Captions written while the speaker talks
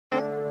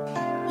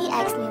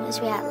asked me which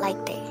way I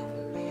liked it.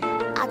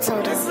 I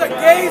told her, This is a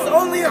gays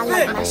only I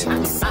like event. my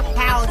shoes.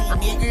 Howdy,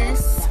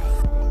 niggas.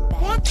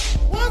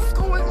 What's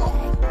going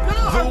on?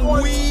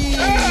 The weed.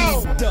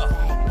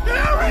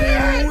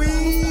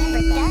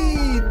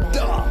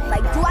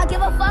 Like, do I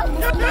give a fuck?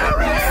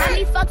 How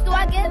many fucks do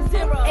I give?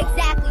 0.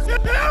 Exactly.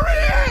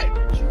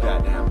 You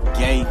goddamn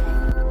gay.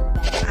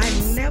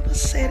 I never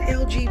said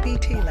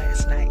LGBT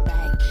last night.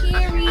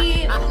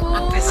 Period.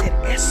 I said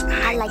I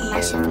SI. like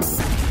my shoes.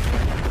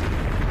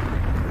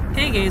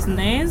 Hey gays and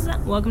nays,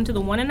 welcome to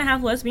the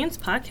 1.5 Lesbians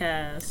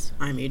podcast.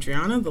 I'm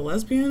Adriana, the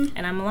lesbian.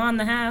 And I'm Milan,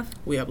 the half.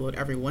 We upload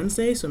every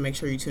Wednesday, so make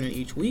sure you tune in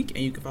each week,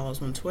 and you can follow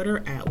us on Twitter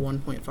at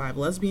 1.5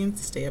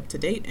 lesbians to stay up to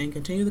date and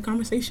continue the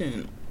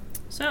conversation.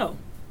 So,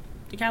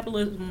 did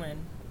capitalism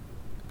win?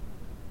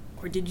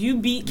 Or did you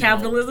beat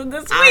capitalism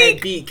this week? I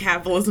beat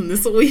capitalism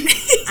this week.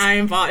 I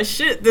ain't bought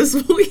shit this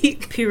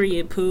week.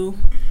 Period, poo.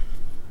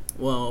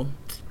 Well,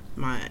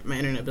 my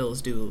internet bill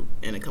is due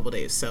in a couple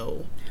days,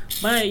 so...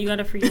 But you got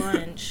a free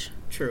lunch.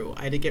 True.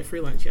 I did get free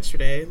lunch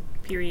yesterday.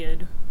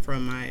 Period.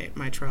 From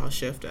my trial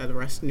shift at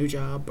the new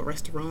job,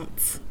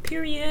 restaurants.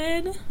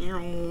 Period. You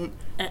know,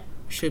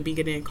 should be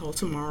getting a call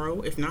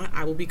tomorrow. If not,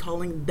 I will be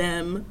calling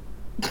them.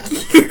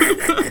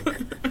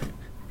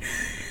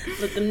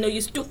 Let them know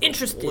you're still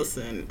interested.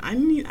 Listen, I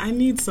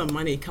need some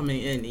money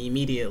coming in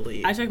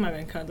immediately. I checked my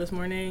bank account this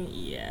morning.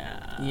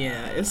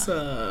 Yeah, it's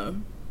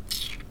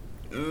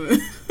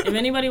If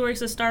anybody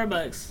works at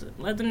Starbucks,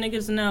 let them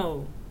niggas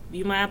know.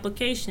 View my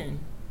application.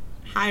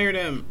 Hire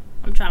them.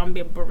 I'm trying to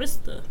be a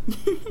barista.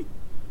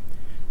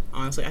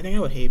 Honestly, I think I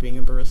would hate being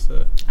a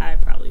barista. I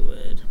probably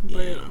would.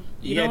 But Yeah.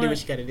 You gotta know do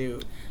what you gotta do.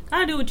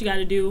 Gotta do what you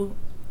gotta do.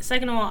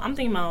 Second of all, I'm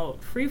thinking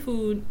about free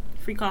food,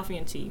 free coffee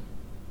and tea.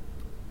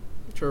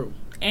 True.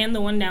 And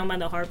the one down by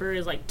the harbor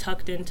is like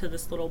tucked into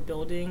this little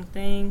building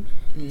thing.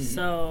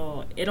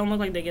 So it don't look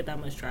like they get that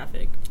much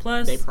traffic.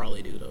 Plus, They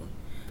probably do though.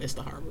 It's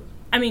the harbor.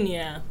 I mean,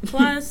 yeah.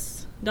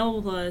 Plus,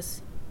 double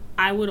plus,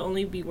 I would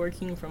only be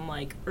working from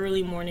like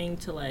early morning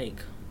to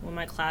like one of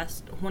my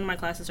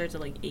classes starts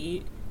at like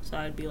 8. So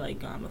I'd be like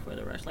gone before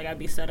the rush. Like I'd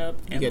be set up.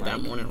 You and get like,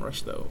 that morning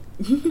rush though.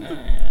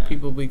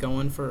 People be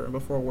going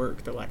before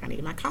work. They're like, I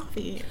need my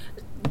coffee.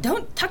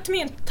 Don't talk to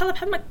me until I've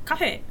had my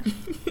coffee.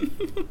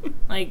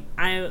 Like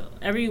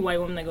every white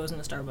woman that goes in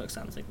the Starbucks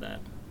sounds like that.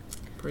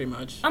 Pretty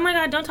much. Oh my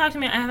god, don't talk to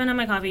me. I haven't had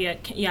my coffee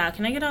yet.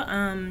 Can I get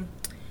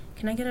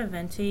a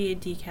venti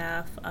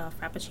decaf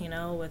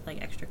frappuccino with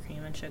like extra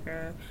cream and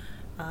sugar,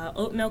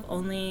 oat milk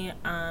only,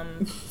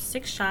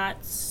 6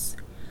 shots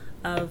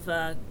of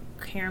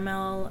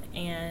caramel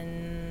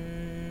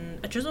and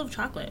a drizzle of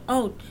chocolate.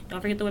 Oh,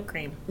 don't forget the whipped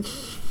cream.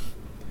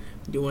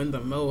 Doing the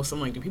most. I'm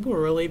like, do people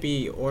really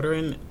be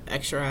ordering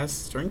extra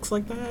ass drinks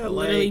like that?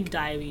 Literally Like,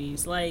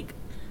 diabetes. Like,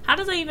 how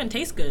does that even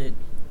taste good?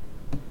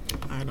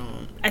 I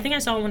don't. I think I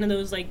saw one of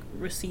those like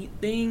receipt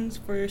things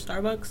for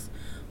Starbucks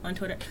on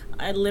Twitter.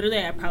 I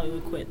probably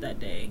would quit that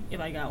day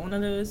if I got one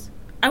of those.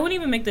 I wouldn't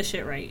even make this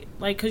shit right,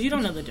 like, cause you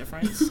don't know the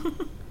difference.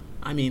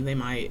 I mean, they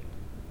might.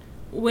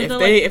 With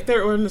If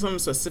they're ordering something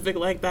specific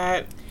like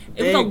that,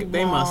 they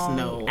must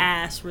know.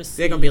 Ass receipt.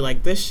 They're gonna be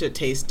like, this shit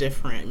tastes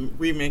different.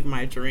 Remake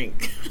my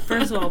drink.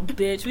 First of all,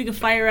 bitch, we can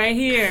fire right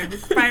here.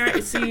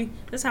 See,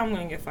 that's how I'm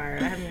gonna get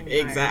fired. I haven't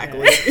even fired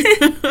Exactly.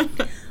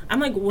 yet. I'm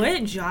like,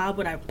 what job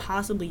would I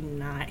possibly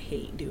not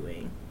hate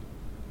doing?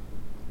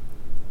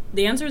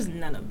 The answer is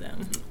none of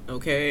them.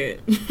 Okay.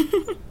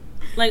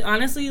 Like,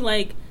 honestly,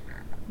 like,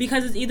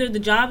 because it's either the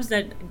jobs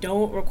that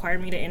don't require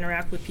me to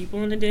interact with people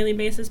on a daily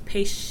basis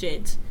pay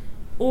shit,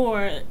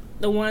 or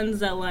the ones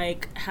that,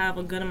 like, have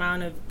a good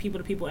amount of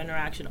people-to-people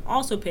interaction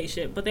also pay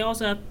shit, but they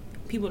also have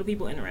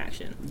people-to-people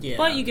interaction. Yeah.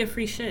 But you get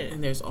free shit.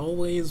 And there's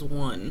always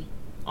one.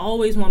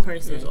 Always one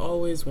person. There's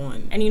always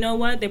one. And you know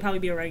what? They'd probably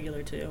be a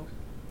regular, too.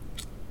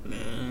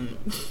 Man.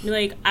 Be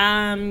like,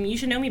 you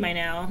should know me by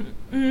now.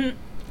 Mm-hmm.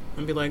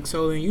 And be like,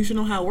 so then you should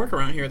know how to work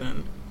around here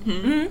then.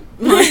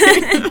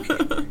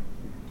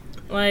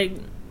 Like,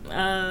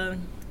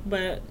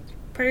 but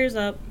prayers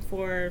up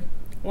for...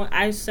 Well,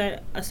 I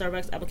sent a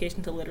Starbucks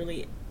application to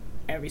literally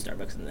every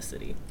Starbucks in the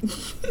city.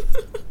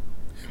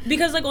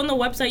 Because, like, on the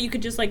website, you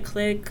could just, like,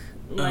 click,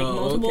 like,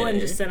 multiple and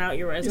just send out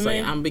your resume. It's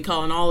like, I'm be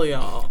calling all of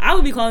y'all. I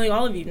will be calling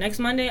all of you. Next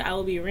Monday, I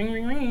will be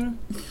ring.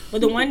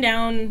 But the one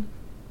down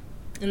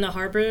in the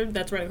harbor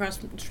that's right across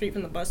the street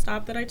from the bus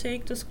stop that I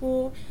take to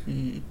school,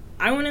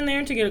 I went in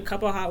there to get a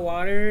cup of hot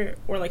water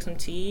or, like, some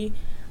tea.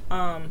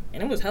 And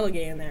it was hella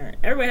gay in there.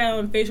 Everybody had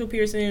on facial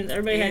piercings.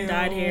 Everybody had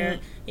dyed hair.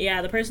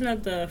 Yeah, the person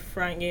at the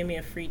front gave me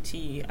a free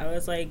tea. I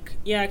was like,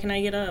 yeah, can I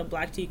get a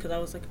black tea? Because I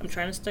was like, I'm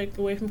trying to stick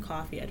away from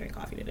coffee. I drink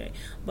coffee today.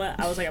 But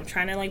I was like, I'm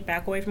trying to, like,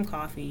 back away from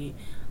coffee.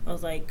 I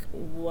was like,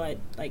 what,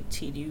 like,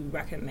 tea do you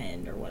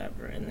recommend or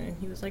whatever? And then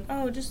he was like,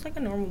 oh, just, like,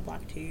 a normal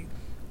black tea.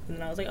 And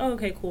then I was like, oh,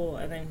 okay, cool.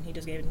 And then he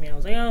just gave it to me. I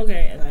was like, oh,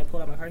 okay. And then I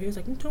pulled out my card. He was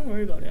like, don't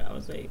worry about it. I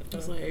was like, I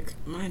was like,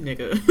 my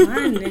nigga. My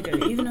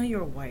nigga, even though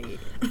you're white.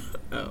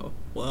 Oh,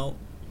 well.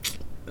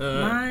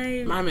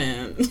 My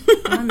man.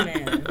 My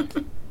man.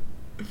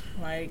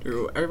 Like,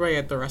 everybody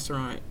at the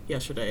restaurant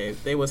yesterday,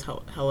 they was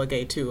hella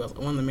gay too.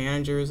 One of the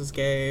managers is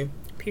gay.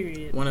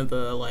 period. One of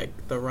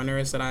the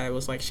runners that I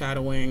was like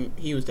shadowing,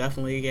 he was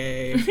definitely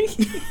gay.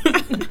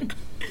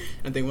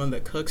 I think one of the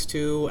cooks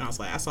too, and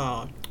I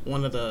saw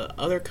one of the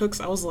other cooks.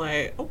 I was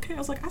like, okay,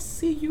 I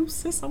see you,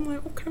 sis. I'm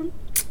like, okay,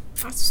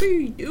 I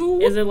see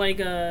you. Is it like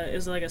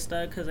a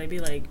stud? Because they be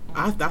like,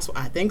 that's what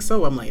I think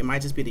so. I'm like, it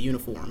might just be the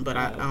uniform, but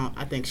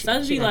I think she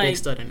got big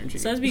stud energy.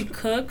 Studs be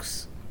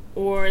cooks,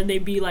 or they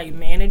be like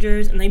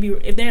managers, and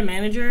if they're a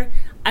manager.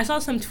 I saw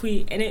some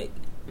tweet, and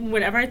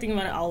whenever I think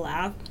about it, I'll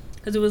laugh.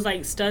 Because it was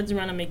like studs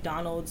around a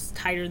McDonald's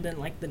tighter than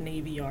like the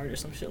Navy Yard or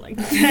some shit like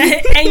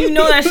that. And you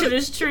know that shit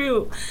is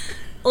true.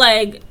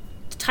 Like,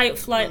 top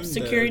flight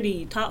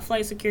security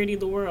of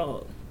the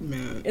world.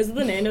 Man. Is it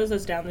the Nando's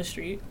that's down the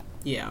street?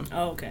 Yeah.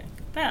 Oh, okay.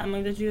 Yeah, I'm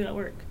like, did you at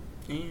work?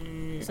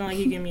 It's not like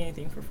you give me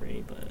anything for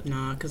free, but...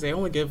 Nah, because they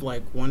only give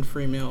like one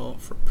free meal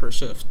per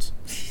shift.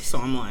 So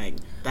I'm like,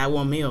 that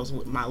one meal's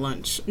my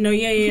lunch. No,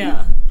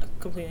 yeah. I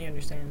completely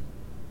understand.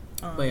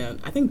 But yeah,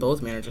 I think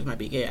both managers might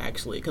be gay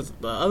actually, because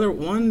the other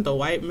one, the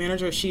white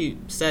manager, she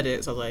said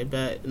it, so I was like,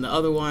 bet. And the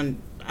other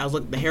one, I was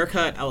looking the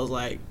haircut, I was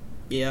like,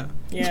 yeah.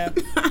 Yeah.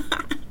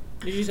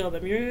 Did you tell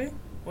them you're gay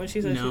when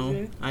she said she was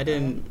gay? No, I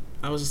didn't.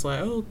 I was just like,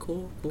 oh,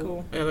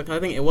 cool. I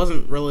think it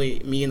wasn't really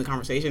me in the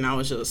conversation. I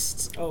was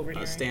just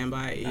a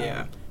standby.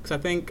 Yeah, because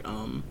I think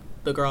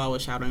the girl I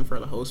was shouting for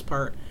the host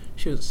part,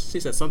 she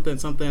said something,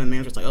 and the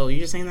manager's like, oh,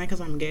 you're just saying that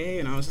because I'm gay,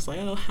 and I was just like,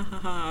 oh, ha ha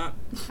ha.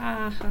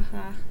 Ha ha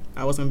ha.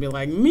 I was gonna be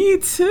like, me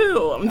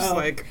too. I'm just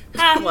like,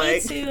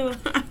 me too.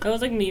 It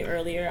was like me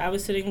earlier. I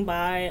was sitting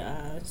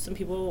by some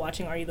people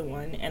watching Are You the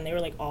One, and they were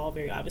like all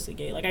very obviously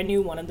gay. Like, I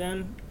knew one of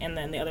them, and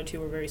then the other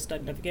two were very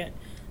significant.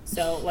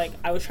 So like,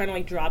 I was trying to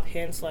like drop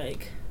hints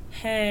like,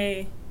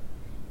 hey,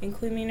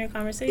 include me in your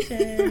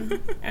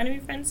conversation. I want to be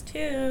friends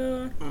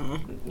too.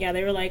 Yeah,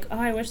 they were like, oh,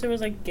 I wish there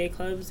was like gay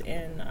clubs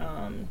in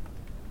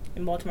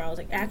Baltimore. I was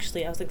like,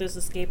 actually, there's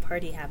this gay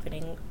party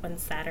happening on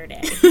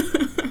Saturday.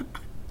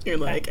 You're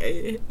like,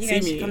 hey, you see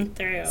guys me, should come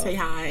through. say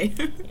hi.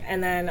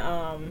 And then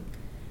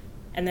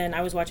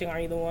I was watching Are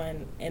You the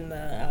One in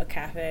the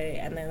cafe,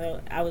 and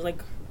then I was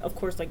like, of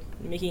course, like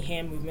making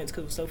hand movements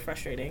because it was so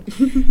frustrating.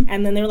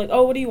 And then they were like,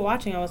 oh, what are you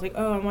watching? I was like,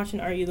 oh, I'm watching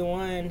Are You the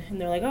One?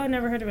 And they're like, oh, I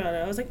never heard about it.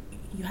 I was like,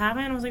 you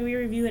haven't? I was like, we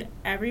review it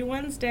every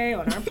Wednesday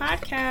on our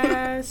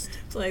podcast.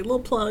 It's like, little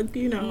plug,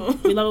 you know.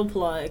 We love a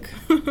plug.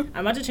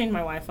 I'm about to change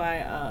my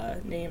Wi-Fi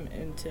name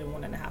into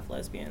 1.5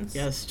 Lesbians.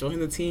 Yes, join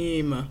the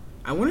team.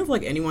 I wonder if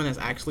like anyone has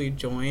actually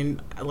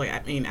joined,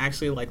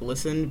 actually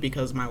listened,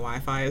 because my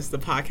Wi-Fi is the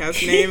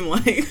podcast name.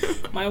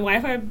 Like, my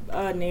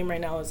Wi-Fi name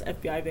right now is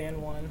FBI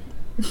Van 1.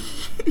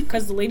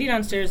 Because the lady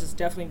downstairs is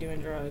definitely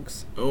doing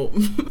drugs. Oh.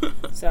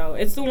 So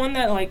it's the one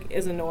that like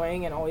is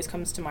annoying and always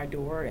comes to my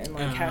door and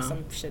like has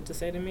some shit to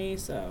say to me.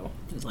 So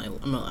it's like,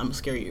 I'm gonna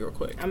scare you real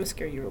quick.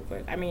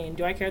 I mean,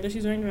 do I care that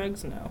she's doing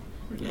drugs? No.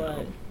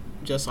 But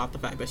just off the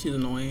fact that she's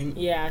annoying.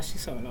 Yeah,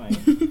 she's so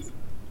annoying.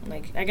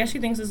 Like, I guess she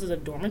thinks this is a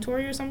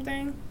dormitory or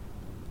something.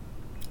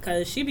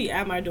 Because she be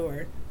at my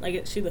door.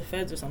 Like, she the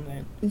feds or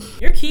something.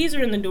 Your keys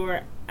are in the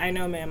door. I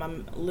know, ma'am.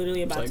 I'm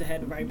literally about to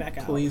head right back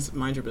out. Please,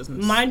 mind your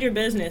business. Mind your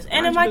business.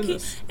 And if my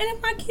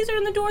keys are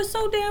in the door,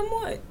 so damn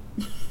what?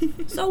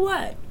 So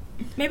what?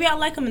 Maybe I'll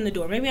like them in the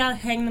door. Maybe I'll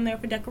hang them there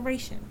for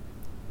decoration.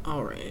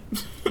 All right.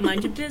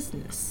 Mind your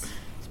business.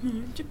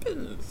 Mind your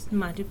business.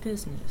 Mind your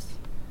business.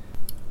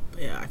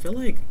 But yeah, I feel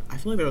like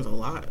there was a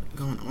lot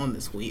going on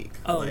this week.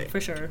 Oh, like,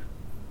 for sure.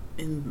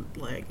 In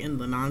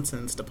the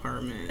nonsense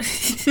department.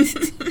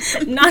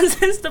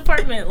 Nonsense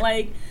department,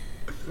 like,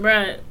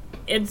 bruh,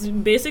 it's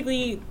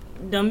basically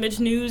dumb bitch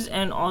news,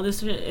 and all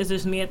this shit is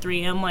just me at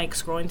 3 a.m. like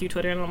scrolling through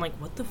Twitter, and I'm like,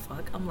 what the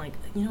fuck? I'm like,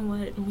 you know what?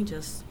 Let me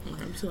just.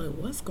 I'm just like,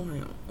 what's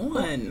going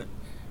on?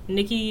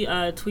 Nikki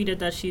tweeted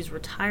that she's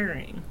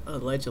retiring.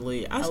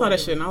 Allegedly. I saw that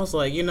shit, and I was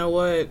like, you know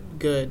what?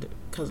 Good,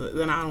 because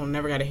then I don't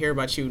never got to hear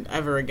about you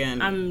ever again.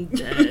 I'm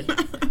dead.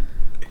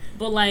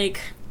 But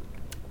like,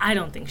 I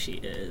don't think she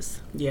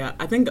is. Yeah,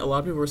 I think a lot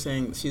of people were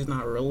saying she's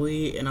not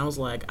really, and I was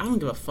like, I don't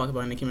give a fuck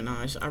about Nicki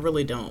Minaj. I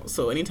really don't.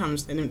 So anytime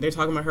they're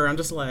talking about her, I'm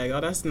just like,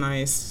 oh, that's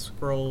nice.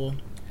 Scroll.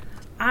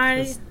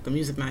 The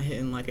music not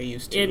hitting like it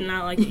used to. It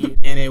not like it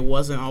used to. And it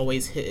wasn't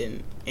always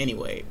hitting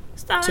anyway.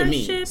 To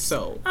me.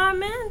 So are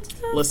meant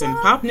to listen,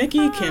 Pop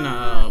Nicki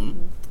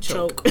can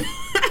choke.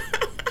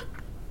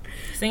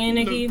 Singing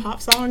Nicki,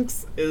 pop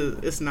songs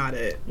it's not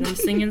it. Them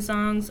singing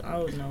songs,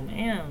 oh no,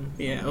 ma'am.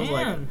 Yeah, it was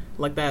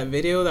like that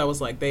video that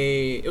was like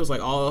it was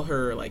like all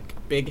her like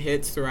big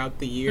hits throughout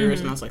the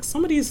years, and I was like,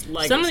 some of these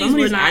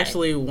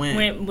actually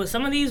went, but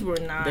some of these were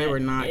not. They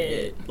were not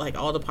it. Like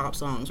all the pop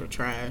songs were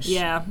trash.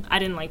 Yeah, I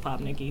didn't like Pop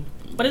Nicki,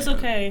 but it's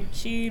okay.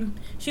 She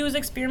was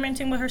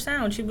experimenting with her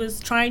sound. She was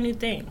trying new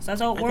things.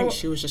 That's all. I think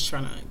she was just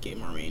trying to get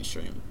more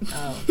mainstream.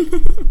 Oh,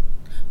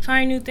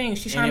 trying new things.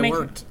 She's trying to make.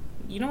 Worked.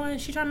 You know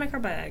what? She's trying to make her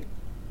bag.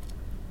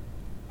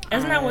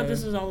 Isn't that what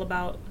this is all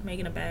about?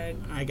 Making a bag?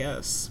 I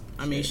guess.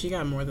 I mean, she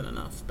got more than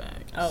enough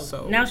bags. Oh,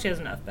 so. Now she has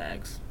enough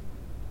bags.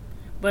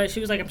 But she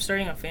was like, I'm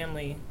starting a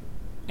family.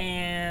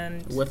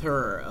 and with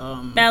her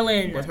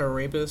felon, with her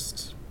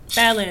rapist,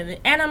 felon,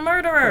 and a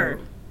murderer,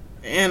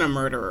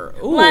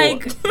 Ooh.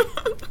 Like,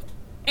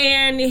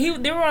 and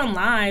they were on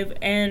live,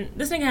 and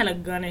this nigga had a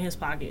gun in his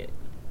pocket.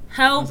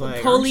 Help,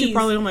 like, police! You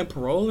probably on like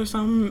parole or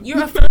something.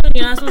 You're a felon.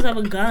 You're not supposed to have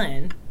a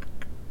gun.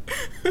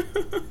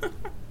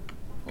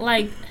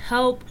 Like,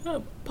 help,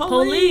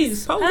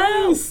 police! Help!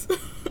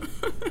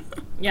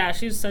 Yeah,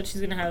 she said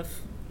she's gonna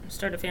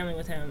start a family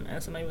with him,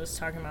 and somebody was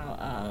talking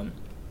about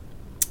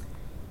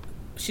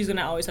she's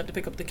gonna always have to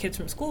pick up the kids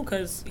from school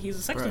because he's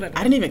a sex offender.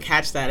 I didn't even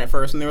catch that at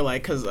first, and they were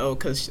like,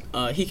 because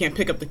he can't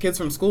pick up the kids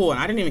from school, and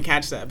I didn't even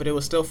catch that, but it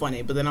was still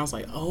funny. But then I was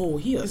like, oh,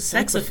 he a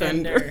sex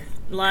offender.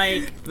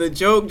 Like, the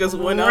joke just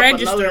went up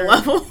another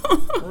level.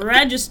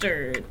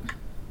 Registered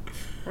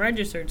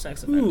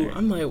sex offender. Ooh,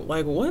 I'm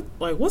like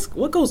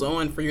what goes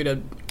on for you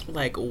to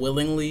like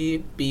willingly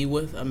be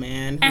with a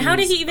man? And how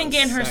did he even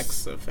get in her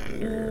sex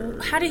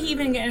offender? How did he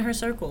even get in her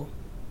circle?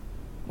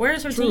 Where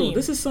is her True.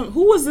 team?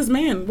 Who was this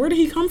man? Where did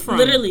he come from?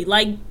 Literally,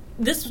 like,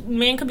 this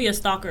man could be a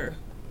stalker.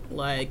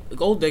 Like,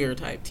 gold digger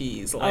type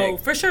tease. Like, oh,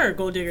 for sure,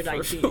 gold digger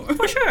type tease.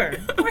 For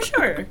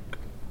sure.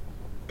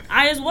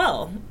 I as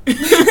well.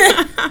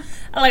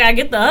 Like, I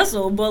get the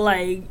hustle, but,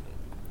 like,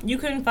 you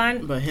couldn't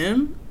find... But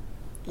him?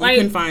 Like,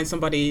 you can find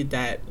somebody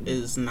that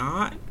is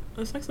not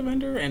a sex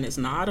offender and is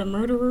not a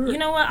murderer? You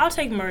know what? I'll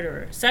take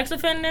murderer. Sex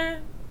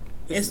offender...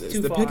 It's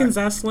too the far. pickings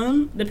that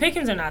slim? The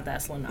pickings are not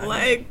that slim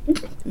out here.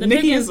 The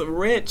Nikki is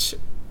rich.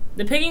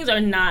 The pickings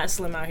are not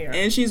slim out here.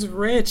 And she's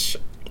rich.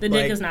 The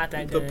dick is not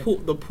that good.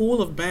 The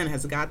pool of men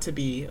has got to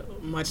be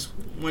much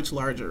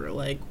larger.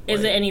 Like,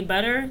 is it any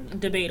better?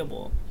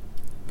 Debatable.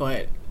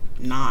 But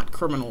not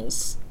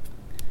criminals.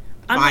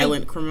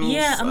 Violent criminals.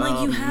 Yeah, I'm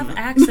like, you have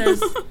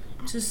access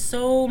to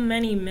so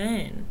many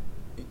men.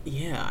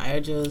 Yeah, I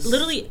just...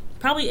 Literally,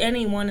 probably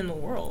anyone in the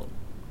world.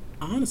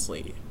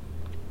 Honestly.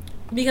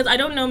 Because I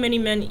don't know many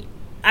men.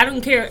 I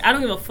don't care. I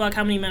don't give a fuck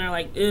how many men are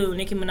like, ew,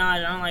 Nicki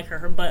Minaj, I don't like her.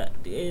 Her butt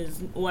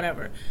is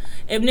whatever.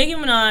 If Nicki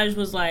Minaj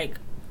was like,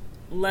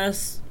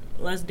 let's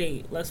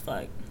date, let's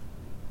fuck.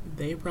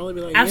 They'd probably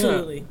be like,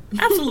 absolutely.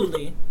 Yeah.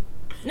 Absolutely.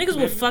 Niggas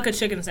will fuck a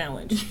chicken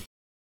sandwich.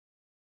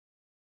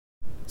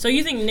 So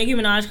you think Nicki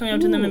Minaj coming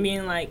up to them and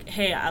being like,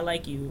 hey, I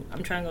like you.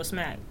 I'm trying to go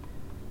smack.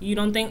 You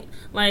don't think,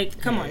 like,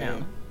 come on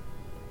now.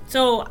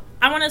 So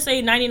I want to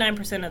say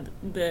 99% of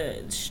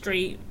the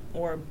straight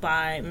or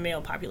bi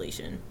male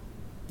population.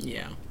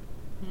 Yeah.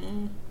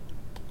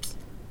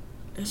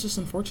 It's just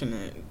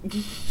unfortunate.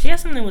 She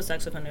has something with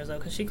sex offenders though,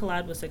 because she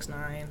collabed with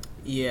 6ix9ine.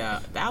 Yeah,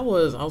 I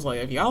was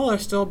like, if y'all are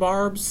still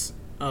barbs,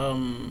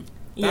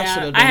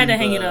 yeah, I had to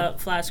hang it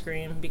up flat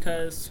screen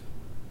because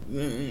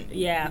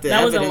that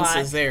was a lie.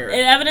 Is there. The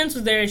evidence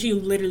was there, and she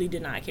literally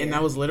did not care. And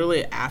that was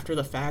literally after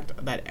the fact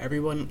that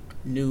everyone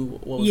knew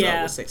what was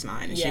up with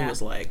 6ix9ine, and she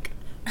was like,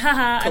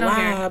 haha, I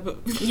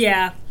don't care.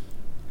 Yeah.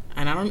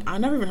 And I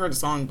never even heard the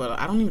song, but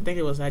I don't even think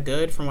it was that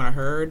good from what I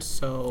heard.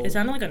 So it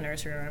sounded like a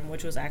nursery rhyme,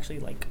 which was actually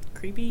like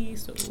creepy.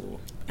 So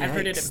I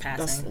heard it in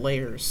passing. That's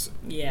layers.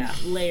 Yeah,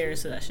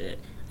 layers to that shit.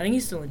 I think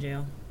he's still in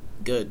jail.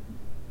 Good.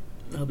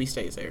 I hope he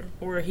stays there.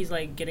 Or he's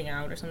like getting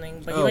out or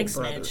something. But he like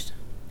snitched.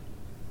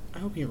 I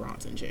hope he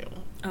rots in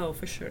jail. Oh,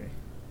 for sure.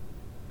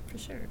 For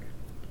sure.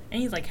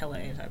 And he's like hella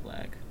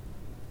anti-black.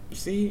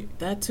 See,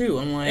 that too.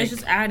 I'm like, it's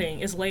just adding.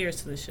 It's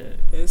layers to this shit.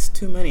 It's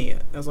too many. I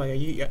was like,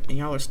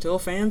 y'all are still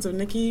fans of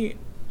Nicki,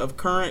 of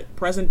current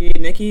present day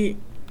Nicki?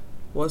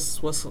 What's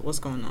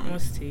going on?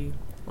 What's tea?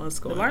 What's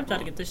going on? The Barb's got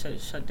to get this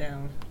shut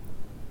down.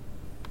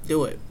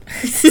 Do it.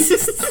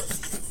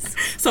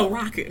 So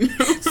rock it.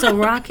 So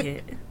rock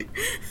it.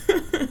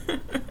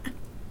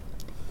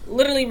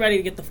 Literally ready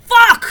to get the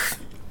fuck.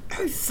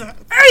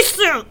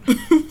 ASAP.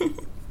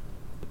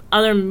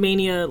 Other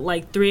mania,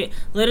 like 3...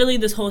 Literally,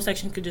 this whole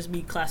section could just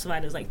be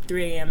classified as, like,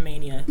 3 a.m.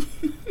 mania.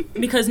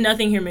 Because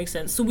nothing here makes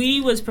sense.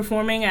 Saweetie was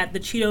performing at the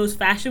Cheetos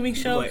Fashion Week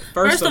show. Like,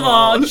 first of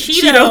all,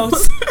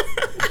 Cheetos.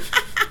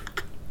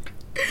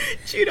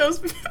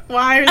 Cheetos.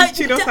 Why does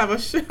Cheetos have a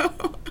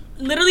show?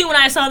 Literally, when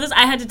I saw this,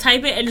 I had to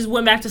type it and just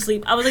went back to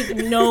sleep. I was like,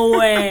 no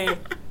way.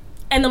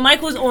 And the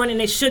mic was on,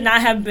 and it should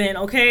not have been,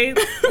 okay?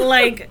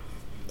 Like...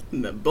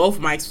 Both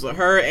mics,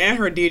 her and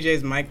her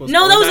DJ's mic was...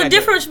 No, that was a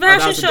different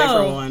fashion show.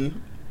 Different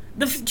one.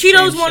 The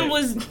Cheetos one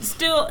was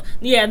still...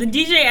 Yeah, the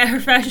DJ at her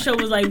fashion show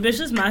was like, bitch, this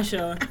is my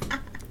show.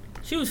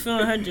 She was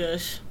feeling her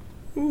Josh.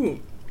 Ooh.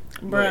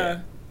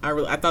 Bruh.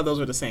 I thought those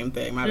were the same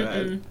thing. My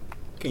bad.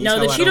 Can you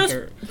no, tell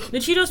the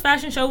Cheetos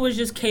fashion show was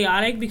just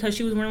chaotic because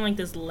she was wearing like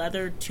this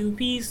leather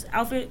 2-piece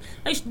outfit.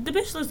 Like, the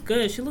bitch looks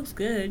good. She looks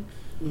good.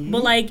 Mm-hmm.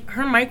 But like,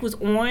 her mic was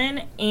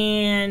on,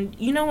 and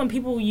you know when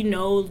people, you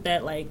know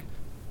that like,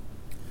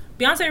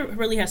 Beyonce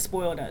really has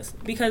spoiled us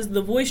because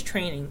the voice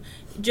training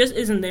just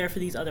isn't there for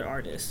these other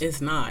artists.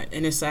 It's not,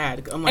 and it's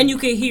sad. I'm like, and you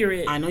can hear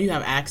it. I know you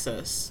have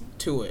access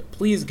to it.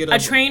 Please get a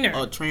trainer,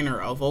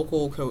 a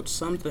vocal coach,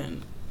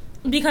 something.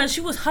 Because she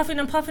was huffing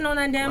and puffing on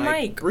that damn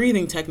mic.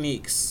 Breathing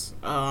techniques.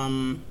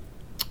 But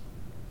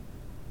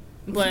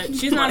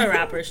she's not a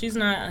rapper. She's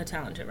not a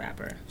talented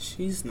rapper.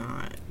 She's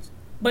not.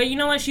 But you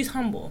know what? She's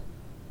humble.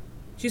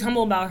 she's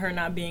humble about her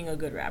not being a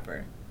good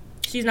rapper.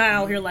 She's not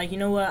out here like, you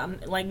know what, I'm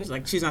like... It's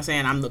like, she's not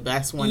saying I'm the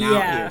best one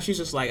out here. She's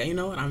just like, you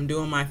know what, I'm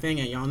doing my thing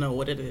and y'all know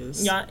what it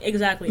is. Yeah,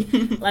 exactly.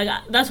 Like,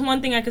 that's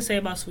one thing I could say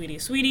about Sweetie.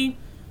 Sweetie,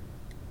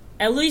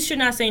 at least you're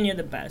not saying you're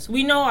the best.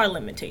 We know our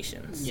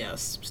limitations.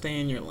 Yes, stay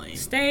in your lane.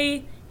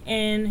 Stay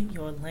in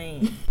your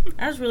lane.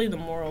 That's really the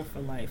moral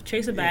for life.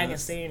 Chase a bag and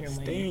stay in your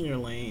lane. Stay in your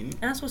lane.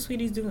 And that's what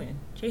Sweetie's doing.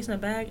 Chasing a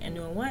bag and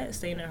doing what?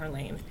 Staying in her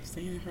lane.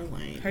 Staying in her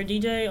lane. Her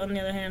DJ, on the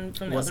other hand,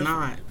 from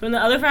the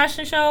other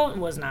fashion show,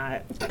 was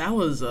not. That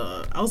was,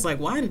 I was like,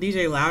 why the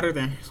DJ louder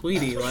than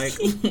Sweetie? Like,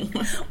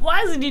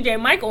 why is the DJ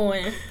mic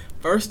on?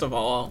 First of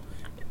all,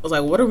 I was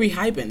like, what are we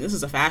hyping? This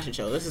is a fashion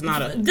show. This is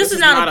not a this is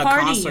not a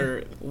party.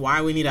 Concert.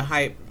 Why we need a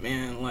hype,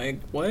 man?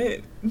 Like,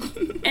 what?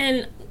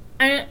 And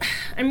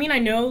I mean, I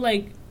know,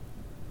 like,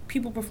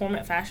 people perform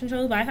at fashion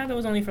shows, but I thought that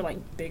was only for,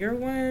 like, bigger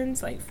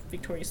ones, like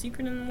Victoria's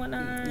Secret and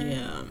whatnot.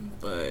 Yeah,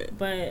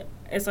 but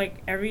it's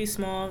like every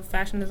small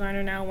fashion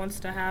designer now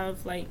wants to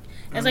have, like,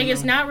 it's like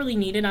it's not really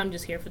needed. I'm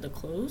just here for the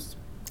clothes.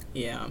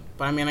 Yeah,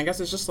 but I mean, I guess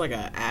it's just like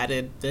a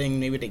added thing,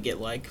 maybe to get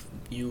like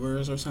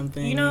viewers or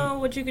something. You know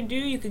what you could do?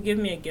 You could give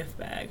me a gift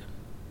bag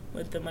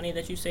with the money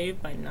that you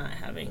save by not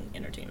having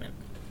entertainment.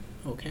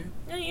 Okay.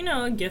 Yeah, you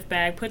know, a gift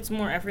bag. Put some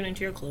more effort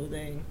into your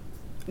clothing.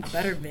 A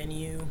better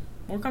venue.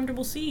 More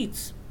comfortable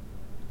seats.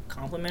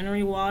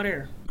 Complimentary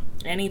water.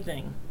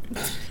 Anything.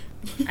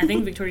 I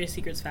think Victoria's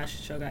Secret's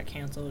fashion show got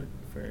canceled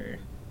for this.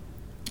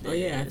 Oh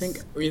yeah, I think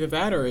either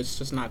that or it's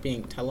just not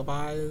being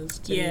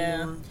televised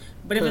anymore.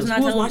 But if it's not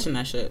who's watching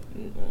that shit?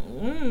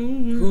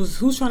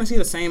 Who's trying to see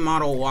the same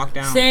model walk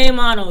down? Same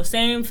model,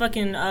 same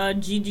fucking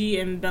Gigi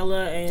and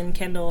Bella and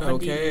Kendall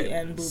Hadid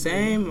and Boo Boo.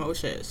 Same old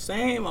shit.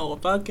 Same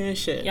old fucking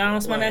shit. Y'all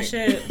don't smell that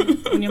shit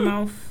in your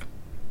mouth.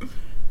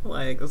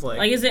 Like, it's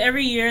like is it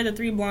every year the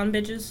 3 blonde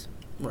bitches?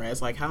 Right,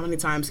 it's like, how many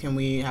times can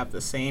we have the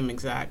same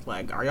exact,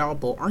 like, aren't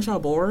y'all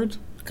bored?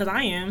 Because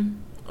I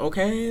am.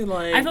 Okay,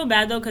 like... I feel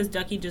bad, though, because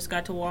Ducky just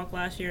got to walk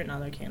last year, and now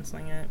they're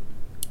canceling it.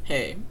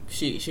 Hey,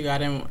 she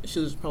got in,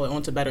 she was probably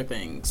on to better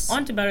things.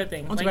 On to better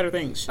things.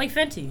 Like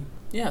Fenty.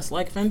 Yes,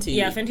 like Fenty.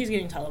 Yeah, Fenty's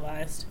getting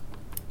televised.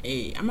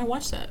 Hey, I might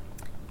watch that.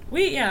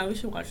 We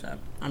should watch that.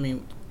 I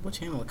mean, what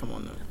channel will it come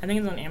on, though? I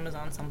think it's on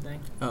Amazon something.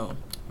 Oh,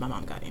 my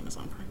mom got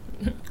Amazon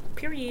Prime.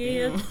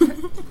 Period.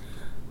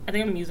 I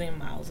think I'm using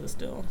Miles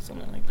still,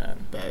 something like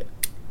that. Bet.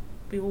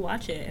 We will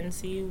watch it and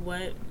see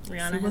what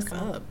Rihanna has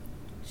come up.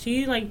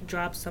 She, like,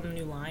 dropped some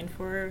new line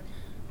for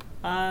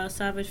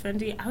Savage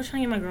Fenty. I was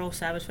trying to get my girl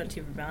Savage Fenty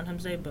for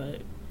Valentine's Day,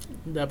 but...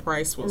 The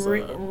price was...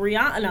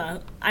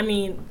 Rihanna, I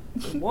mean,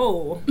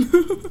 whoa.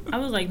 I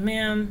was like,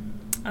 ma'am...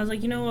 I was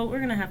like, you know what, we're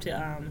gonna have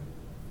to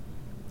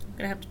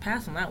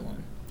pass on that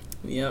one.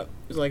 Yep.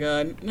 It's like,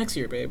 next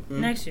year, babe.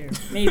 Next year,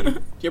 maybe.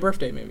 Your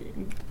birthday, maybe.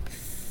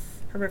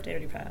 Her birthday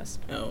already passed.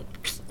 Oh.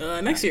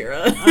 Next year.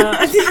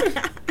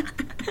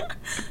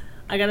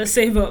 I gotta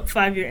save up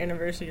 5-year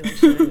anniversary like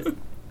shit.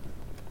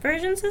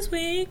 Versions this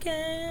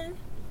weekend.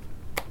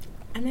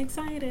 I'm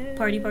excited.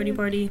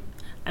 Party.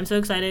 I'm so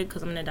excited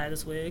because I'm gonna dye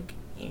this wig.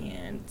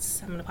 And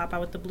I'm gonna pop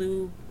out with the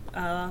blue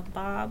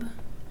bob.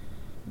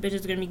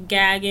 Bitches are gonna be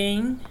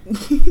gagging.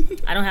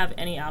 I don't have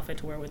any outfit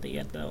to wear with it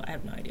yet, though. I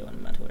have no idea what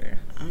I'm about to wear.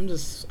 I'm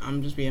just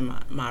being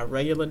my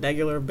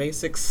regular,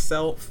 basic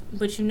self.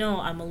 But you know,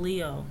 I'm a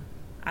Leo.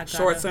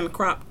 Shorts and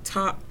crop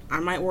top. I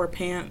might wear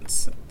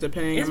pants,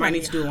 depending. I might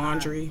need to do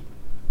laundry.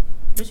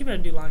 But you better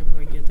do laundry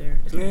before you get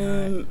there. It's I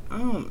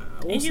don't know.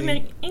 Ain't you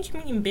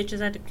meeting bitches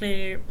at the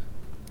club?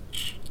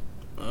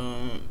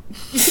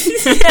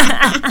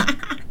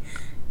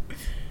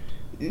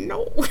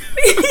 No.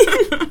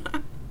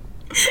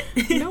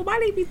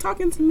 Nobody be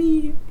talking to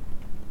me.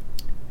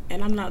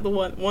 And I'm not the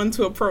one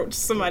to approach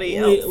somebody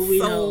else. We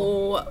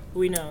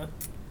know.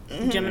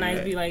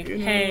 Geminis be like,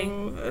 hey,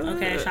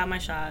 okay, I shot my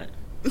shot.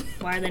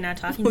 Why are they not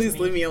talking to me? Please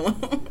leave me alone.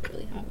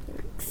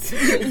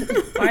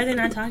 Why are they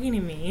not talking to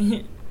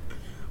me?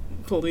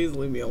 Please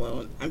leave me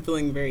alone. I'm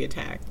feeling very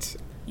attacked.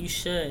 You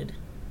should.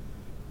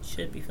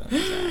 Should be feeling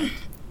attacked.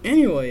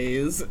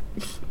 Anyways.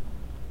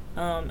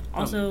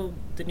 Also,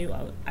 the new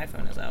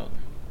iPhone is out.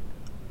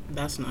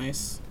 That's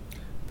nice.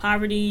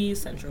 Poverty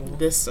Central.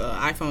 This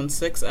iPhone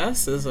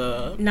 6S is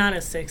not a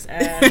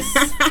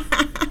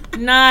 6S.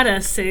 Not a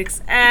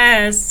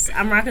 6S.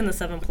 I'm rocking the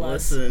 7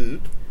 Plus.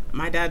 Listen,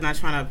 my dad not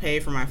trying to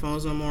pay for my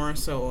phones no more,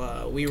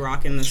 so we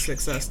rocking the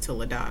 6S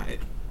till it died.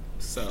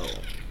 So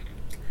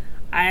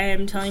I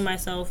am telling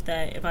myself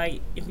that if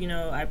I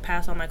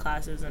pass all my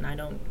classes and I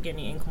don't get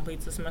any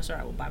incompletes this semester,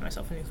 I will buy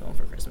myself a new phone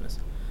for Christmas.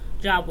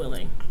 Job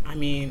willing. I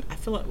mean, I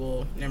feel like,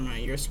 well, never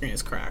mind. Your screen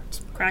is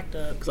cracked. Cracked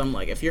up. Because I'm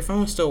like, if your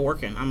phone's still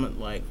working, I'm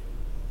like,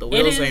 the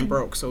wheels ain't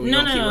broke, so we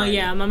don't keep riding.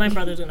 Yeah, my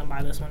brother's gonna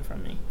buy this one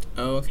from me.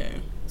 Oh,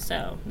 okay.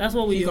 So that's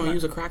what He's gonna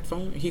use a cracked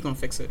phone? Or he gonna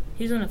fix it?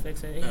 He's gonna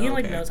fix it. He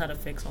knows how to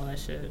fix all that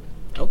shit.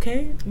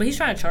 Okay. But he's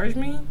trying to charge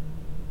me.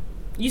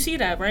 You see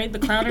that, right? The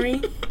clownery,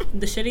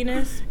 the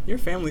shittiness. Your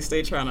family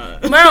stay trying to...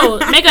 Bro,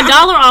 make $1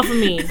 off of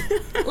me.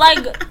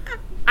 Like,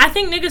 I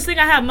think niggas think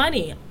I have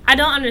money. I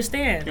don't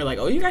understand. You're like,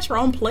 oh, you got your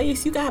own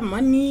place. You got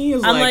money.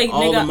 It's I'm like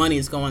all nigga, the money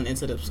is going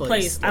into this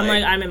place. I'm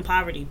like, I'm in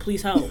poverty.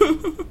 Please help.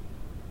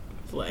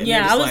 Like,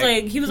 yeah, I was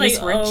like, he was like,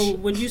 oh,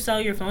 would you sell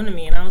your phone to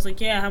me? And I was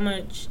like, yeah, how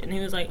much? And he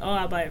was like, oh,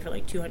 I'll buy it for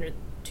like 200,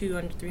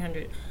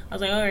 300. I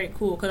was like, all right,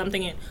 cool. Because I'm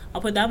thinking,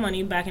 I'll put that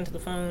money back into the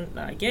phone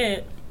that I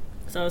get.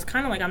 So it's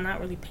kind of like I'm not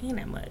really paying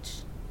that much.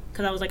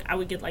 Because I was like, I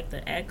would get like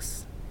the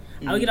X.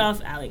 I would get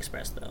off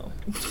AliExpress though.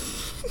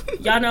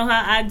 Y'all know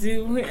how I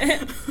do.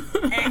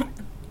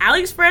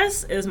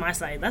 AliExpress is my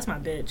site. That's my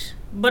bitch.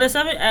 But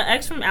a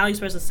X from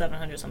AliExpress is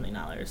 $700 something.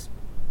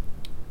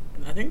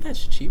 I think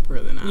that's cheaper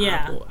than Apple.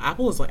 Yeah.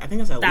 Apple is like, I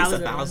think it's at least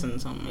 1,000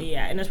 something.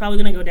 Yeah, and it's probably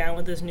gonna go down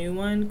with this new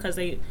one because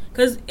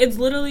it's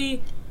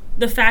literally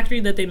the factory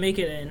that they make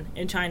it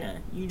in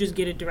China. You just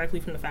get it directly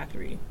from the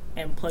factory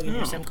and plug in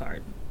your SIM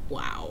card.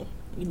 Wow.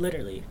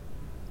 Literally.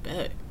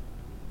 Bet.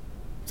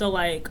 So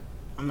like.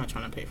 I'm not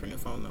trying to pay for a new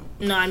phone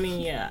though. No, I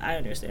mean, yeah, I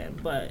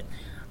understand, but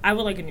I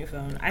would like a new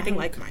phone. I think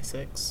like my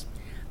 6.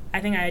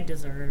 I think I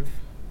deserve.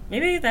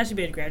 Maybe that should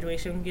be a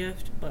graduation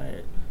gift,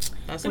 but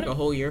that's like a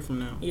whole year from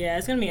now. Yeah,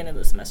 it's gonna be end of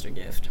the semester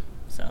gift.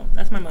 So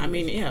that's my motivation. I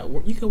mean, yeah,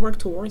 you could work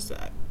towards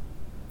that.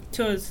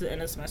 Towards the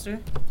end of the semester.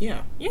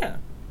 Yeah. Yeah.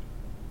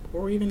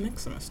 Or even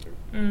next semester.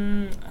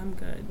 I'm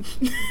good.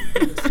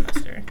 This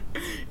semester.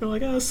 You're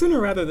like, sooner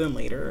rather than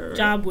later.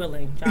 Job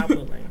willing.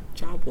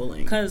 Job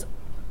willing. Because,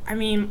 I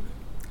mean,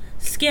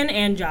 skin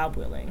and job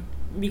willing.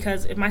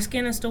 Because if my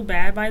skin is still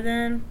bad by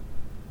then,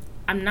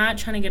 I'm not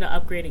trying to get an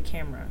upgraded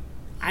camera.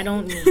 I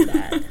don't need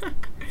that.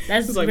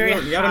 That's like, very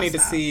y'all don't need to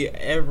see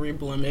every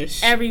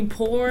blemish. Every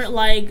pore.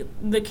 Like,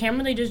 the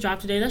camera they just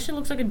dropped today, that shit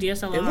looks like a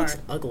DSLR. It looks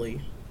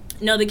ugly.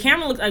 No, the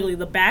camera looks ugly.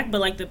 The back,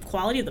 but, like, the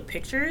quality of the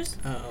pictures.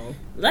 Uh-oh.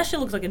 That shit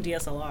looks like a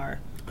DSLR.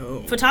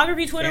 Oh.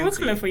 Photography Twitter, we're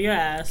coming for your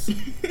ass.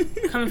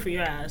 Coming for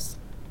your ass.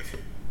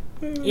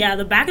 Yeah,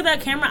 the back of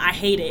that camera, I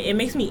hate it. It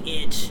makes me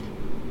itch.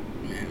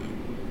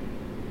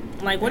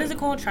 Like, what is it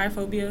called?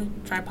 Triphobia?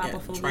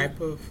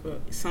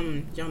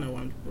 Tripopophobia? Y'all know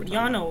what we're talking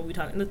Y'all know about. what we're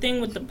talking. The thing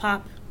with the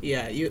pop.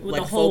 Yeah, you with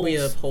like the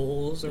phobia of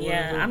holes or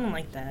whatever. Yeah, I don't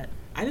like that.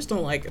 I just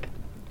don't like it.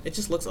 It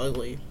just looks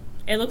ugly.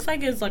 It looks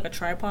like it's like a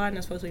tripod and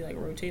it's supposed to be like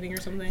rotating or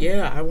something.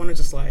 Yeah, I want to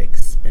just like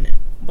spin it.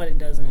 But it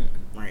doesn't.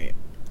 Right.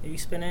 If you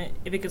spin it,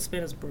 if it could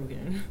spin, it's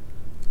broken.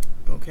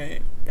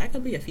 Okay. That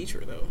could be a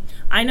feature though.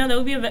 I know, that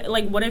would be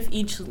like, what if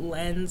each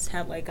lens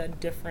had like a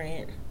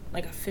different,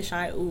 like a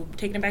fisheye, ooh,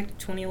 taking it back to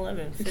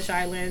 2011,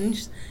 fisheye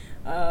lens.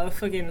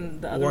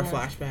 Fucking the other War one.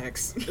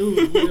 flashbacks.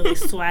 Ooh, literally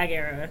swag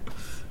era.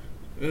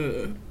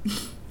 Ugh.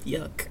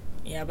 Yuck.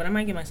 Yeah, but I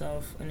might get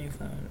myself a new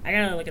phone. I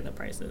gotta look at the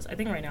prices. I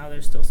think right now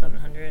they're still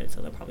 $700,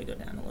 so they'll probably go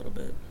down a little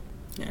bit.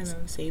 Yes,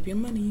 save your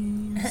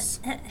money.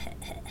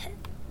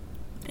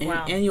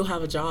 Wow. And you'll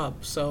have a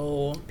job,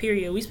 so...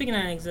 Period. We speaking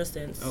out of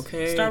existence.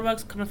 Okay.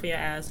 Starbucks coming for your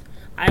ass.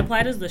 I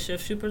applied as the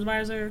shift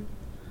supervisor.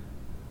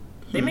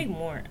 They make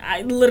more.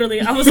 I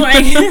was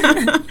like,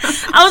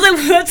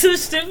 what's a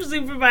shift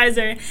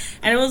supervisor?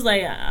 And it was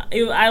like,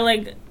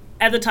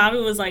 at the top, it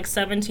was like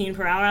 $17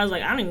 per hour. I was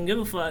like, I don't even give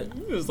a fuck.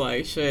 It was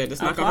like, shit,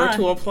 it's not going to hurt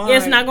to apply.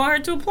 It's not going to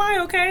hurt to apply,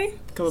 okay?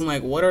 Because I'm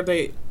like, what are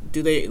they,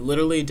 do they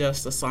literally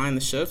just assign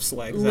the shifts?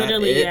 Like, is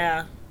literally, that it?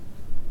 Yeah.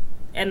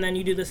 And then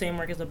you do the same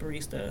work as a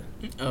barista.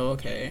 Oh,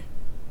 okay.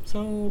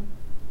 So,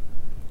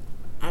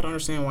 I don't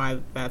understand why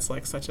that's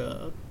like such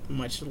a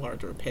much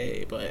larger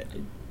pay, but...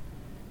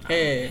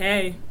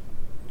 Hey.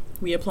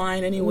 We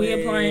applying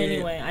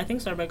anyway. I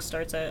think Starbucks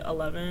starts at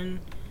 11,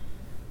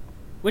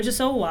 which is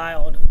so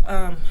wild.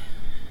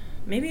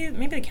 Maybe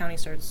the county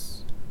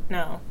starts.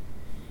 No,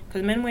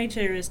 because minimum wage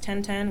here is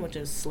 $10.10, which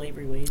is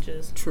slavery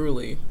wages.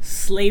 Truly.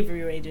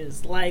 Slavery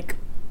wages. Like,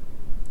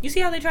 you see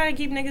how they try to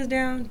keep niggas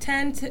down?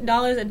 $10.10.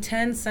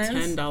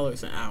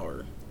 $10 an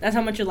hour. That's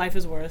how much your life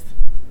is worth.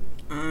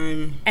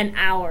 An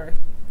hour.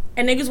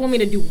 And niggas want me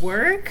to do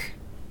work?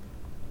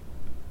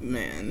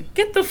 Man.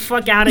 Get the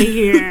fuck out of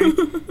here.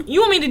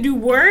 You want me to do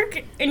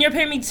work and you're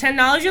paying me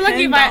 $10? You're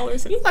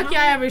lucky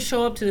I ever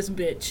show up to this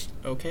bitch.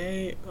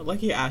 Okay.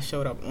 Lucky I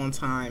showed up on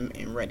time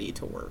and ready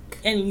to work.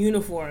 In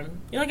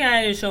uniform. You're lucky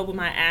I didn't show up with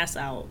my ass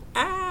out.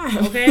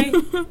 Okay?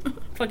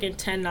 Fucking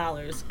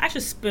 $10. I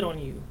should spit on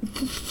you.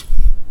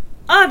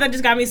 Oh, that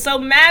just got me so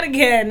mad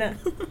again.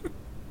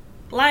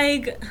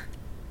 Like...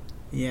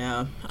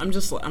 Yeah, I'm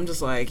just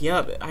like,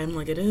 yep. I'm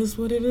like, it is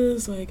what it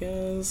is, I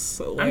guess.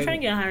 So, like, I'm trying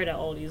to get hired at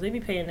Aldi's. They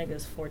be paying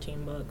niggas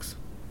 $14.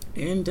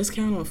 And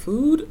discount on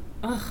food?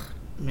 Ugh.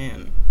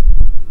 Man.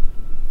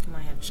 I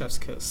might have chef's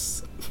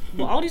kiss.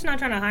 Well, Aldi's not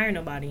trying to hire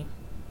nobody.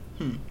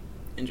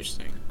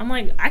 Interesting. I'm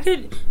like, I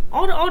could...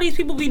 All these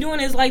people be doing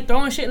is, like,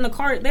 throwing shit in the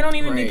cart. They don't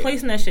even be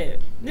placing that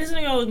shit. This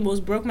nigga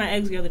was broke my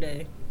eggs the other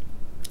day.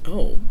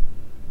 Oh.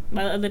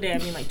 By the other day, I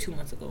mean, like, 2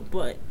 months ago.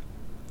 But...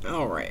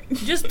 All right.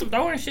 Just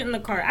throwing shit in the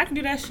cart. I can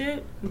do that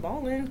shit.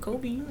 Ballin',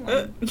 Kobe.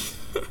 Like.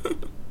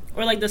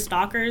 Or like the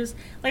stalkers.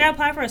 Like I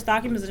applied for a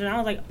stalking position. I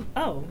was like,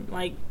 oh,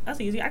 like that's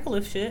easy. I can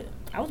lift shit.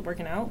 I was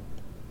working out.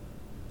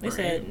 They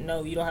said,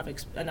 no, you don't have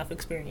enough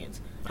experience.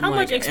 How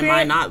much experience? Am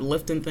I not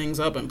lifting things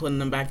up and putting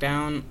them back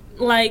down?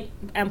 Like,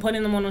 and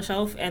putting them on a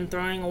shelf and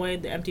throwing away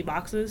the empty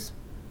boxes?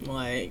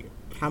 Like,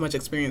 how much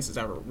experience does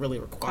that really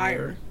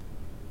require?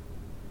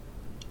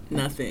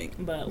 Nothing.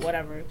 But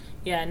whatever.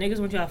 Yeah, niggas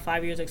want you to have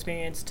 5 years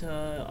experience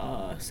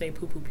to say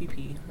poo poo pee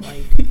pee.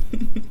 Like,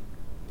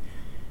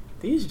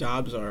 these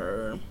jobs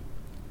are,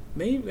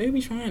 they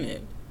be trying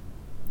it.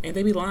 And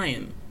they be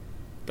lying.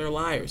 They're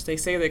liars. They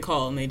say they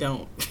call and they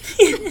don't.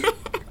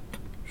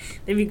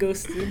 They be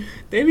ghosted.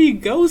 They be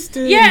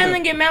ghosted. Yeah, and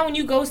then get mad when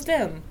you ghost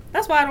them.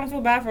 That's why I don't feel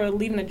bad for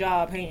leaving a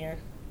job hanging.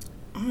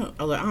 I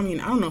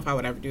don't know if I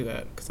would ever do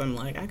that. Because I'm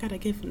like, I gotta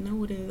give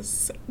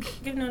notice.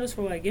 Give notice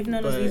for what? Give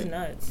notice these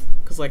nuts.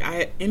 Because, like,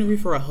 I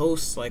interviewed for a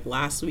host, like,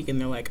 last week.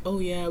 And they're like, oh,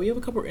 yeah, we have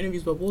a couple of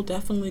interviews, but we'll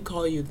definitely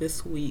call you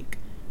this week.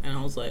 And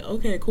I was like,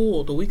 okay,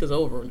 cool. The week is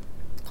over.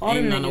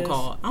 Ain't no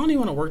call. I don't even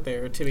want to work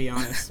there, to be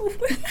honest.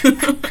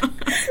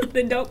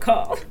 Then don't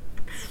call.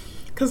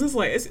 Because it's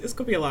like, it's going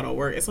to be a lot of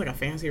work. It's like a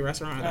fancy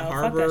restaurant at the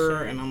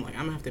harbor. And I'm like,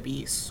 I'm going to have to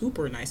be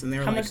super nice. And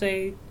they're How much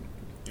they...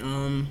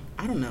 I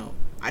don't know.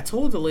 I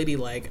told the lady,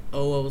 like, I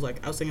was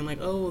thinking, like,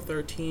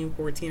 13,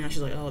 14. And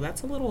she's like, oh,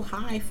 that's a little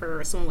high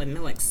for someone with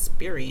no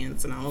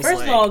experience. And I was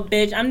First of all,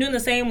 bitch, I'm doing the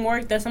same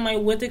work that somebody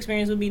with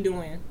experience would be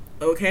doing.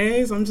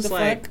 Okay, so I'm just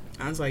like,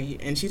 I was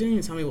like, and she didn't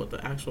even tell me what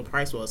the actual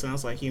price was. And I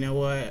was like, you know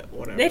what?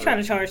 Whatever. They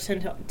trying to charge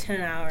 10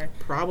 an hour.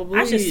 Probably.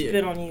 I should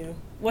spit on you.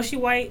 Was she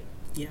white?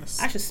 Yes.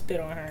 I should spit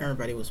on her.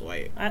 Everybody was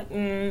white.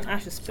 I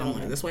should spit on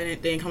her. This way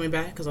they ain't coming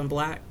back because I'm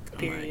black.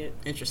 Period.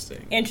 Like,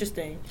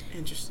 interesting.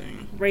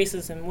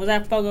 Racism. Was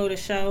that Fogo the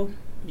show?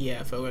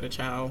 Yeah, Fogo de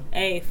Chao.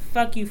 Hey,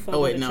 fuck you,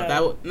 Fogo de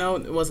Chao. No,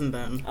 it wasn't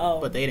them.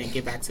 Oh. But they didn't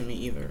get back to me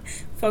either.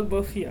 Fuck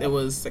both of you. It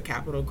was the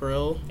Capitol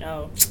Grill.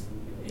 Oh.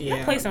 Yeah.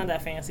 That place not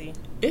that fancy.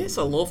 It's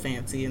a little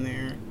fancy in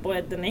there.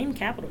 But the name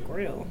Capitol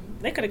Grill,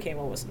 they could have came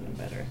up with something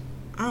better.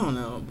 I don't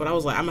know, but I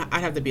was like,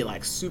 I'd have to be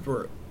like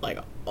super, like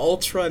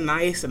ultra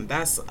nice, and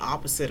that's the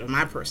opposite of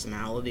my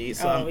personality.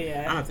 So I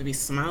have to be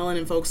smiling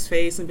in folks'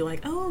 face and be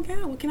like, oh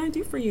yeah, what can I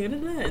do for you?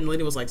 And the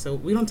lady was like, so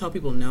we don't tell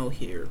people no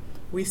here.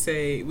 We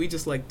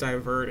just like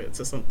divert it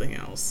to something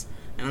else.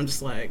 And I'm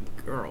just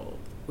like, girl,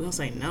 we don't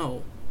say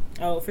no.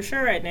 Oh, for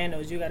sure at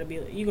Nando's, you gonna be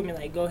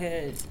like, go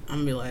ahead. I'm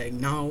gonna be like,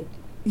 no,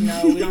 we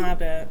don't have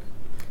that.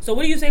 So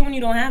what do you say when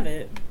you don't have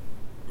it?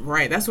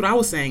 Right, that's what I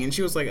was saying, and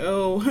she was like,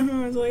 oh,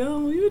 I was like,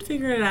 oh, you would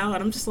figure it out.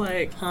 And I'm just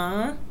like,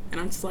 huh?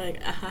 And I'm just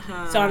like,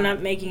 So I'm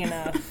not making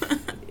enough,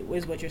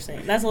 is what you're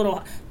saying. That's a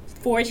little,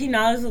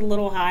 $14 is a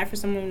little high for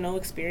someone with no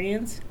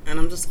experience. And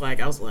I'm just like,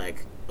 I was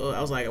like,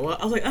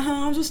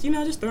 I'm just,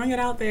 just throwing it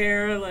out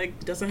there,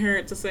 like, doesn't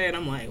hurt to say it.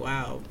 I'm like,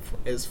 wow,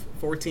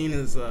 14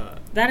 is,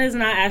 that is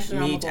not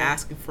astronomical. Me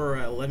asking for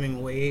a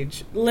living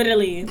wage.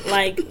 Literally,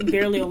 like,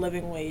 barely a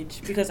living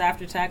wage, because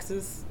after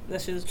taxes,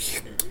 that's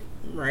just...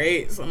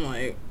 Right, so I'm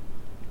like,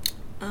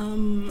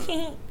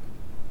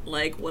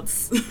 like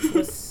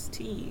what's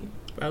tea?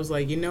 I was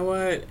like, you know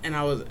what? And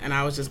I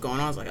was just going on.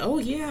 I was like, oh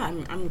yeah,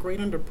 I'm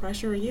great under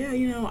pressure. Yeah,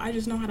 I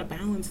just know how to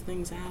balance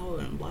things out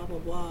and blah blah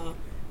blah.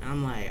 And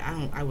I'm like,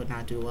 I would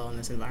not do well in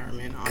this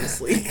environment,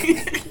 honestly.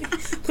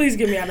 Please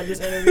get me out of this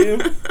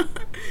interview.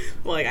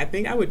 Like, I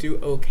think I would do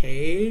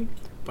okay,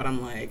 but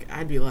I'm like,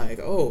 I'd be like,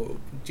 oh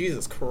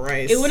Jesus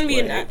Christ. It wouldn't be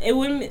it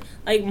wouldn't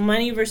like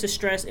money versus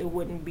stress. It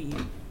wouldn't be.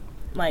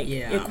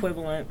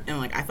 Equivalent. And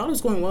like I thought it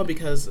was going well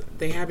because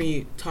they had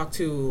me talk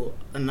to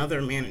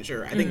another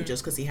manager. I think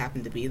just because he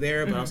happened to be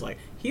there, but I was like,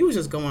 he was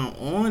just going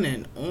on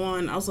and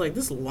on. I was like,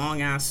 this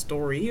long ass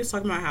story. He was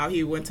talking about how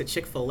he went to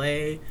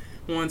Chick-fil-A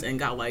once and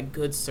got like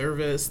good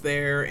service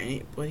there,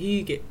 but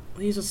he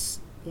just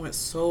went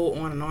so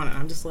on and on. And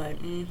I'm just like,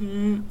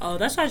 Oh,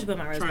 that's why I should put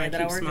my resume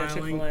that I worked at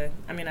Chick-fil-A.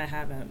 I mean, I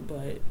haven't,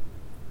 but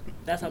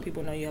that's how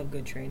people know you have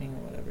good training or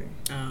whatever.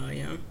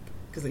 Yeah,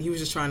 because he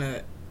was just trying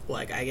to.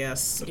 Like, I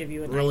guess give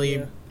you a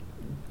really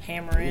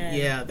hammer in.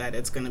 Yeah, that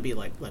it's gonna be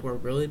like we're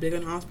really big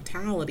on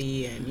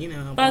hospitality and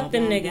fuck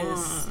them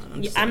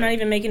niggas. I'm not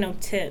even making no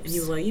tips. And he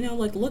was like,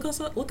 like look us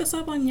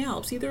up on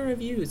Yelp, see the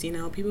reviews.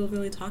 People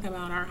really talk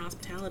about our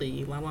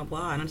hospitality, blah blah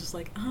blah. And I'm just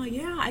like, oh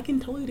yeah, I can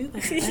totally do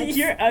that.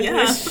 You're ugly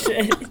as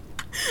shit.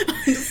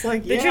 I'm just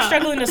like, yeah. But you're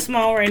struggling to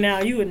smile right now.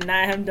 You would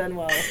not have done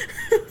well.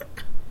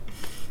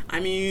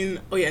 I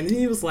mean, oh yeah, and then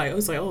he was like,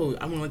 oh,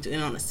 I'm gonna let you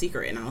in on a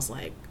secret, and I was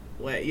like.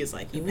 What? He was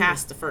like, you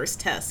passed the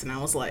first test, and I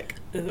was like,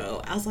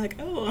 oh.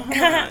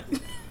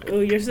 Oh,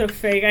 you're so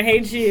fake. I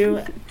hate you.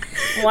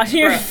 I'm watching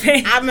your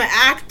face. I'm an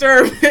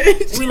actor,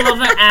 bitch. We love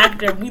an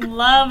actor. We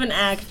love an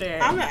actor.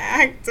 I'm an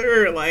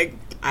actor. Like,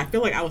 I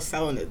feel like I was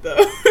selling it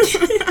though,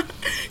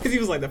 because he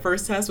was like, the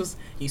first test was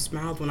you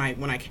smiled when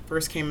I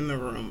first came in the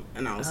room,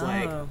 and I was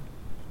like.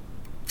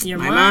 Your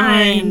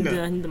mind.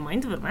 The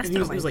mind of a master. He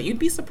was like, you'd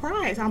be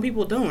surprised how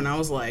people don't. And I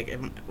was like,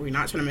 if we're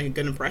not trying to make a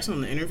good impression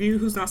on the interview,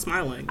 who's not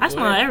smiling? I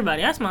smile at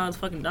everybody. I smile at the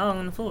fucking dog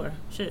on the floor.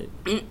 Shit.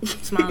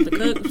 Smile at the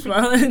cook.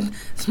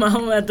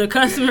 Smile at the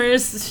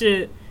customers.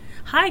 Shit.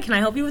 Hi, can I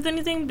help you with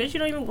anything? Bitch, you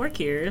don't even work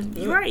here.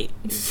 You're right.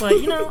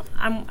 But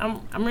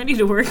I'm ready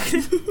to work.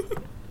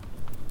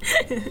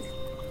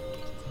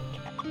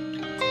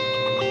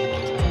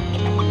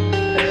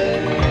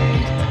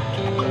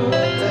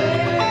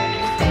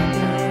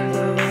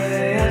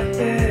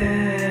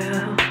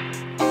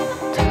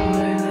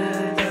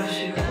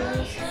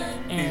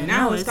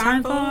 it's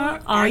time for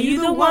Are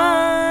You the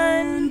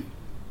One?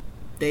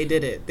 They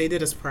did it. They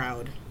did us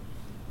proud.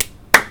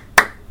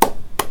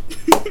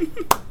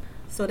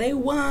 So they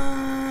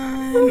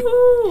won.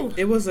 Woo-hoo.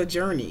 It was a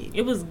journey.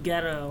 It was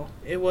ghetto.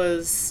 It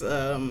was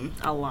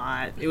a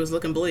lot. It was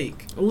looking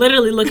bleak.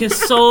 Literally looking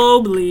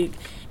so bleak.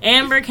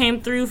 Amber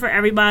came through for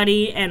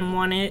everybody and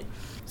won it.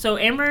 So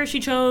Amber, she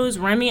chose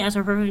Remy as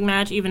her perfect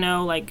match, even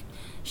though like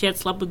she had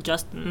slept with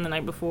Justin the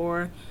night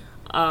before.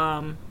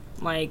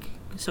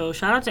 So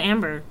shout out to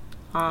Amber.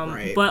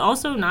 Right. But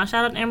also not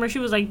shout out to Amber. She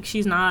was like,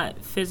 she's not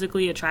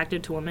physically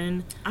attracted to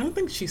women. I don't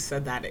think she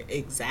said that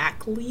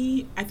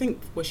exactly. I think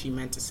what she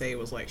meant to say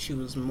was like she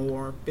was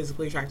more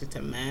physically attracted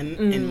to men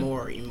and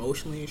more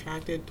emotionally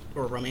attracted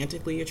or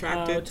romantically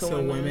attracted to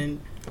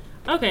women.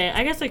 Okay,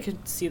 I guess I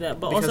could see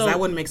that, but because also that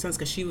wouldn't make sense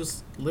because she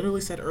was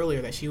literally said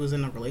earlier that she was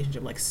in a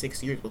relationship like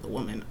 6 years with a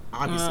woman.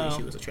 Obviously,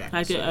 she was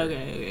attracted.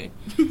 Okay.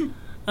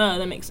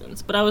 That makes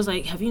sense. But I was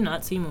like, have you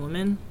not seen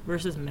women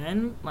versus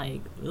men?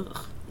 Like,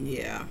 ugh.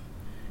 Yeah,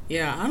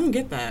 I don't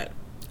get that.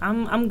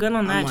 I'm good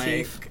on that,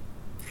 Chief.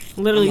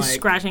 Literally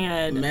scratching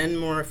head. Men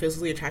more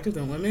physically attractive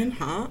than women,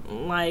 huh?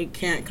 Like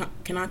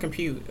cannot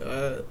compute.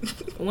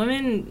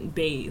 Women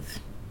bathe.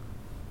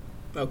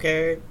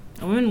 Okay.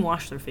 And women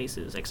wash their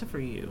faces, except for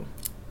you.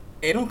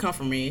 It don't come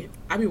from me.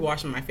 I be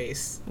washing my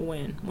face.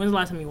 When? When's the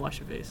last time you washed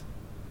your face?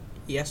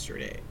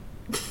 Yesterday.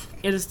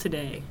 It is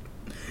today.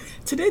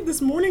 Today, this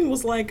morning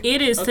was like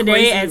it is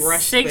today at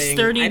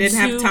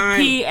 6:32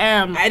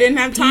 p.m. I didn't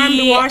have time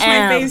to wash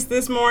my face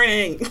this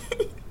morning.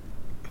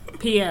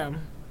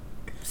 p.m.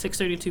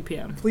 6:32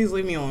 p.m. Please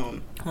leave me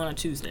alone. On a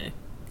Tuesday.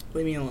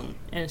 Leave me alone.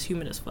 And it's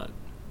humid as fuck.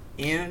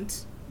 And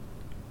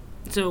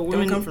so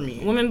women, don't come for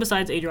me. Women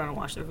besides Adriana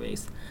wash their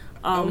face.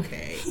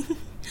 Okay.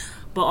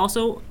 But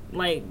also,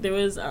 like, there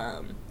was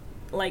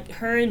like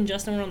her and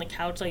Justin were on the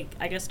couch, like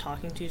I guess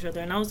talking to each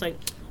other, and I was like,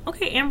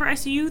 okay, Amber, I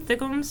see you,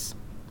 thickums.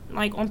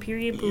 Like, on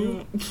period,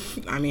 boo?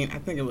 I mean, I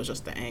think it was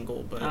just the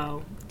angle, but...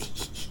 Oh.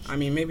 I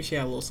mean, maybe she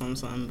had a little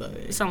something,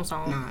 but... Something.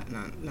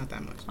 Not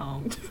that much.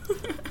 Oh.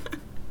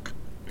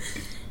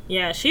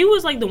 Yeah, she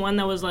was, like, the one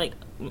that was, like,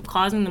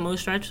 causing the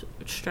most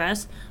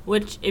stress,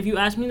 which, if you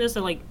asked me this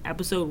at, like,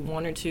 episode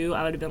 1 or 2,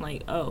 I would have been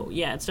like, oh,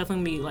 yeah, it's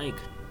definitely, like,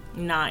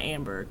 not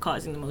Amber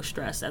causing the most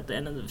stress at the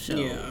end of the show.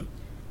 Yeah.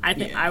 I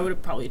think I would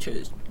have probably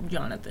chose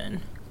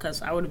Jonathan,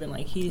 because I would have been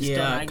like, he's still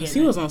not getting it. Yeah, because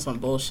he was on some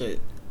bullshit.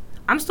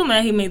 I'm still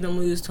mad he made them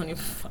lose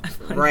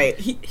 $2,500. Right.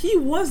 He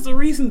was the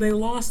reason they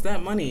lost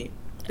that money.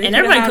 They could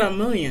have had $1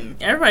 million.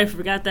 Everybody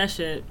forgot that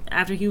shit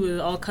after he was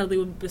all cuddly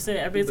with Basit.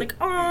 Everybody's like,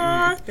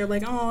 "Aw." They're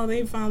like, "Oh,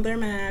 they found their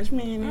match." So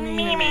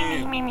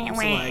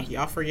like,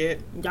 y'all forget.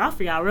 Y'all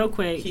forgot real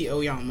quick. He owe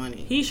y'all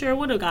money. He sure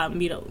would have gotten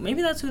beat up.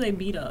 Maybe that's who they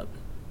beat up.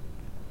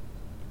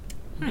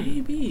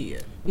 Maybe.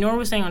 Nora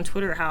was saying on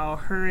Twitter how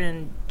her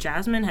and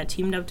Jasmine had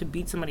teamed up to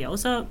beat somebody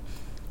else up.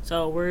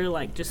 So we're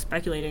like just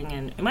speculating,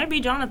 and it might be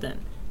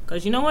Jonathan.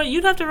 Because you know what?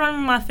 You'd have to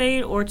run my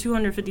fade or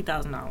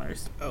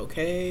 $250,000.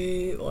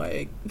 Okay,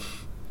 like,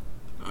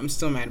 I'm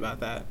still mad about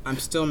that. I'm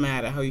still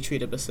mad at how you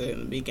treated Basit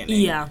in the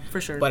beginning. Yeah,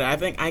 for sure. But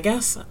I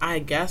guess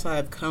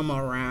I've come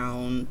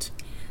around.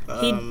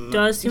 He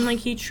does seem like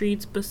he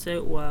treats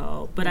Basit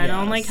well, but I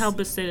don't like how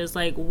Basit is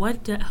like,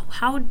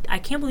 how I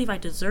can't believe I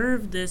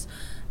deserve this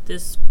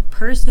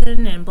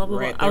person and blah blah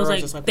blah. I was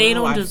like they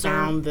don't deserve. I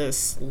found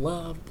this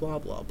love, blah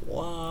blah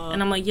blah.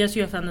 And I'm like, yes,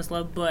 you have found this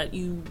love, but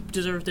you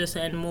deserve this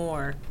and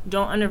more.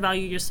 Don't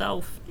undervalue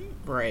yourself.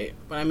 Right,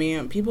 but I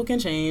mean, people can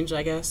change.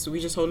 I guess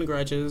we just holding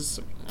grudges.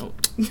 I'll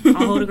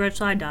hold a grudge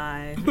till I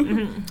die.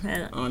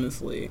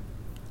 Honestly,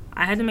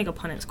 I had to make a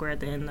Punnett square at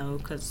the end though,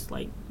 because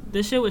like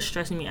this shit was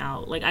stressing me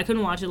out. Like I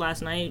couldn't watch it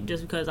last night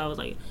just because I was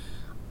like,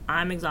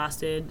 I'm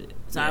exhausted.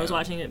 So I was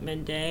watching it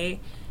midday,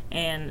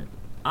 and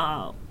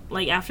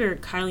like, after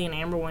Kylie and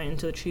Amber went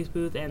into the truth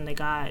booth and they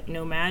got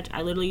no match,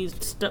 I literally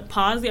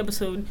paused the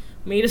episode,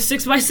 made a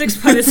 6x6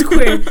 Punnett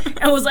square,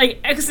 and was,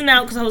 like, Xing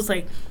out because I was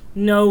like,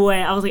 no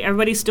way. I was like,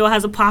 everybody still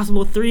has a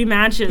possible 3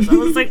 matches. I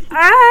was like,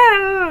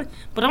 ah!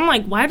 But I'm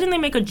like, why didn't they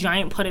make a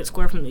giant Punnett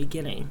square from the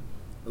beginning?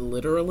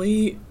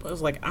 Literally, I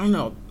was like, I don't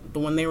know. But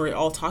when they were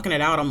all talking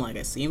it out, I'm like,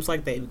 it seems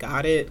like they've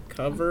got it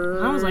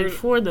covered. I was like,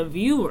 for the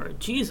viewer,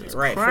 Jesus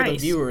Christ. Right, for the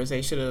viewers,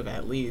 they should have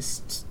at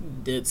least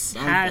did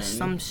something. Had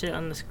some shit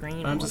on the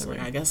screen. But I'm just like,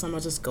 I guess I'm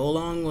going to just go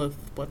along with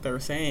what they're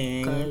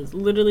saying. Because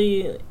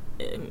literally,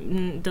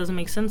 it doesn't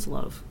make sense,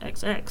 love.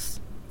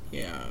 XX.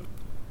 Yeah.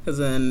 Because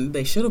then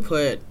they should have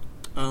put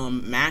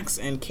Max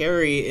and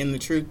Carrie in the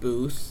truth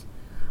booth.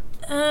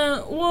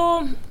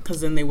 Well,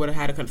 because then they would have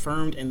had it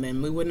confirmed, and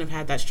then we wouldn't have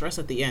had that stress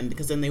at the end,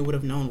 because then they would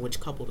have known which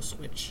couple to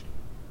switch.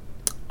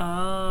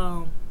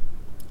 Oh.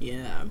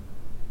 Yeah.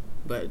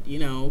 But, you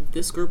know,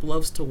 this group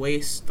loves to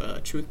waste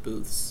truth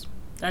booths.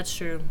 That's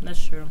true.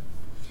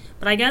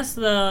 But I guess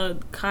the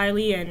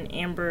Kylie and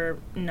Amber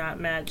not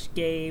match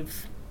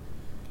gave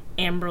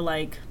Amber,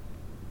 like,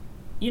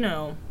 you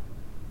know,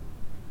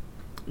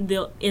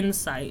 the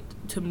insight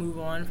to move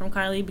on from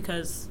Kylie,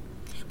 because...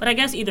 But I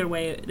guess either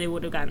way, they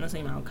would have gotten the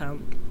same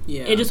outcome.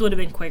 Yeah. It just would have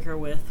been quicker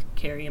with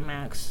Carrie and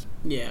Max.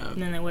 Yeah.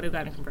 And then they would have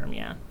gotten confirmed.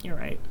 Yeah, you're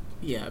right.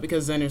 Yeah,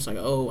 because then it's like,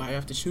 oh, I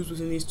have to choose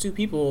between these two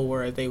people,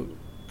 where I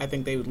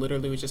think they would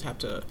literally just have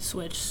to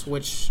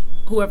switch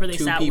whoever they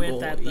two sat people.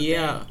 with at the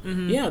yeah.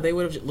 Mm-hmm. Yeah, they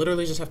would have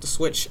literally just have to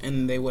switch,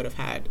 and they would have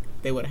had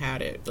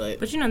it. But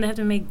they have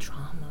to make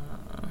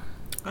drama.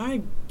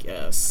 I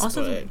guess.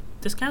 Also,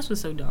 this cast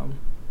was so dumb.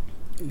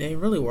 They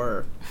really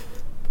were.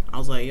 I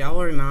was like, y'all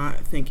are not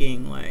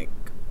thinking like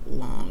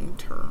long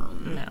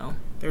term. No.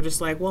 They're just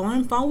like, well,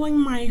 I'm following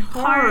my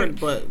heart,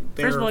 but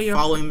they're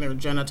following their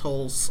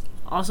genitals.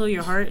 Also,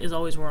 your heart is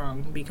always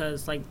wrong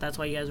because, like, that's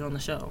why you guys are on the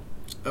show.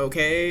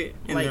 Okay.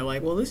 And they're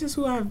like, well, this is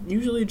who I'm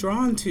usually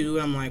drawn to.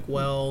 And I'm like,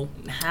 well...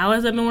 How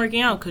has that been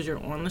working out? Because you're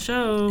on the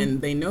show.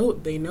 And they know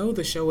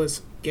the show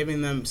is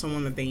giving them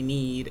someone that they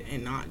need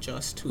and not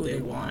just who they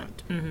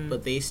want. Mm-hmm.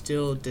 But they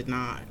still did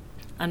not...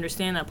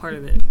 understand that part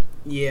of it.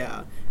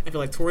 Yeah. I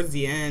feel like towards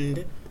the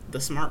end, the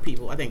smart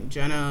people, I think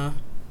Jenna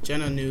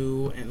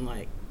knew, and,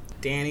 like,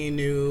 Danny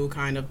knew,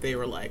 kind of. They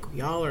were like,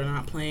 y'all are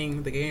not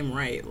playing the game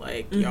right.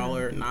 Like, y'all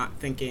are not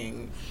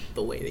thinking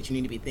the way that you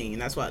need to be thinking.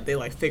 That's why they,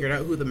 like, figured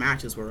out who the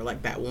matches were,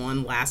 like, that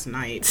one last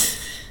night,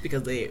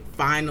 because they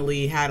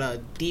finally had a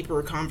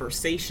deeper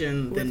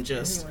conversation than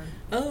just,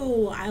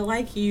 oh, I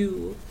like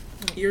you,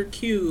 you're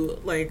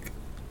cute. Like,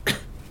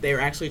 they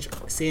were actually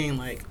seeing,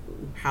 like,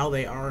 how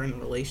they are in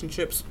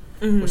relationships,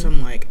 which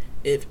I'm like,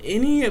 if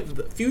any of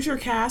the future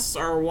casts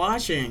are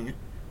watching,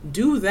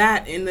 do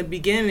that in the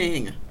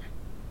beginning.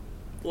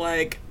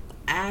 Like,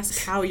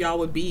 ask how y'all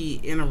would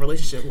be in a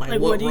relationship. Like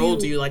what role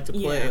do you like to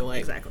play? Yeah, like,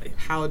 exactly.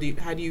 How do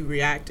you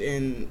react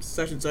in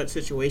such and such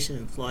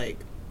situations? Like,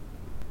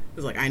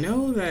 it's like, I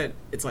know that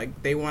it's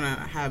like they want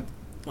to have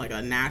like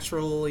a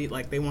naturally,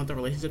 like, they want the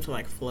relationship to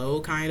like flow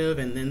kind of,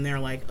 and then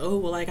they're like, oh,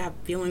 well, I got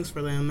feelings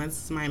for them,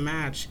 that's my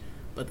match.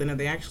 But then if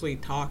they actually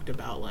talked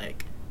about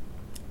like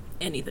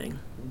anything,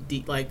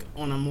 like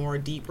on a more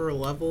deeper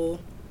level,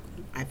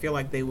 I feel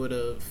like they would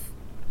have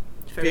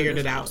figured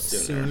it out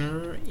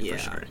sooner. Yeah, for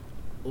sure.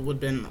 It would have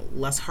been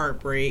less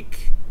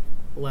heartbreak,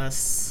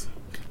 less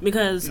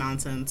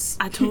nonsense.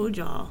 I told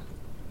y'all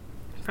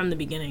from the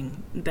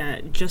beginning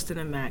that Justin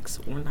and Max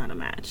were not a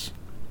match.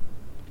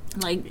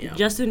 Like,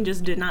 Justin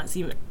just did not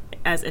seem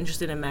as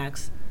interested in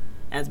Max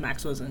as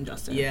Max was in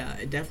Justin. Yeah,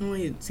 it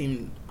definitely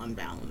seemed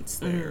unbalanced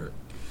there. Mm-hmm.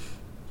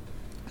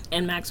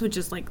 And Max would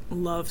just, like,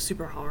 love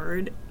super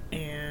hard,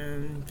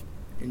 and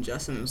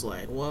Justin was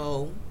like,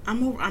 well,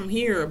 I'm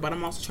here, but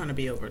I'm also trying to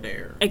be over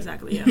there.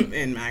 Exactly, yeah.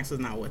 And Max is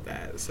not with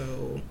that,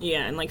 so...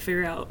 Yeah, and, like,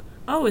 figure out,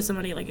 oh, is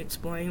somebody, like,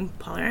 exploring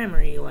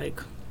polyamory?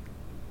 Like,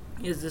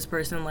 is this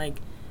person, like,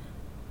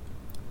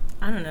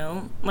 I don't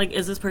know. Like,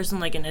 is this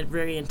person, like, a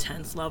very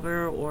intense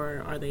lover,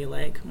 or are they,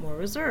 like, more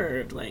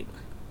reserved? Like...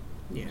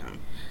 Yeah.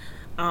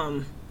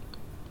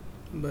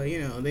 But,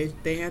 you know,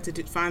 they had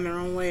to find their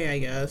own way, I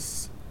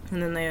guess.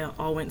 And then they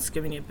all went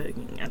skipping and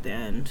picking at the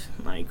end.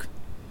 Like,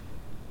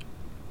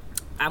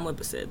 I'm with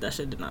Basit. That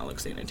shit did not look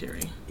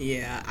sanitary.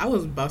 Yeah, I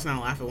was busting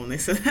out laughing when they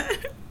said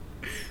that.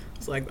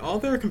 It's like, all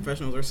their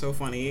confessionals are so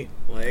funny.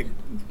 Like,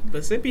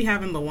 Basit be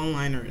having the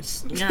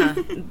one-liners. Yeah,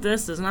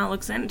 this does not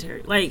look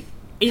sanitary. Like,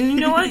 and you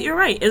know what? You're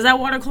right. Is that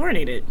water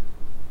chlorinated?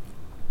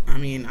 I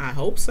mean, I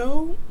hope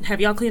so. Have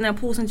y'all cleaned that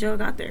pool since y'all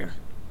got there?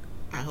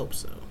 I hope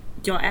so.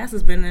 Y'all ass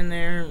has been in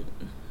there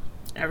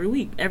every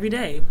week, every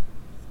day.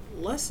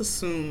 Let's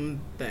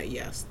assume that,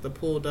 yes, the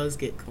pool does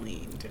get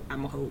cleaned.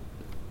 I'm a hope.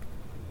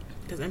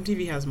 Because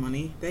MTV has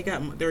money.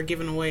 They're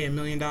giving away $1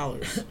 million. Well,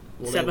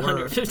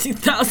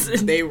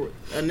 $750,000.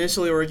 They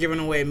initially were giving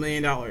away $1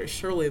 million.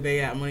 Surely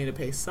they got money to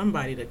pay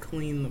somebody to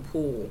clean the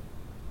pool.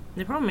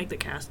 They probably make the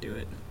cast do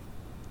it.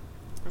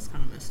 That's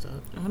kind of messed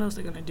up. And what else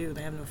are they gonna do?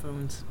 They have no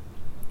phones.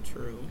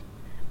 True.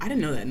 I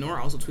didn't know that.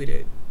 Nora also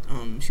tweeted.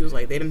 She was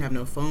like, they didn't have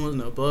no phones,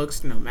 no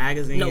books, no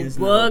magazines,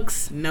 no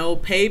books, no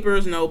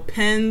papers, no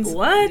pens,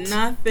 what?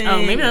 Nothing.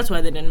 Oh, maybe that's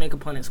why they didn't make a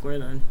Punnett Square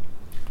then.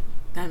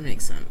 That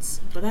makes sense,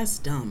 but that's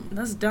dumb.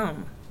 That's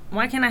dumb.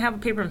 Why can't I have a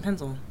paper and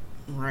pencil?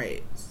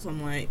 Right. So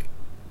I'm like,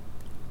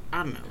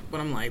 I don't know, but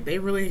I'm like, they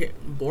really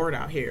get bored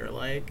out here.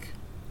 Like,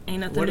 ain't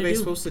nothing. What are they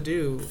supposed to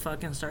do?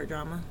 Fucking start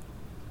drama.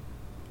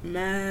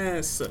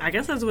 Mess. I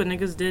guess that's what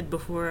niggas did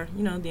before,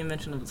 you know, the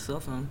invention of the cell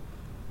phone.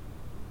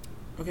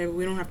 Okay, but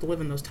we don't have to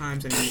live in those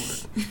times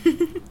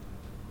anymore.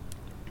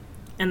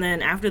 And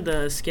then after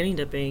the skinny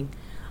dipping,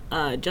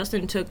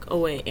 Justin took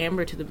away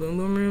Amber to the boom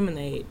boom room, and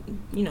they,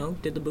 you know,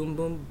 did the boom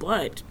boom.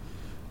 But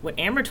what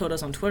Amber told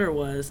us on Twitter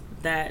was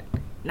that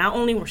not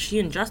only were she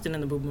and Justin in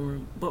the boom boom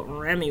room, but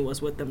Remy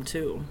was with them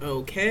too.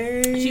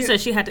 Okay. She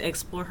said she had to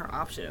explore her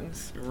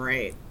options.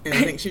 Right. And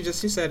I think she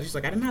said, she's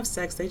like, I didn't have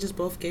sex, they just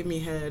both gave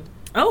me head.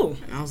 Oh.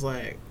 And I was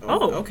like,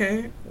 oh.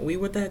 Okay. We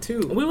with that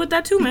too. We with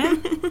that too,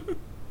 man.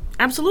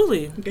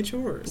 Absolutely. Get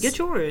yours. Get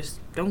yours.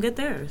 Don't get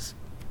theirs.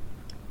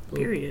 Ooh.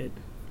 Period.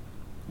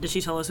 Did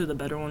she tell us who the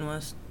better one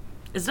was?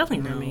 It's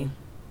definitely Remy.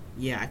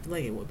 Yeah, I feel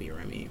like it would be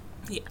Remy.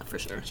 Yeah, for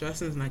sure.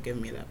 Justin's not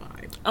giving me that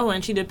vibe. Oh,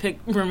 and she did pick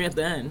Remy at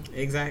the end.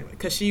 Exactly,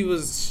 because she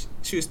was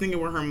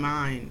thinking with her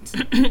mind.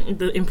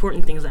 The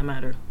important things that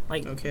matter,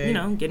 like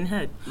getting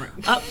head. Right.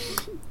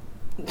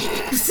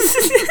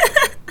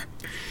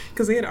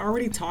 Because they had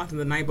already talked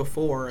the night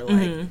before,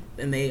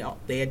 and they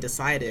had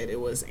decided it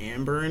was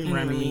Amber and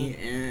Remy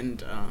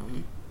and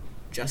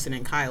Justin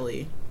and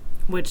Kylie.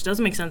 Which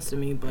doesn't make sense to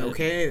me, but...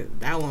 Okay,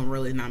 that one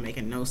really not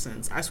making no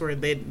sense. I swear,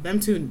 them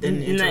two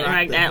didn't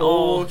interact the at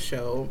whole all.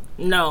 show.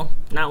 No,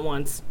 not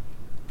once.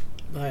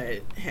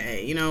 But,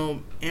 hey,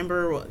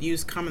 Amber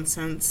used common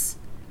sense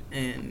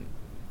and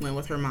went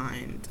with her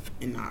mind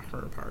and not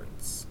her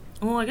parts.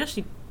 Well, I guess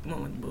she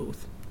went with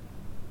both.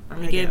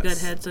 Remy gave good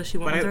head, so she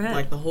went with her head.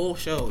 Like, the whole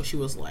show, she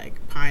was,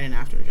 like, pining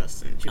after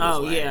Justin. She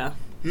was yeah.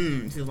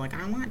 She was like,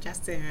 I want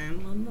Justin.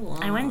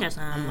 I want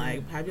Justin. I'm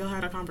like, have y'all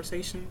had a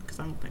conversation? Because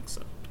I don't think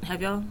so. Have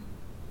y'all?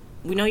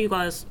 We know you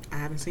guys. I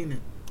haven't seen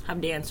it.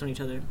 Have danced on each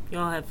other.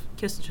 Y'all have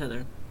kissed each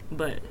other.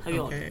 But have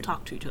y'all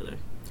talked to each other?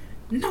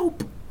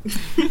 Nope.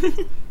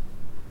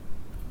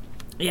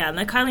 Yeah, and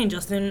then Kylie and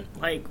Justin,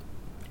 like,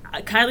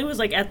 Kylie was,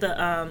 like, at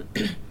the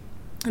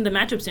in the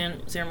matchup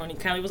ceremony,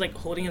 Kylie was, like,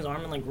 holding his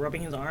arm and, like,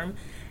 rubbing his arm.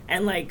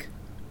 And, like,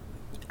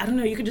 I don't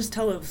know, you could just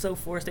tell it was so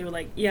forced. They were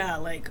like, yeah,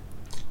 like,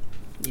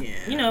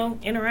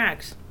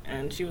 interact.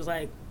 And she was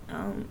like,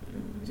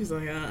 she's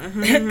like,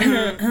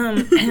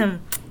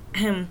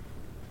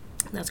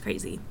 that's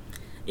crazy.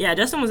 Yeah,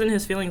 Justin was in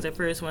his feelings at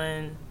first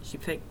when she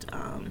picked,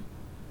 when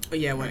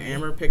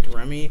Amber picked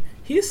Remy,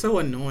 he's so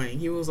annoying.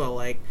 He was all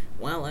like,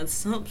 well,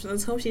 let's hope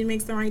she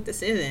makes the right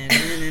decision.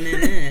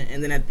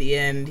 And then at the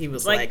end, he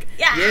was like,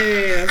 yeah,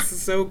 this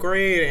is so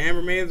great.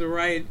 Amber made the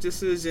right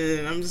decision.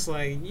 And I'm just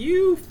like,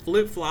 you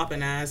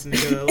flip-flopping ass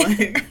nigga.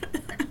 Like,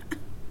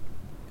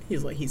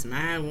 he's like, he's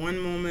mad one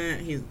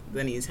moment,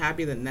 then he's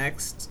happy the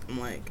next. I'm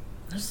like,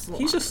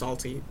 he's just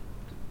salty.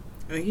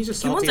 I think he's just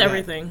salty. He wants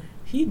everything.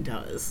 He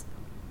does.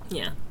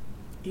 Yeah.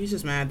 He's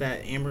just mad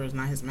that Amber is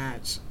not his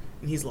match.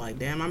 And he's like,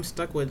 damn, I'm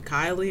stuck with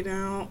Kylie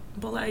now.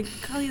 But, like,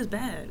 Kylie is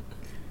bad.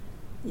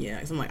 Yeah,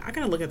 because I'm like, I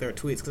gotta look at their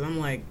tweets, because I'm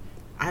like,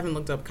 I haven't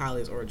looked up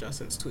Kylie's or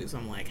Justin's tweets.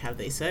 I'm like, have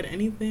they said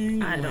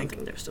anything? I don't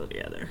think they're still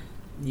together.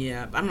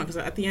 Yeah, I don't know, because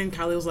at the end,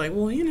 Kylie was like,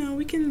 well,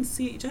 we can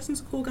see,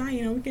 Justin's a cool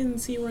guy, we can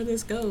see where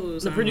this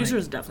goes. The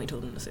producers definitely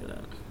told him to say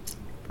that.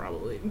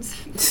 Probably.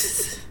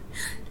 Because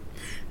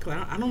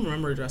I don't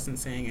remember Justin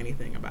saying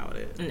anything about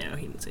it. No,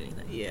 he didn't say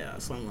anything. Yeah,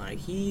 so I'm like,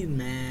 he's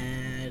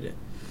mad.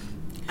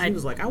 He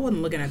was like, I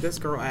wasn't looking at this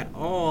girl at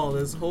all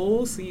this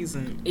whole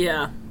season.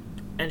 Yeah,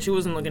 and she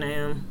wasn't looking at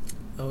him.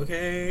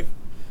 Okay.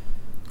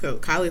 Because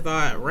Kylie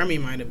thought Remy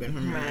might have been her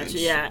match.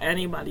 Yeah,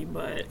 anybody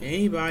but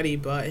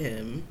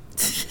him.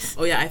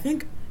 Oh, yeah, I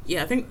think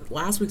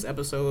last week's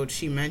episode,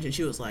 she mentioned,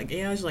 she was like,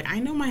 I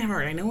know my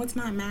heart. I know it's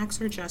not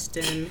Max or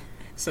Justin.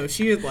 So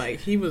she was like,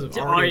 he was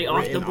already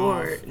off the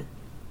board.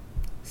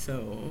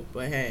 So,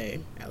 but hey,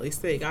 at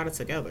least they got it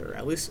together.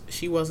 At least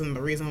she wasn't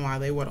the reason why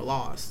they would have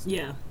lost.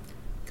 Yeah.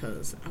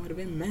 Because I would have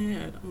been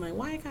mad. I'm like,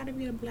 why it gotta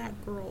be a black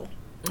girl?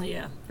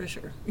 Yeah, for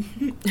sure.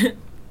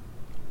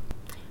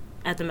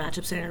 At the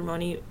matchup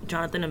ceremony,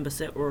 Jonathan and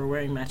Basit were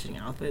wearing matching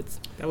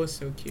outfits. That was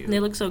so cute. They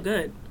look so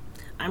good.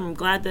 I'm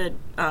glad that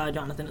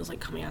Jonathan is,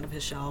 like, coming out of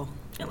his shell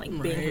and, like,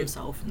 being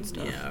himself and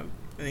stuff. Yeah.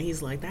 And then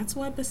he's like, that's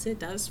what Basit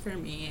does for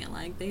me.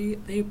 Like, they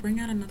bring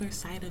out another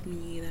side of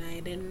me that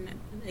I didn't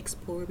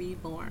explore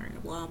before.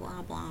 Blah,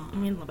 blah, blah. I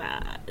mean,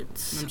 bad. I'm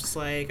just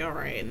like, all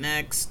right,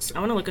 next. I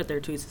want to look at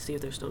their tweets to see if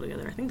they're still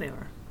together. I think they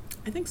are.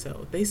 I think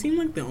so. They seem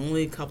like the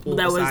only couple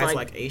that besides,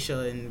 like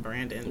Aisha and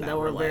Brandon that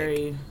were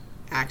very...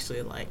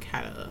 actually, like,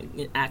 had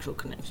an actual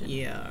connection.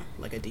 Yeah,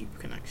 like a deep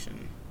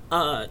connection.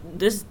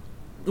 This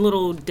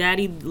little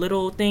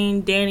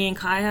thing Danny and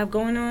Kai have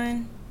going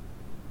on,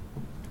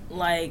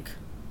 like,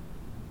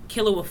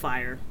 kill it with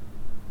fire.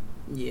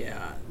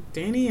 Yeah,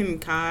 Danny and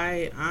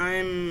Kai,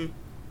 I'm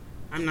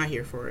not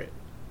here for it.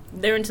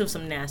 They're into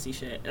some nasty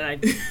shit,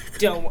 and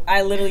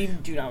I literally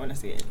do not want to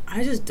see it.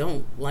 I just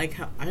don't like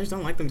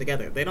them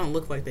together. They don't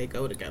look like they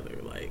go together.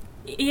 Like,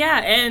 yeah,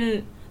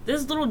 and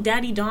this little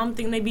daddy dom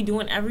thing they be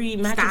doing every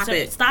match.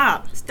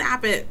 Stop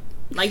it.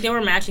 Like, they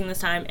were matching this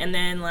time, and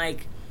then,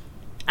 like,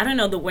 I don't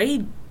know, the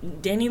way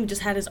Danny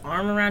just had his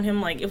arm around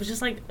him, like, it was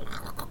just like,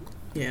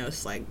 yeah,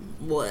 it's like,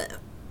 what?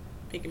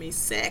 Making me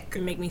sick.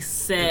 It make me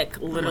sick,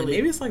 literally. Like,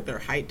 maybe it's like their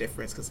height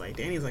difference, because, like,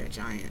 Danny's like a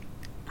giant.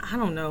 I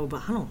don't know,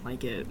 but I don't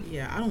like it.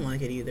 Yeah, I don't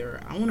like it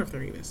either. I wonder if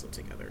they're even still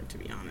together, to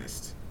be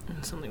honest.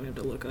 It's something we have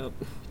to look up.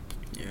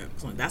 Yeah,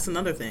 so that's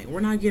another thing.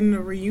 We're not getting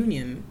a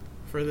reunion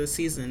for this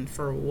season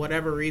for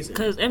whatever reason.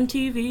 Because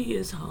MTV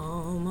is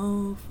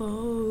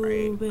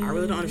homophobic. Right. I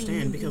really don't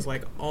understand, because,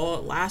 like,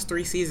 all last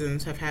 3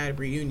 seasons have had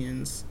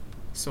reunions.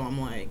 So I'm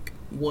like,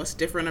 what's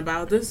different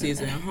about this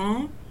season,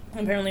 huh?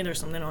 Apparently there's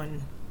something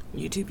on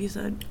YouTube, you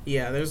said?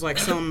 Yeah, there's, like,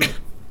 some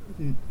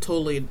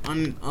totally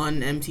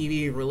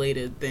un-MTV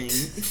related thing.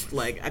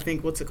 Like, I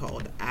think, what's it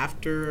called?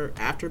 After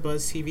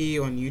Buzz TV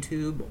on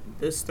YouTube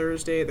this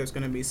Thursday, there's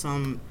going to be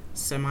some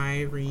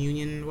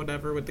semi-reunion,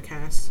 whatever, with the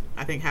cast.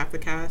 I think half the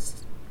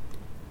cast.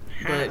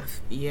 But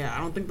yeah, I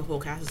don't think the whole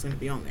cast is gonna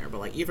be on there. But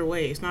like either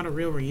way, it's not a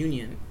real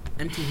reunion.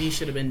 MTV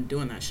should have been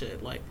doing that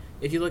shit. Like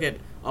if you look at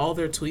all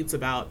their tweets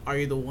about Are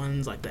You the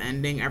Ones, like the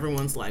ending,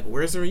 everyone's like,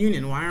 "Where's the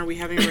reunion? Why aren't we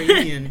having a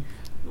reunion?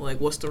 Like,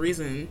 what's the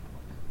reason?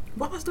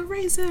 What was the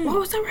reason? What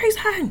was the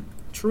reason?"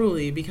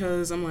 Truly,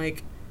 because I'm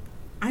like,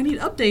 I need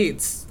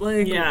updates.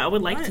 Like, yeah, I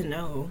would like to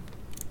know.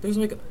 There's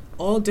like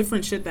all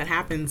different shit that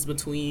happens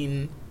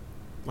between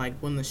like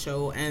when the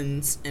show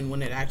ends and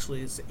when it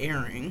actually is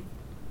airing.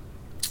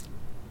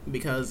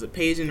 Because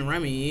Paige and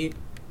Remy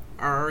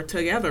are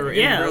together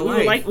in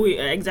real life. We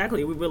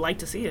would like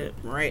to see it.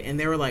 Right, and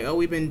they were like, "Oh,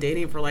 we've been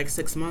dating for like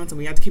 6 months and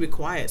we have to keep it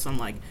quiet." So I'm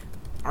like,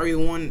 Are You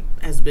the One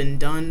has been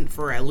done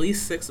for at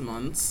least 6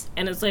 months.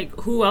 And it's like,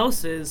 who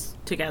else is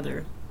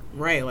together?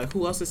 Right, like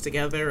who else is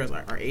together? Are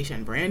Aisha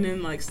and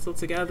Brandon like still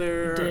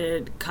together?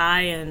 Did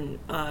Kai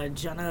and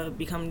Jenna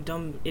become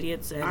dumb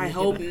idiots? And I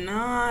hope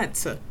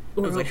not. I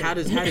was like, how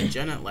did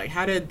Jenna, like,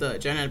 how did the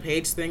Jenna and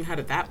Paige thing, how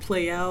did that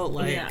play out?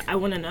 Like, yeah, I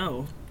want to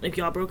know. If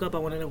y'all broke up, I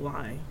want to know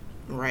why.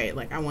 Right,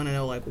 like, I want to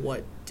know, like,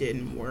 what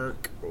didn't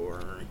work,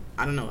 or,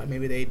 I don't know, like,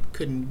 maybe they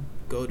couldn't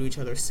go to each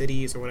other's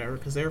cities or whatever,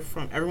 because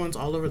everyone's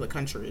all over the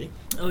country.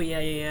 Oh,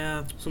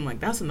 yeah. So I'm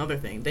like, that's another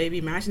thing. They be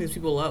matching these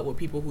people up with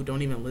people who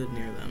don't even live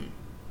near them.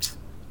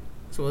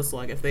 So it's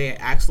like, if they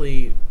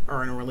actually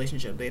are in a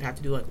relationship, they'd have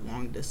to do, like,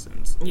 long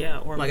distance. Yeah,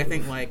 or like, I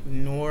think, like,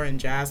 Noor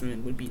and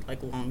Jasmine would be,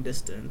 like, long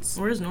distance.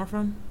 Where is Noor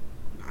from?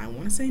 I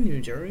want to say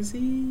New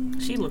Jersey.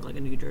 She looked like a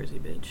New Jersey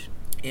bitch.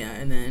 Yeah,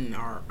 and then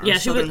our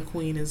Southern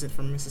Queen is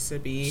from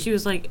Mississippi. She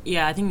was like,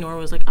 yeah, I think Nora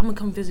was like, I'm going to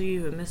come visit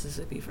you in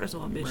Mississippi. First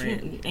of all, bitch,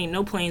 right. Ain't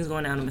no planes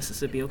going down to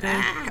Mississippi,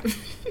 okay?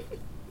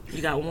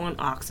 You got one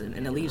oxen,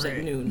 and it leaves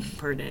at noon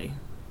per day.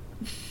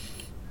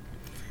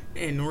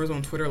 And Nora's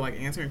on Twitter, like,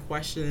 answering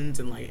questions,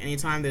 and, like,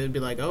 anytime they would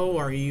be like, "Oh,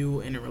 are you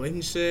in a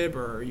relationship,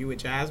 or are you with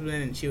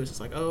Jasmine?" And she was just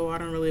like, "Oh, I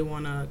don't really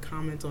want to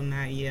comment on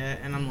that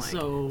yet." And I'm like,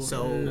 so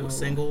no.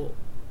 single?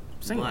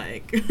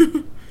 Like,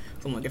 so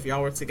I'm like, if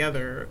y'all were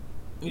together,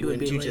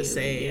 wouldn't you just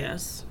say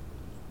yes?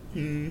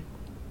 And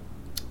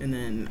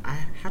then I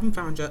haven't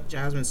found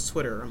Jasmine's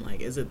Twitter. I'm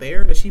like, is it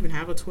there? Does she even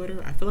have a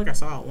Twitter? I feel like I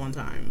saw it one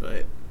time,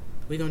 but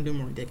we're gonna do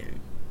more digging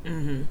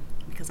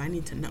because I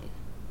need to know.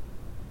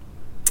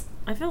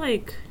 I feel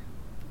like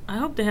I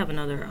hope they have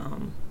another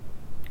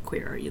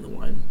Queer Are You the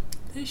One?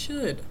 They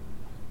should.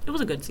 It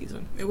was a good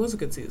season. It was a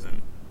good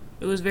season.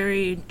 It was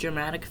very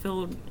dramatic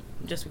filled,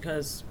 just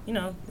because, you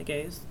know, the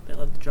gays, they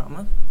love the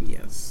drama.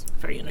 Yes.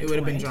 Very intertwined. It would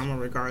have been drama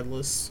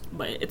regardless.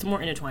 But it's more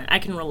intertwined. I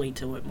can relate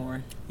to it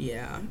more.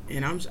 Yeah,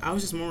 and I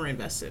was just more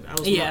invested.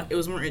 It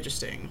was more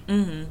interesting.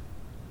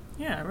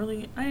 Yeah,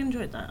 I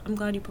enjoyed that. I'm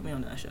glad you put me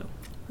on that show.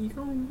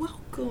 You're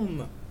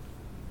welcome.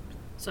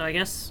 So I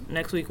guess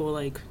next week we'll,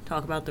 like,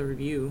 talk about the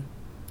review.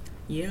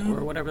 Yeah.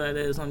 Or whatever that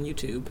is on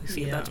YouTube.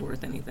 See if that's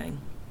worth anything.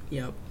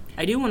 Yep.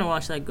 I do want to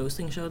watch that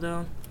ghosting show,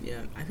 though.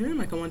 Yeah, I think I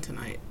might go on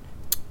tonight.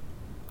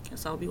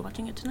 Guess I'll be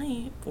watching it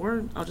tonight.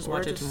 Or I'll just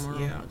watch it tomorrow.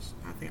 Yeah,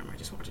 I think I might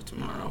just watch it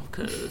tomorrow.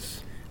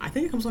 Because I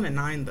think it comes on at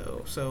 9,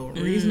 though, so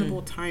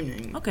reasonable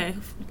timing. Okay.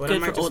 But good I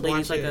might for old just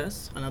ladies watch like it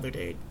us. another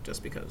day,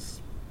 just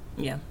because.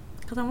 Yeah,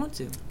 because I want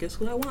to.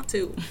 Guess what I want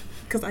to?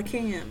 Because I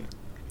can.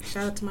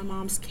 Shout out to my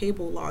mom's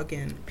cable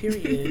login.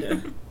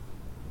 Period.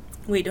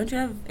 Wait, don't you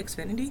have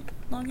Xfinity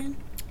login?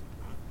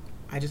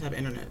 I just have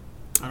internet.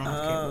 I don't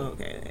have cable. Oh,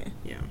 okay.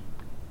 Yeah.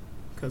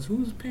 Because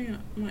who's paying?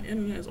 My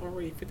internet is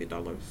already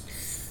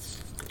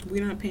 $50.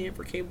 We're not paying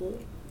for cable.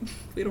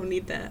 We don't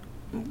need that.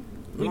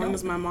 As long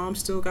as my mom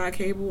still got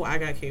cable, I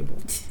got cable.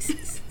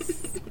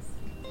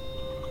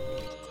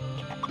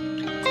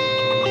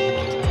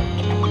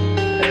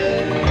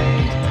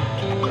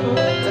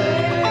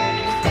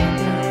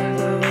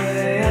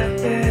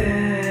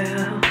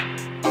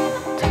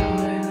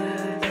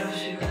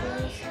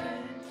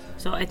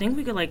 So I think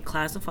we could, like,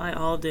 classify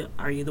all the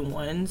Are You the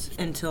Ones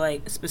into,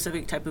 like, a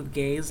specific type of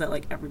gays that,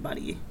 like,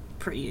 everybody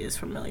pretty is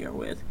familiar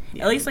with.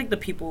 Yeah. At least, like, the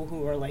people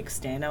who are, like,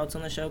 standouts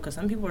on the show, because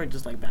some people are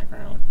just, like,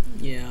 background.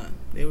 Yeah,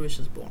 it was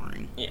just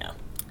boring. Yeah.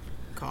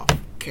 Cough,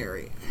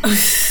 Carrie.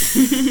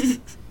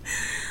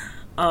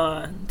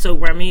 So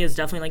Remy is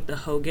definitely, like, the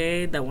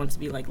hoe-gay that wants to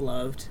be, like,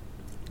 loved.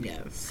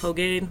 Yes.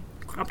 Hoe-gay,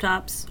 crop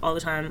tops all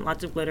the time,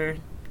 lots of glitter,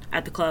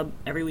 at the club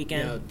every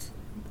weekend,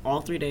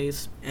 all 3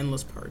 days.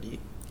 Endless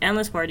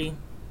party,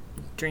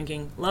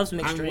 drinking, loves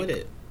mixed drink. I'm with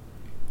it.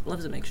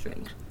 Loves a mixed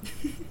drink.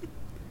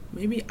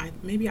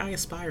 Maybe I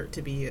aspire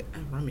to be a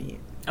Remy.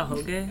 A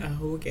hoe-gay? A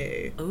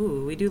hoe-gay.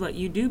 Ooh,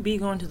 you do be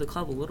going to the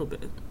club a little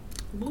bit.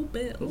 A little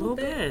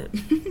bit.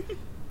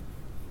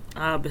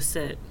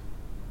 Basit.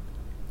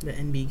 The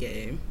NB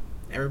gay.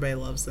 Everybody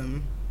loves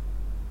them.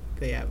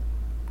 They have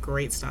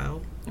great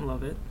style. I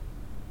love it.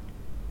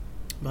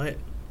 But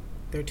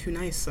they're too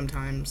nice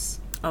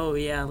sometimes. Oh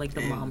yeah, like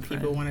the mom friend.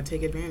 People want to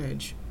take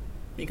advantage.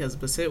 Because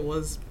Basit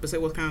was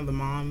kind of the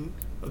mom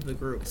of the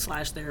group.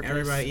 /therapist.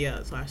 Everybody,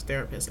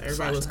 /therapist.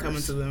 Everybody was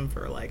coming to them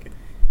for, like,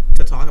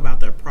 to talk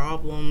about their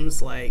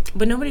problems, like.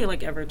 But nobody,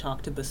 like, ever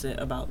talked to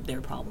Basit about their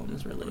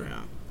problems, really.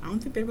 Yeah. I don't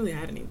think they really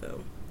had any,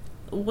 though.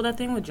 well, that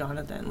thing with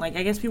Jonathan, like,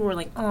 I guess people were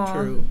like, oh,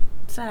 True.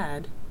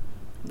 sad.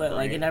 But,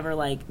 like, Right. it never,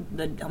 like,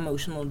 the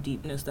emotional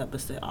deepness that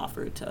Basit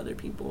offered to other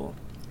people.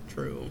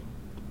 True.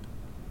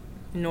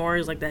 Nora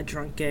is, like, that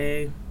drunk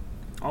gay,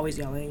 always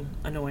yelling,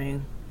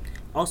 annoying.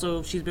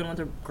 Also, she's been with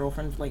her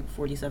girlfriend for, like,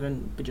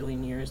 47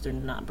 bajillion years. They're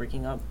not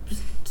breaking up.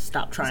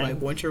 Stop It's trying.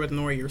 like, once you're with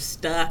Nora, you're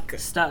stuck.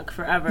 Stuck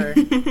forever.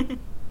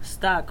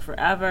 Stuck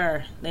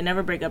forever. They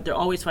never break up. They're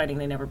always fighting.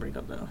 They never break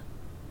up, though.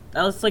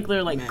 That was, like,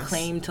 their, like, Mess.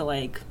 claim to,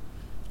 like,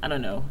 I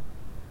don't know.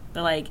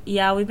 They're like,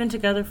 yeah, we've been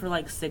together for,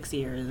 like, 6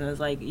 years. And it's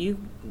like, you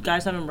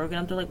guys haven't broken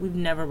up? They're like, we've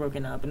never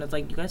broken up. And it's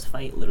like, you guys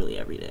fight literally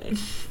every day.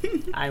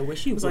 I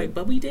wish you It's would. like,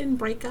 but we didn't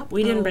break up.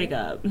 We didn't though. break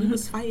up. We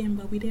was fighting,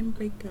 but we didn't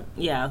break up.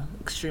 Yeah,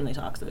 extremely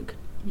toxic.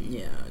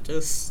 Yeah,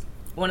 just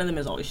One of them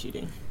is always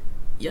cheating.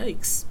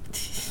 yikes.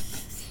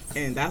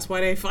 And that's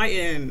why they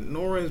fighting.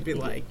 Nora's be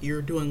like,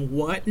 you're doing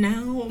what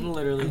now?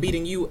 Literally. I'm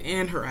beating you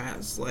and her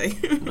ass. Like,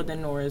 But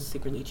then Nora's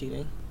secretly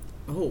cheating.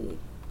 oh,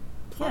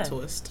 plot Yeah.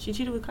 twist. She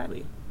cheated with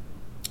Kylie.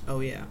 Oh,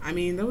 yeah. I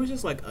mean, that was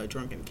just like a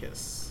drunken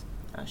kiss,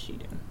 That's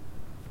cheating.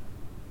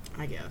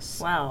 I guess.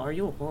 Wow, are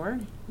you a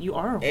whore? You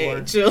are a Hey,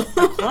 whore. chill.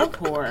 A club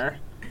whore.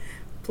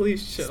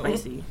 Please chill.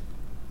 Spicy.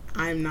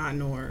 I'm not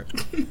Nora.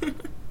 In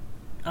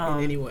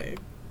any way.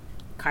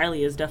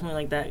 Kylie is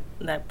definitely like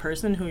that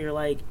person who you're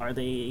like, are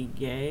they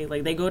gay?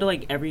 Like, they go to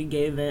like every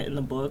gay event in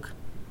the book.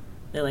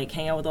 They like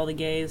hang out with all the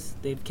gays.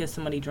 They've kissed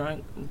somebody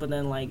drunk, but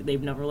then like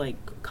they've never like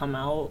come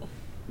out.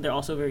 They're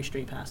also very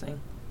straight passing.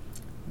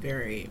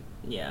 Very.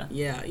 Yeah.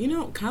 Yeah. You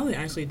know, Kylie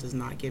actually does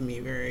not give me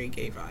very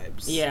gay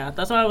vibes. Yeah,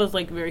 that's why I was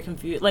like very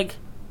confused. Like,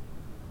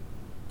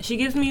 she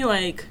gives me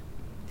like,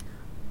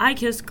 I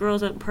kiss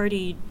girls at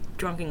party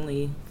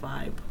drunkenly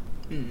vibe.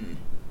 Mm.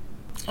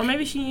 Or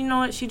maybe she, you know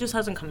what, she just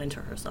hasn't come into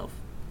herself.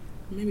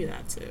 Maybe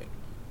that's it.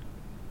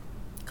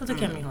 Because it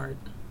can be hard.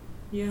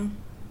 Yeah.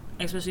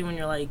 Especially when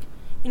you're like,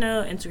 you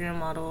know, Instagram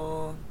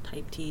model,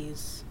 type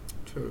tease.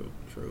 True.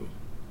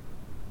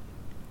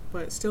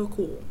 But still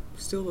cool.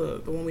 Still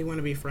the one we want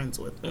to be friends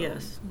with, though.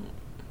 Yes.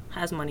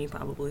 Has money,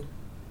 probably.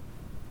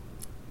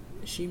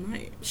 She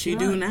might. She She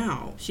do might.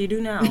 now. She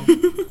do now.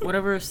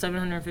 Whatever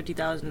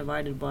 750,000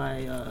 divided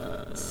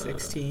by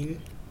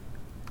 16.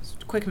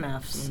 quick Let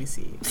maths. me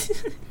see.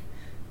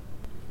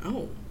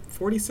 Oh,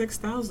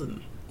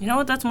 46,000. You know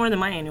what? That's more than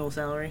my annual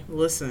salary.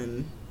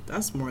 Listen,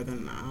 that's more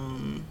than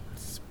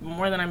It's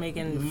more than I make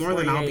in more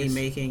than 40 I'll be days.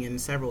 making in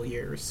several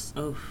years.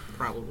 Oh,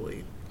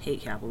 Probably.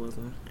 hate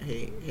capitalism.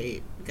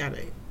 Hate. Gotta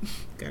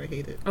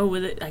hate it. Oh,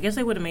 with it, I guess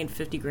I would have made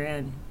 50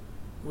 grand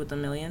with $1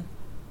 million.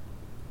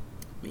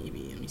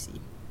 Maybe. Let me see.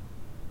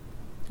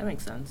 That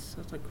makes sense.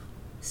 That's like,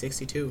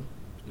 62.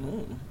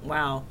 oh,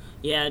 wow.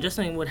 Yeah,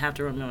 Justin would have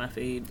to run me on my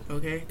fade.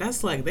 Okay,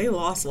 that's like they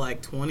lost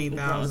like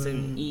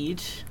 20,000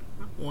 each.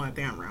 Well, I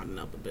think I'm rounding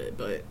up a bit,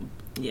 but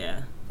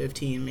Yeah,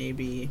 15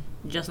 maybe.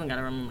 Justin got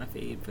to run me on my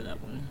fade for that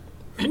one.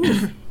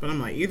 But I'm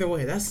like, either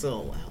way, that's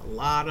still a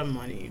lot of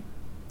money.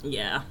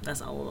 Yeah,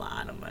 that's a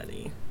lot of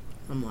money.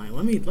 I'm like,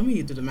 let me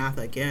do the math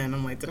again.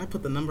 I'm like, did I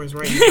put the numbers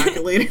right in the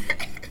calculator?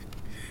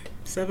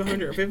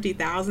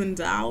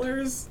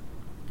 $750,000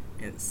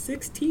 and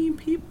 16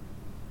 people.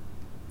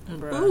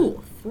 Bruh.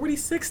 Ooh,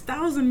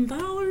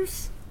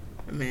 $46,000.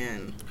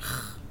 Man,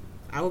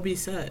 I would be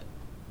set.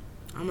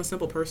 I'm a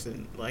simple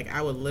person. Like,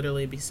 I would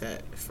literally be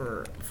set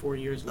for 4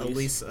 years at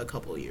least a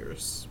couple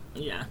years.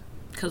 Yeah,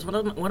 because what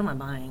am I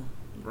buying?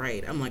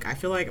 Right. I'm like, I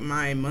feel like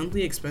my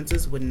monthly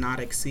expenses would not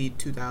exceed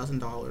 $2,000.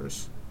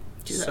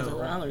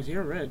 $2,000.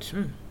 You're rich.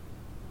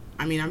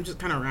 I mean, I'm just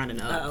kind of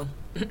rounding up. Uh-oh.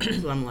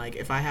 So I'm like,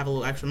 if I have a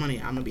little extra money,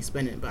 I'm gonna be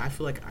spending it. But I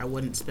feel like I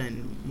wouldn't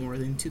spend more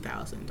than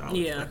 $2,000.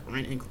 Yeah. Like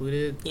rent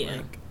included. Yeah.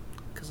 Like,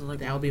 Because like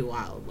that would be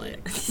wild.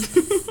 Like,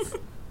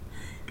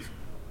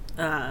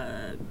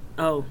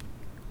 oh,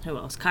 who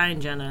else? Kai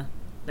and Jenna.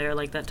 They're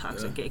like that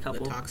toxic gay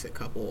couple. The toxic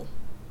couple.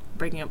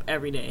 Breaking up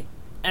every day.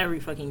 Every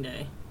fucking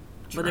day.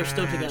 But they're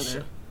still Trash.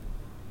 together.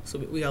 So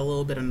we got a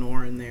little bit of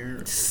Nora in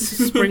there.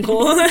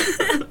 Sprinkle.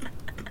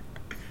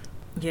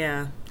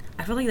 Yeah.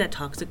 I feel like that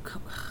toxic...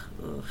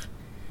 Ugh.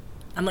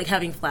 I'm like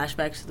having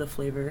flashbacks to the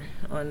Flavor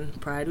on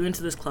Pride. We went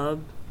to this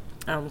club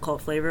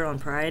called Flavor on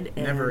Pride.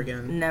 And Never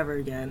again. Never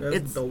again. That's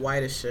It's the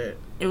whitest shit.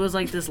 It was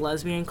like this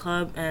lesbian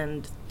club,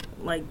 and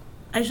like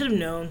I should have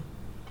known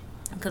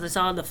because I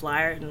saw the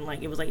flyer and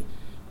like it was like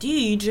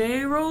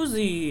DJ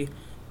Rosie,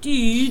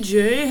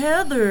 DJ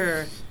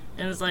Heather,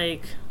 and it's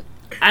like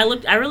I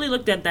really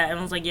looked at that and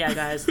I was like, yeah,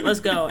 guys, let's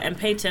go and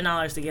pay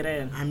 $10 to get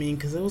in. I mean,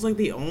 because it was like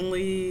the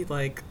only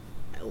like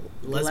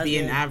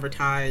lesbian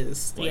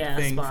advertised like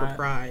thing spot. for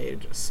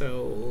Pride.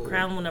 So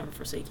Crown will never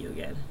forsake you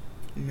again.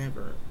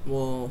 never.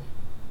 Well,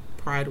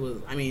 Pride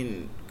was. I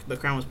mean, the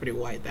Crown was pretty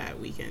white that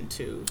weekend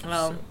too.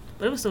 Well, so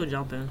but it was still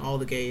jumping. all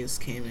the gays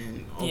came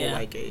in. All the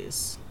white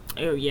gays.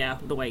 Oh yeah,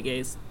 the white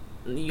gays.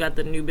 You got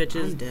the new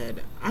bitches. I'm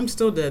dead. I'm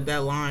still dead.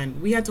 That line.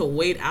 We had to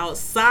wait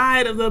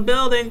outside of the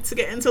building to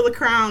get into the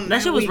Crown.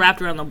 That shit was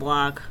wrapped around the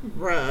block.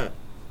 Bruh.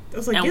 I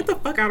was like, and get the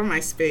fuck out of my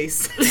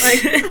space.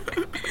 Like,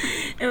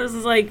 it was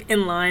like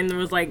in line. There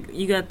was like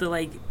you got the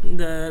like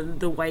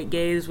the white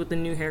gays with the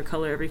new hair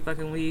color every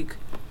fucking week,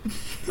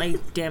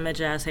 like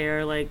damaged ass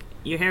hair. Like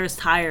your hair is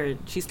tired.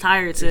 She's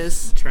tired,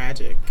 sis.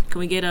 Tragic. Can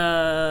we get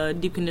a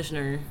deep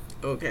conditioner?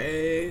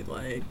 Okay,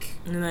 like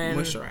And then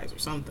moisturizer,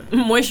 something.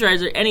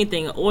 Moisturizer,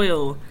 anything,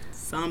 oil,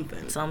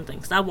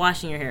 Something. Stop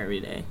washing your hair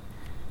every day.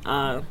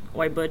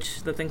 White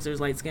butch that thinks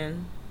there's light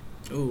skin.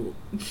 Ooh,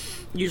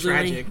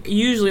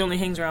 Usually only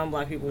hangs around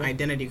black people.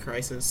 Identity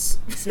crisis.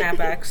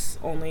 Snapbacks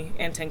only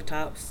and tank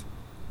tops.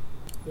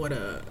 What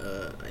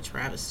a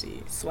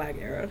travesty. Swag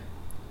era.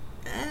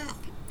 Ah,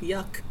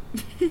 yuck.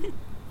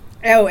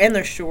 Oh, and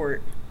they're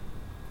short.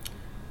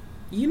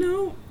 You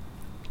know,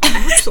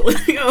 actually,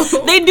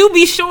 they do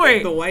be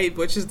short. The white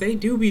butches, they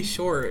do be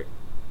short.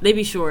 They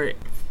be short.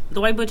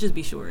 The white butches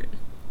be short.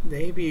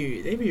 They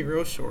be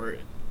real short.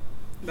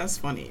 That's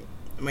funny.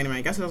 I mean,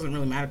 I guess it doesn't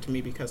really matter to me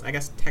because I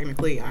guess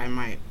technically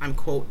I'm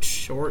quote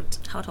short.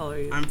 How tall are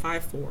you? I'm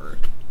 5'4".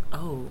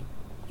 Oh,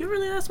 you're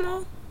really that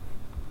small?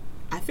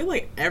 I feel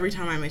like every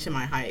time I mention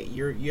my height,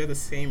 you have the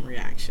same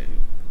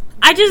reaction.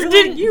 I just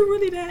didn't. Like, you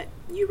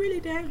really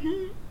that?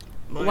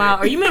 Like, wow,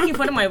 are you making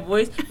fun of my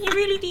voice? You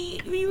really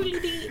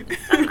did.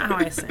 That's not how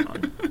I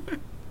sound.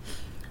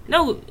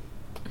 No,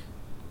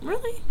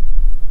 really.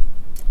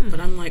 But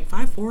I'm like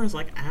 5'4" is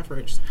like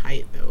average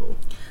height though.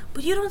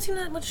 But you don't seem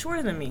that much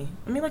shorter than me.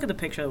 Let me look at the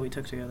picture that we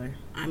took together.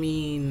 I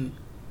mean,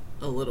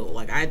 a little.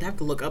 Like, I'd have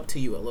to look up to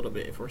you a little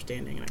bit if we're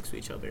standing next to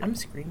each other. I'm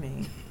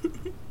screaming.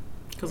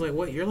 Because, like,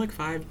 what? You're like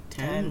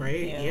 5'10",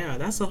 right? Yeah.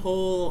 That's a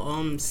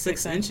whole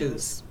 6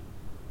 inches.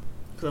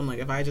 Because I'm like,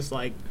 if I just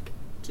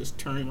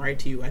turn right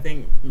to you, I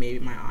think maybe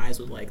my eyes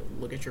would, like,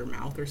 look at your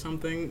mouth or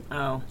something.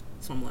 Oh.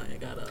 So I'm like, I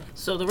gotta...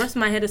 So the rest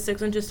of my head is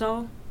 6 inches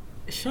tall?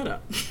 Shut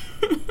up.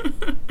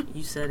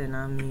 You said it,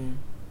 not me.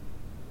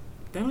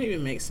 That don't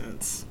even make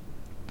sense.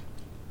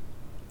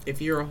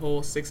 If you're a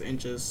whole 6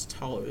 inches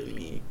taller than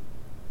me,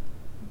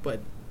 but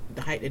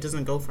the height, it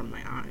doesn't go from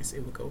my eyes,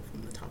 it would go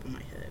from the top of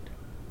my head.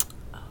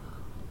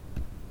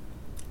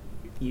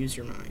 Use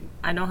your mind.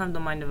 I don't have the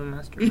mind of a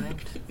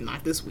mastermind.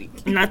 Not this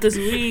week. Not this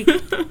week.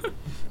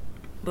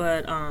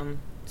 But,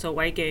 so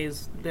white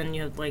gays, then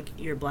you have, like,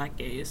 your black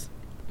gays.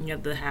 You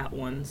have the hat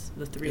ones.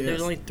 The three. Yes.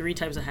 There's only 3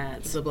 types of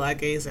hats. The black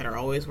gays that are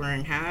always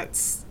wearing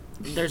hats.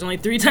 There's only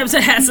 3 types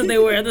of hats that they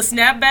wear: the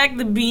snapback,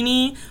 the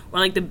beanie, or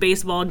like the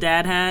baseball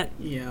dad hat.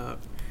 Yeah,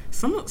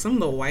 some of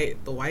the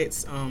white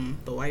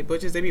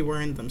butches, they be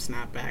wearing them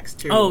snapbacks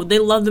too. Oh, they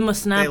love them a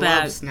snapback. They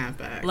love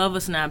snapback. Love a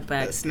snapback.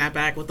 The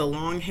snapback with the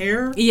long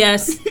hair.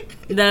 Yes,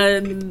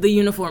 the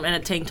uniform and a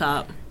tank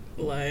top.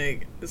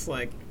 Like, it's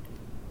like,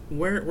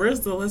 where's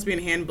the lesbian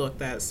handbook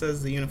that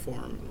says the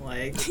uniform?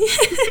 Like,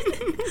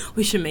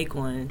 we should make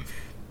one,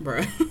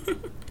 bruh.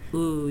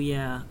 Ooh,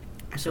 yeah.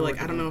 I feel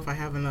like I don't know if I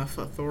have enough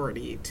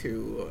authority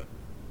to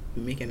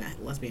make a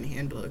lesbian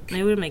handbook.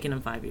 Maybe we're making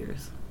in 5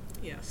 years.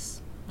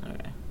 Yes.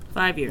 Okay.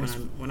 5 years.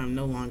 When I'm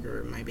no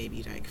longer in my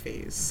baby dyke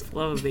phase.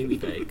 Love a baby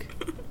dyke.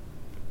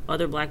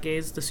 Other black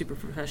gays, the super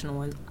professional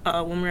ones.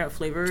 When we were at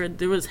Flavor,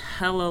 there was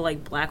hella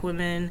like black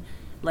women,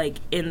 like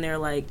in their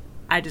like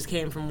I just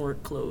came from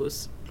work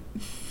clothes.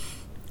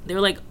 They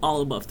were like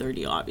all above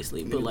 30,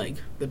 obviously, but like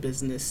the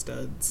business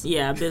studs.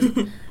 Yeah,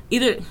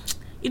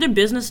 either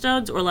business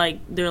studs or like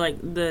they're like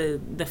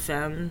the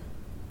femme,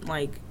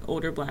 like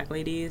older black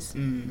ladies,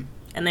 and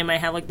they might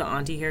have like the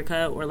auntie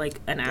haircut or like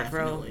an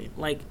afro,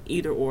 like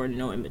either or,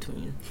 no in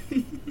between.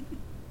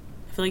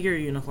 I feel like you're a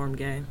uniform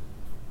gay.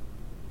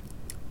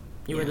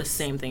 You wear the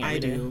same thing every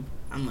day. I do.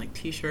 I'm like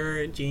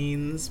t-shirt,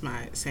 jeans,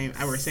 I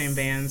wear same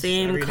Vans,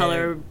 same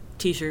color day.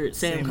 T-shirt,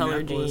 same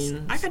color necklace.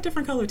 jeans. I got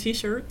different color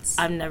t-shirts.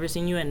 I've never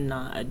seen you in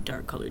not a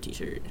dark color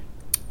t-shirt.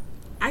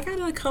 I got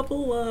a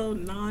couple of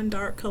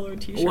non-dark color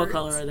t-shirts. What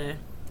color are they?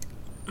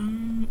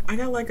 I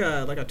got like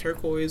a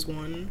turquoise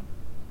one.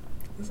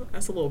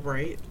 That's a little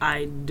bright.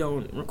 I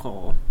don't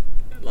recall.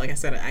 Like I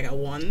said, I got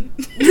one.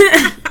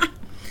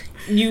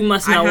 You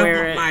must not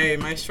wear it. I have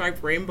my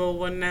striped rainbow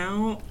one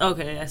now.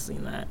 Okay, I've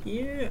seen that.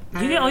 Yeah.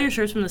 Do you get all your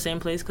shirts from the same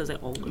place? Because they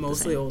all look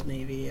mostly the same. Old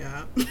Navy,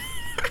 yeah.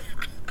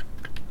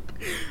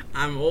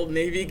 I'm Old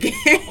Navy gang.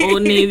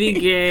 Old Navy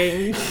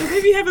gang.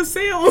 They be having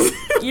sales.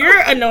 You're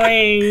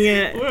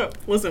annoying. Well,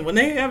 listen, when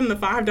they having the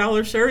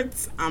 $5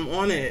 shirts, I'm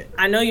on it.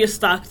 I know you're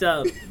stocked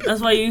up.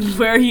 That's why you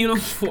wear a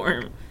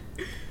uniform.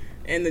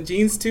 And the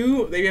jeans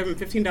too. They be having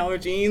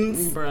 $15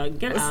 jeans. Bruh,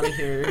 get out of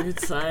here.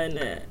 Sign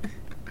it.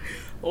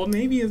 Old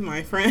Navy is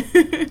my friend.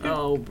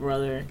 Oh,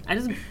 brother.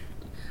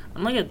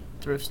 I'm like a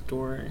thrift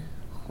store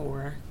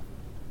whore.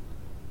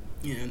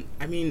 Yeah,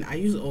 I mean, I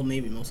use Old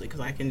Navy mostly because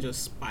I can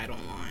just buy it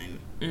online.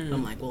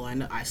 I'm like, well,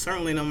 I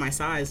certainly know my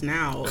size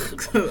now.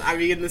 I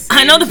be in the same.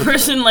 I know the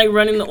person like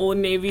running the Old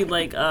Navy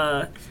like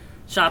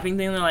shopping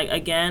thing. They're like,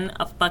 again,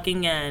 a fucking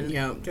again.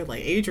 Yeah, they're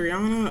like,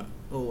 Adriana.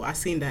 Oh, I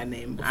seen that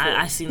name before.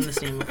 I seen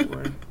this name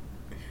before.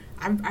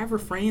 I've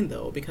refrained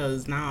though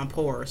because now I'm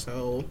poor,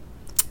 so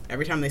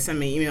every time they send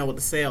me an email with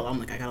the sale, I'm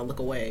like, I gotta look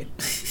away.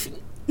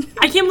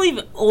 I can't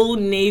believe Old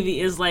Navy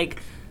is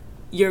like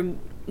your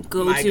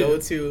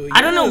go-to. Yes.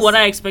 I don't know what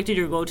I expected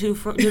your go-to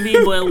to be,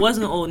 but it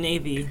wasn't Old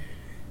Navy.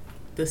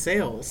 The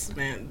sales,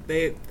 man.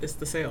 It's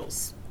the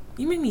sales.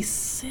 You made me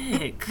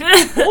sick.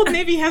 Old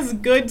Navy has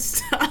good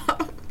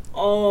stuff.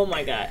 Oh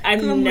my god,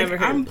 I've never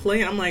heard. I'm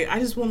plain. I'm like, I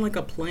just want like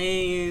a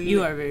plain.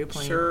 You are very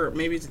plain. Shirt,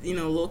 maybe a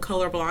little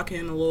color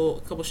blocking,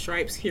 a couple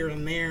stripes here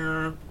and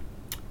there,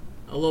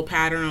 a little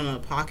pattern on a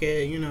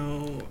pocket.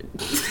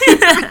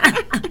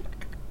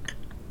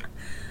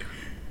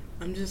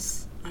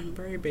 I'm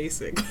very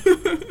basic.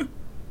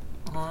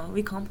 Aw,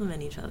 we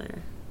compliment each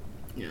other.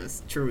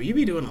 Yes, true. You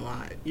be doing a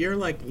lot.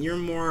 You're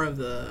more of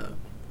the,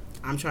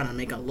 I'm trying to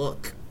make a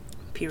look.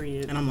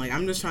 Period. And I'm like,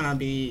 I'm just trying to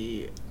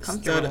be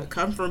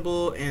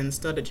comfortable and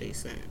stud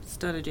adjacent.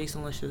 Stud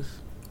adjacent-licious.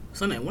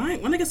 Sunday,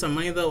 when I get some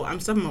money though, I'm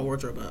stepping my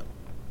wardrobe up.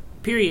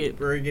 Period.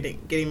 We're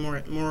getting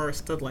more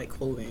stud-like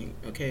clothing.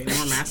 Okay,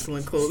 more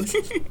masculine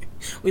clothing.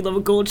 We love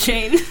a gold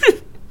chain.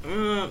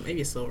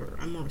 Maybe silver.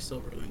 I'm more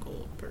silver than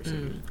gold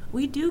person.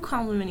 We do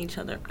compliment each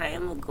other. I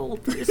am a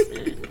gold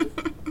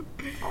person.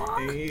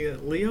 Hey,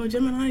 Leo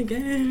Gemini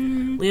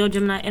again. Leo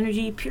Gemini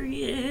energy.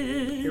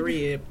 Period.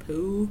 Period.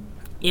 Poo.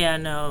 Yeah.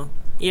 No.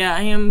 Yeah,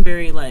 I am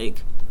very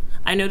like.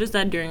 I noticed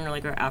that during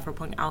like our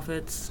Afropunk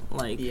outfits,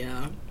 like.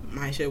 Yeah,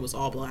 my shit was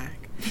all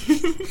black.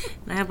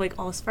 And I have like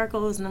all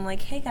sparkles, and I'm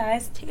like, hey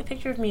guys, take a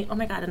picture of me. Oh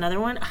my god, another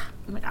one. Oh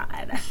my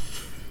god.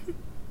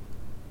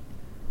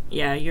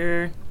 Yeah,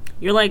 you're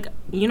like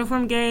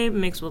uniform gay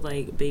mixed with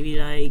like baby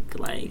dyke,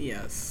 like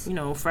yes,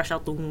 fresh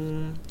out the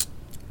womb.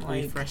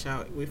 Like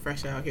we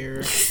fresh out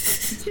here.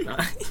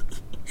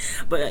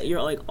 But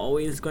you're like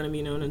always going to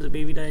be known as a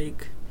baby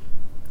dyke.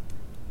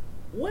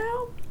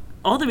 Well,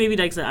 all the baby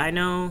dykes that I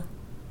know,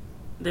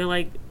 they're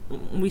like,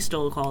 we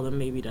still call them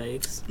baby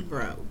dykes.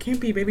 Bro, can't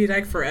be baby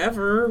dyke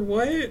forever.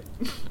 What?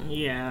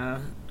 Yeah,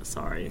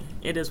 sorry.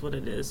 It is what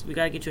it is. We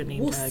gotta get you a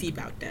name tag. We'll see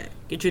about that.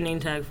 Get your name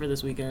tag for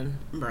this weekend.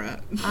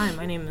 Bruh. Hi,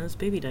 my name is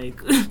Baby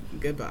Dyke.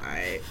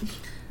 Goodbye.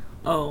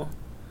 Oh,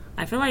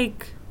 I feel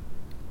like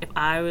if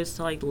I was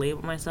to like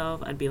label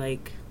myself, I'd be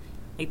like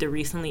the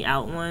recently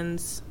out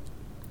ones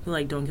who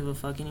like don't give a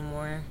fuck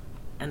anymore,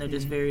 and they're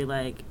just very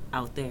like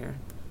out there.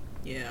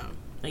 Yeah.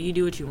 Like you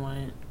do what you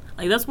want.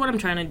 Like that's what I'm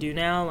trying to do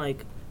now.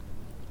 Like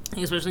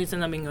especially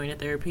since I've been going to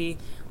therapy.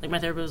 Like my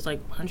therapist was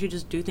like, "Why don't you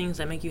just do things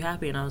that make you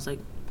happy?" And I was like,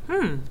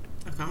 A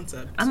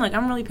concept. I'm like,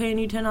 I'm really paying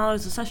you $10 a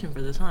session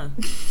for this, huh?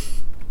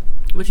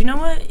 But you know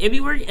what? It'd be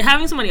work.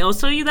 Having somebody else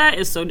tell you that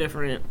is so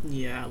different.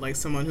 Yeah, like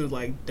someone who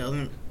like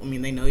doesn't. I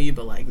mean, they know you,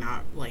 but like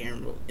not like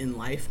in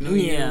life know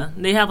you. Yeah,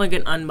 they have like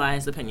an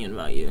unbiased opinion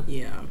about you.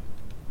 Yeah.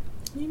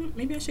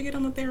 Maybe I should get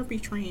on the therapy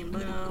train,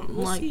 but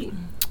we'll see.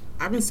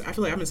 I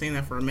feel like I've been saying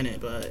that for a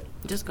minute, but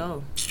just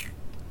go.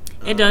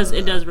 It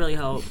does really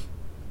help.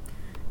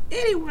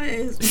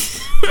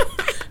 Anyways.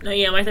 No,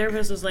 yeah, my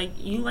therapist was like,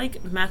 you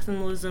like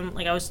maximalism.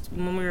 Like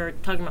when we were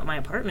talking about my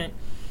apartment,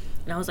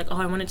 and I was like, oh,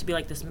 I want it to be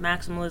like this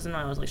maximalism.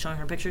 I was like showing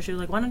her pictures. She was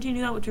like, why don't you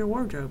do that with your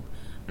wardrobe?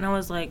 And I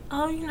was like,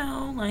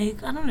 oh,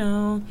 like, I don't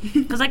know.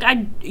 Because like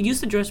I used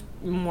to dress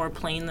more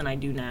plain than I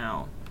do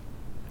now.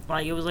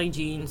 Like it was like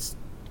jeans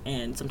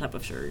and some type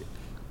of shirt.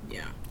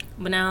 Yeah.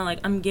 But now, like,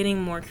 I'm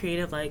getting more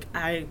creative. Like,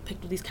 I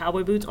picked up these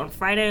cowboy boots on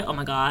Friday. Oh,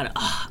 my God.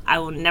 I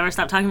will never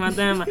stop talking about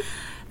them.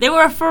 They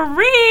were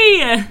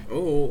free!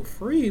 Oh,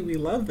 free. We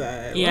love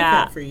that. Yeah.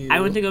 Love that for you.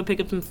 I went to go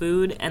pick up some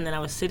food, and then I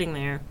was sitting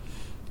there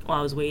while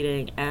I was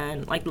waiting.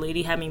 And, like, the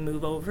lady had me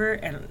move over,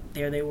 and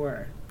there they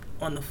were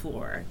on the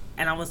floor.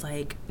 And I was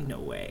like, no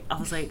way. I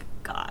was like,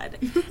 God.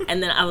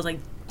 And then I was like,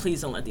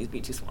 please don't let these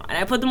be too small. And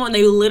I put them on.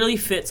 They literally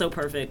fit so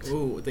perfect.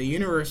 Ooh, the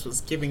universe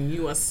was giving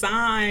you a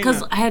sign.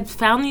 Because I had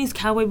found these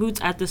cowboy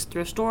boots at this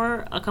thrift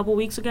store a couple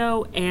weeks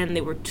ago, and they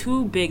were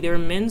too big. They were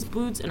men's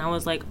boots, and I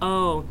was like,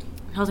 oh.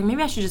 I was like,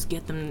 maybe I should just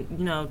get them,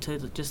 to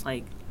just,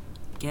 like,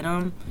 get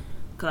them.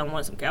 Because I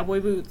want some cowboy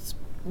boots.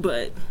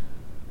 But,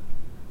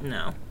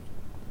 no.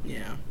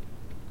 Yeah.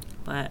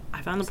 But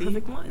I found the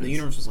perfect ones. The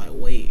universe was like,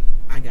 wait,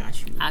 I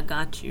got you. I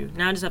got you.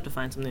 Now I just have to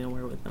find something to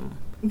wear with them.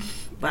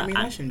 But I mean,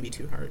 that shouldn't be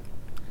too hard.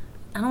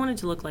 I don't want it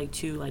to look like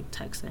too like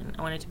Texan.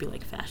 I want it to be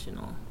like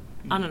fashionable.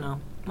 I don't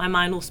know. My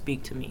mind will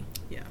speak to me.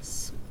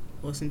 Yes.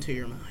 Listen to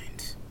your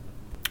mind.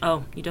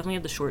 Oh, you definitely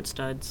have the short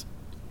studs.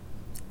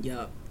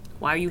 Yup.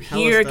 Why are you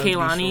here,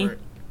 Kaylani?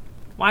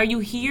 Why are you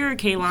here,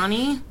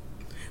 Kaylani?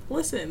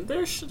 Listen,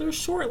 there's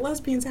short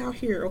lesbians out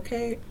here,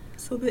 okay?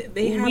 So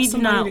they have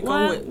somebody to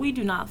go with. We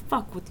do not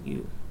fuck with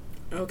you.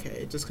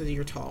 Okay, just because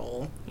you're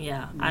tall.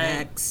 Yeah.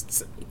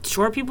 Next.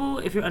 Short people,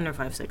 if you're under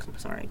 5'6", I'm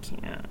sorry, I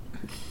can't.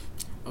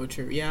 Oh,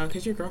 true. Yeah,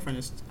 because your girlfriend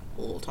is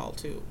a little tall,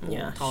 too.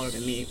 Yeah. Taller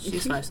than me.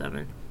 She's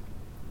 5'7".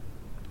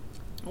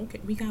 Okay,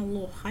 we got a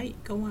little height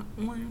going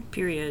on.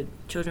 Period.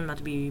 Children about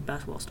to be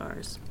basketball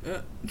stars.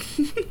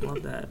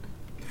 Love that.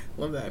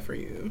 Love that for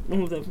you.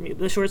 Love that for me.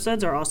 The short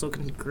studs are also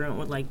congruent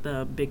with, like,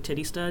 the big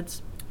titty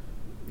studs.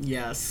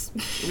 Yes.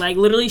 Like,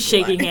 literally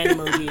shaking hand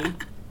emoji.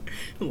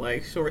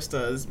 Like, short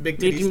studs, big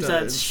titty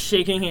studs.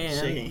 Shaking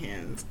hands. Shaking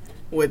hands.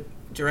 With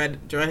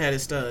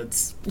dread-headed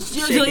studs.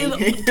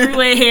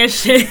 Three-way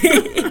handshake.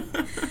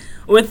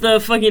 with the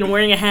fucking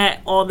wearing a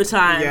hat all the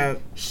time. Yeah.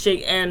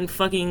 Shake and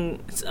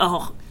fucking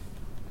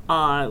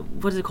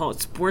what is it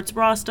called? Sports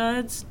bra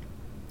studs.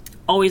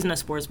 Always in a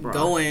sports bra.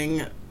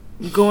 Going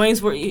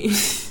sport.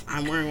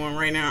 I'm wearing one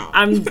right now.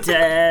 I'm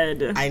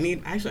dead. I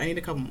need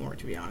a couple more,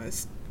 to be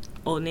honest.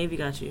 Old Navy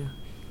got you.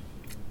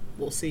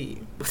 We'll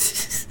see.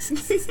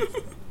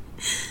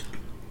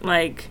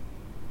 Like,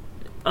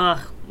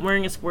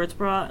 wearing a sports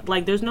bra.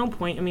 Like, there's no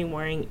point in me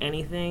wearing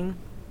anything.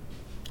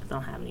 I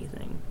don't have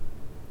anything.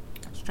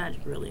 It's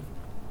tragic, really.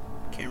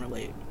 Can't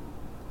relate.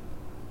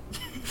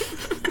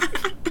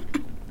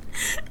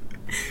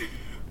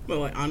 But,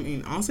 like, I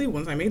mean, honestly,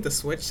 once I made the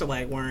switch to,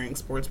 like, wearing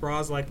sports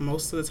bras, like,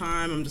 most of the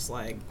time, I'm just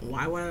like,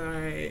 why would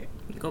I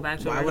go back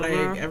to why would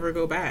I ever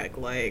go back?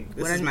 Like,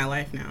 this is my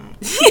life now.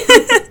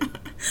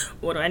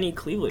 What do I need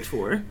cleavage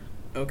for?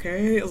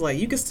 Okay, it's like,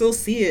 you can still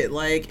see it.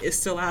 Like, it's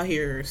still out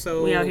here.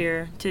 So we out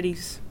here,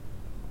 titties.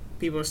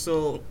 People are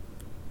still,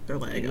 they're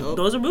like, oh,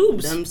 those are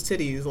boobs. Them's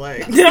titties.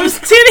 Like, them's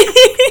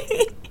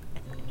titties.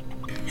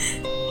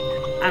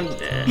 I'm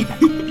dead.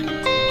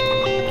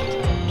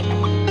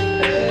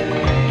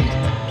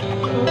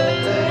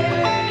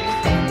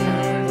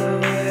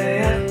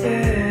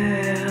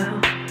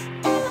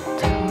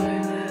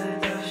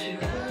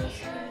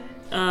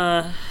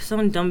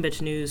 Some dumb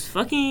bitch news.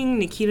 Fucking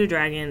Nikita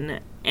Dragun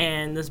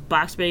and this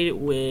box braided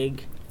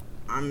wig.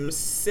 I'm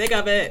sick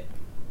of it.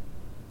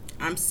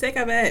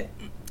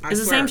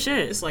 It's the same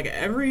shit. It's like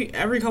every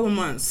couple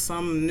months,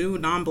 some new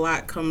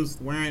non-black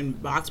comes wearing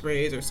box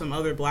braids or some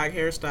other black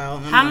hairstyle.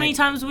 And How many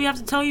times do we have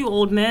to tell you,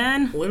 old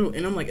man?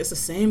 And I'm like, it's the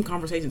same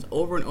conversations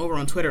over and over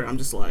on Twitter. I'm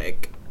just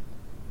like,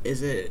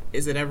 is it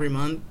every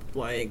month?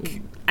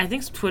 Like, I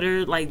think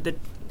Twitter, like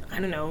I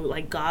don't know,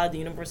 like God, the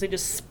universe, they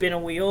just spin a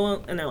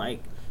wheel and they're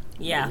like,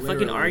 yeah, literally.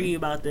 Fucking argue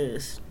about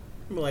this.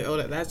 We're like, oh,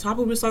 that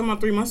topic we was talking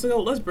about 3 months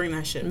ago, let's bring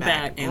that shit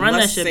back. And run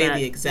let's that shit say back.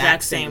 the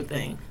exact same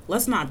thing.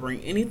 Let's not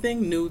bring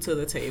anything new to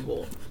the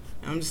table.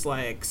 And I'm just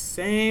like,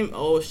 same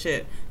old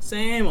shit.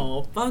 Same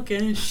old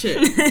fucking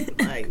shit.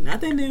 Like,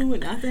 nothing new,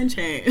 nothing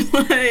changed.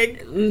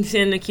 Like,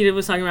 and Nikita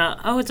was talking about,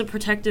 oh, it's a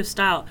protective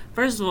style.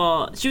 First of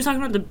all, she was talking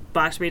about the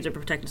box braids are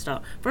protective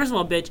style. First of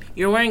all, bitch,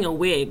 you're wearing a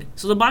wig.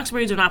 So the box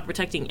braids are not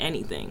protecting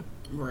anything.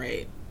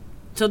 Right.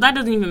 So that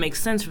doesn't even make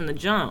sense from the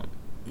jump.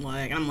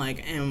 Like, I'm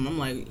like,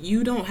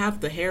 you don't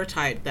have the hair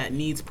type that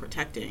needs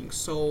protecting.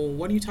 So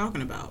what are you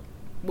talking about?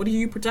 What are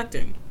you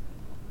protecting?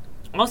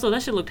 Also,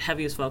 that shit looked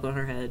heavy as fuck on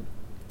her head.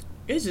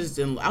 It just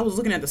didn't. I was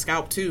looking at the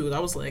scalp too. I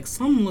was like,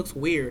 something looks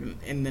weird,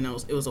 and then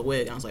it was a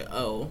wig. I was like,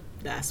 oh,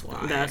 that's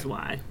why. That's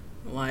why.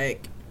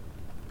 Like,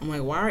 I'm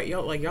like, why are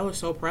y'all y'all are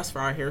so pressed for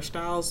our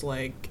hairstyles?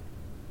 Like,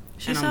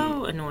 she's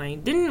so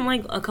annoying. Didn't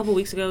like a couple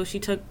weeks ago she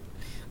took.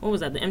 What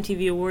was that? The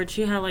MTV Awards.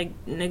 She had like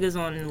niggas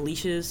on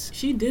leashes.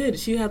 She did.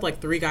 She had like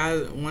 3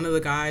 guys. One of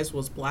the guys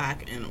was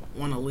black and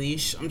on a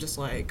leash. I'm just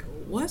like,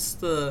 what was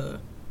the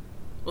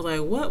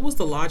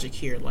logic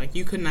here? Like,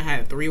 you couldn't have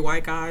had 3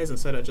 white guys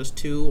instead of just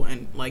 2,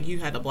 and like you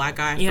had a black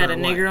guy. You had a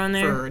nigger on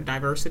there for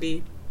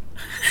diversity.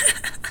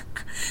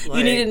 Like,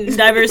 you needed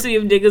diversity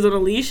of niggas on a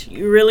leash.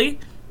 You really?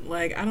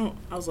 Like, I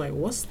was like,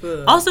 what's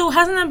the... Also,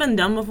 hasn't that been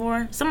done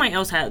before? Somebody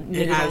else had niggas on leashes.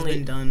 It has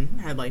been done.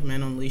 Had, like,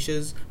 men on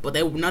leashes. But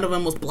none of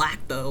them was black,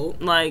 though.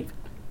 Like...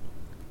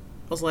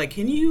 I was like,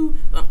 can you...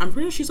 I'm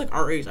pretty sure she's, like,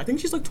 our age. I think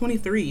she's, like,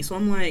 23. So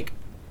I'm like,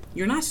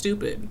 you're not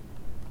stupid.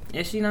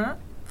 Is she not?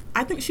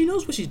 I think she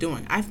knows what she's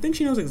doing. I think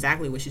she knows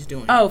exactly what she's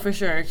doing. Oh, for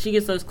sure. She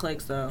gets those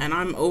clicks, though. And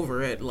I'm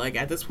over it. Like,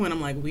 at this point,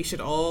 I'm like, we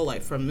should all,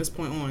 like, from this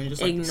point on,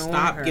 just, like,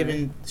 stop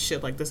giving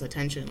shit like this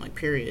attention. Like,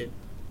 period.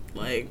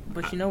 Like...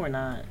 But you know we're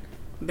not.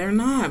 They're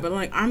not, but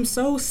like, I'm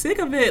so sick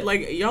of it.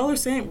 Like, y'all are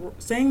saying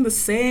the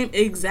same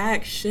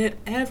exact shit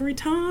every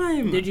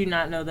time. Did you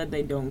not know that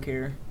they don't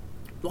care?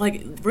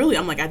 Like, really,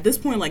 I'm like, at this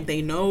point, like,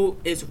 they know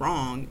it's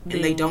wrong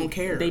and they don't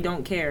care. They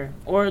don't care.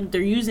 Or they're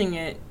using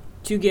it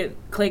to get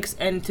clicks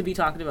and to be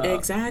talked about.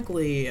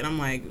 Exactly. And I'm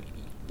like,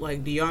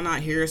 do y'all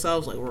not hear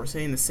yourselves? Like, we're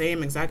saying the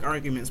same exact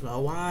arguments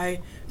about why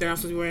they're not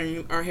supposed to be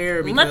wearing our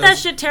hair because let that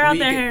shit tear out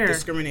their hair.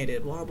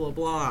 Discriminated, blah, blah,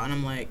 blah. And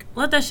I'm like...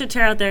 Let that shit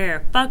tear out their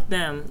hair. Fuck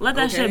them. Let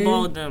that shit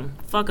bald them.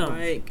 Fuck them.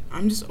 Like,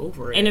 I'm just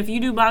over it. And if you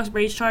do box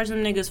braids, charge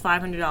them niggas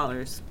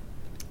 $500.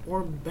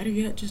 Or better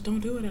yet, just don't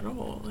do it at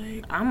all.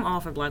 Like, I'm all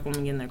for black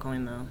women getting their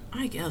coin, though.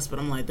 I guess, but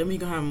I'm like, then we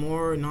gonna have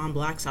more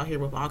non-blacks out here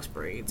with box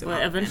braids.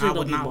 But eventually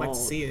they'll be bald. I would not like to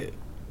see it.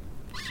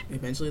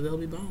 Eventually they'll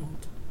be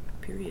bald.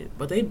 Period.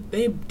 But they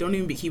don't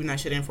even be keeping that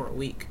shit in for a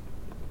week.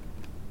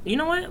 You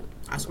know what?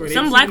 I swear,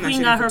 some black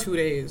queen got her 2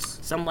 days.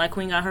 Some black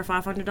queen got her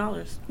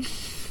 $500.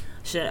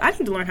 Shit, I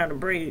need to learn how to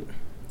braid.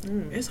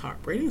 It's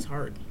hard. Braiding is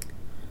hard.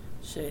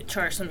 Shit,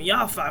 charge some of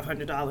y'all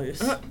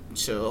 $500.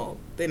 Chill.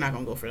 They're not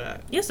gonna go for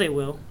that. Yes, they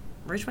will.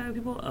 Rich white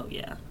people? Oh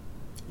yeah.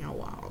 Y'all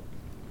wild.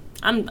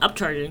 I'm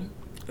upcharging.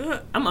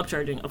 I'm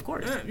upcharging, of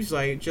course. It's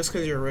like, just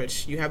because you're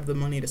rich, you have the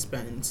money to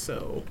spend.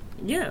 So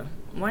yeah,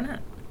 why not?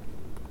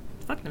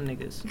 Fuck them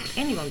niggas.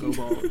 And you gonna go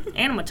bald.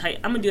 And I'm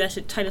gonna do that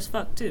shit tight as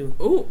fuck too.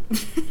 Ooh.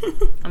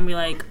 I'm gonna be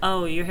like,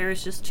 oh, your hair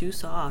is just too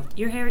soft.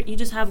 You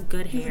just have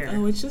good hair.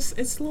 Oh, it's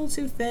a little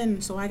too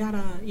thin, so I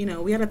gotta,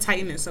 we gotta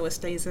tighten it so it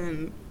stays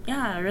in.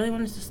 Yeah, I really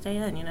want it to stay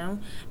in,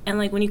 And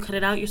like when you cut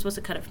it out, you're supposed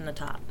to cut it from the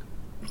top.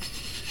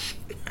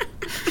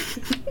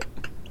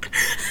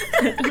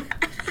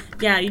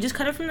 Yeah, you just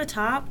cut it from the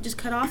top. Just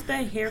cut off the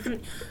hair from.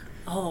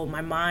 Oh,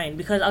 my mind,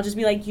 because I'll just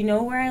be like,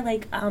 where I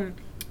like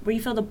where you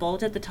feel the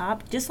bulge at the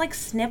top, just like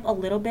snip a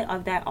little bit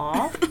of that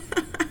off,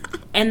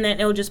 and then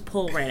it'll just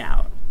pull right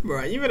out.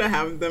 Bro, you better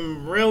have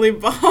them really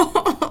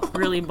bald.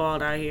 Really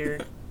bald out here.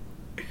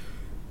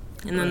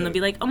 And then they'll be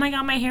like, oh my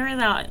god, my hair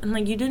is out. And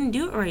like, you didn't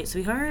do it right,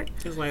 sweetheart.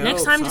 Like,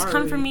 next time, sorry. just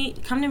come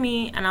to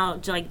me, and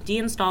I'll like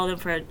deinstall them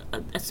for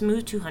a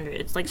smooth $200.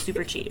 It's like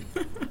super cheap.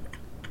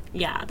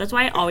 Yeah, that's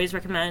why I always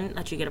recommend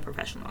that you get a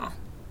professional.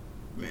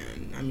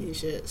 Man, I mean,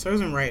 shit. Serves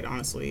them right,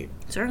 honestly.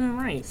 Serves them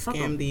right.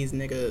 Scam these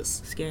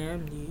niggas.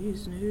 Scam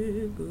these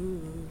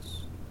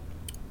niggas.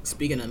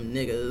 Speaking of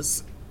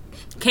niggas.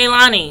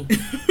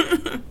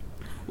 Kehlani.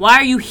 Why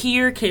are you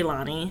here,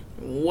 Kehlani?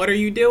 What are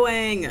you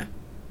doing?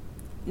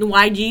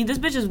 YG? This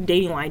bitch is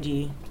dating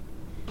YG.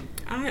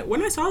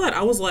 When I saw that,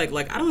 I was like,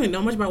 I don't really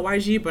know much about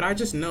YG, but I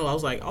just know. I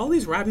was like, all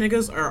these rap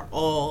niggas are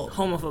all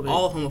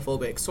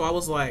homophobic. So I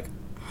was like,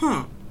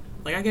 huh.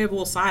 Like, I gave a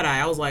little side eye.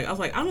 I was like,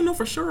 I don't know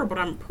for sure, but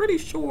I'm pretty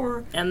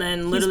sure. And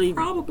then literally, he's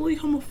probably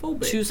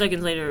homophobic. 2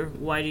 seconds later,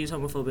 YG's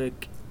homophobic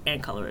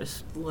and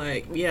colorist.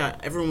 Like, yeah,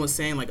 everyone was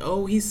saying like,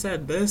 oh, he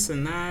said this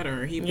and that,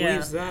 or he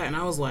believes that, and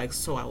I was like,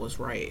 so I was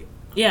right.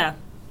 Yeah.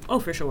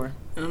 Oh, for sure.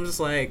 And I'm just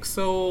like,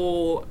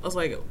 so I was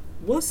like,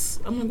 what's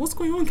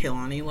going on,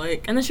 Kehlani?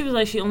 Like, and then she was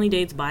like, she only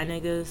dates bi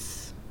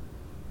niggas.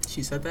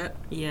 She said that?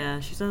 Yeah,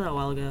 she said that a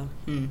while ago.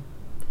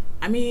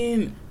 I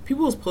mean,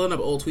 people was pulling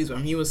up old tweets about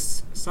him. He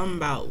was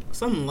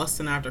something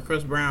lusting after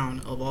Chris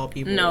Brown, of all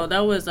people. No, that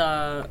was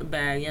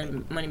Bag, yeah,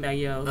 Moneybag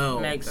Yo. Oh,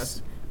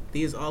 Megs.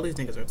 All these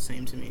niggas are the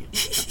same to me.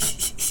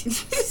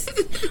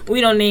 We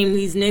don't name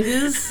these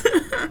niggas.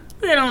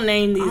 We don't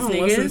name these niggas. I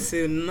don't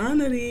listen to none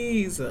of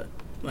these.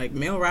 Like,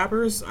 male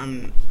rappers,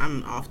 I'm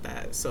off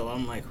that. So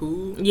I'm like,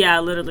 who? Yeah,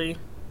 literally.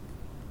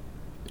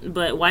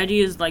 But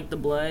YG is like the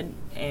blood,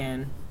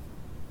 and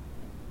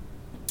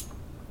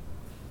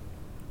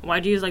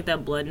YG is like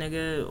that blood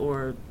nigga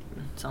or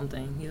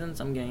something. He's in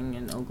some gang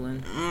in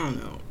Oakland. I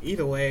don't know.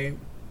 Either way,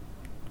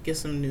 get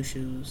some new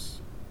shoes.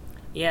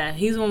 Yeah,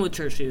 he's the one with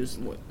church shoes.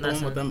 The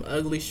one with them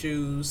ugly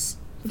shoes.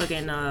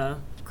 Fucking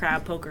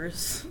crab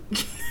pokers.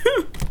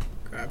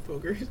 Crab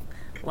pokers?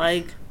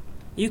 Like,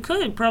 you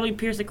could probably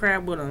pierce a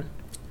crab with them.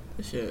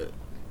 Shit.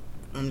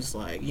 I'm just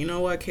like, you know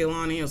what,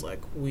 Kehlani? I was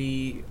like,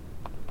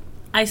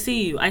 I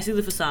see you. I see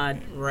the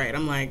facade. Right.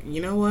 I'm like,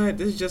 you know what?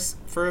 This is just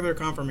further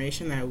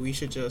confirmation that we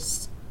should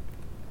just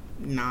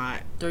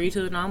not throw you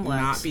to the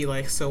non-blacks. Not be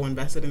like so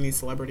invested in these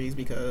celebrities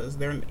because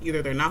they're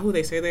not who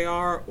they say they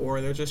are,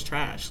 or they're just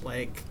trash.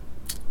 Like,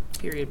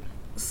 period.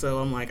 So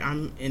I'm like,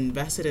 I'm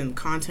invested in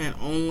content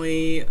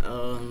only,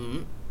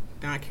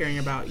 not caring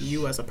about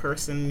you as a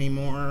person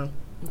anymore.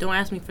 Don't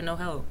ask me for no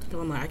help. So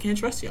I'm like, I can't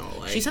trust y'all.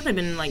 Like, she said they've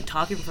been like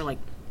talking for like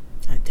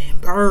that damn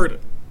bird.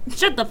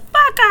 Shut the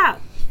fuck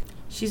up.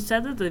 She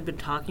said that they've been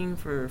talking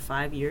for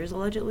 5 years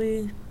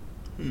allegedly.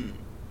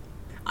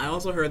 I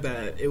also heard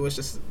that it was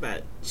just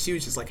that she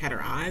was just like had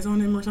her eyes on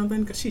him or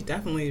something, because she's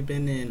definitely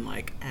been in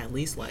like at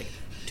least like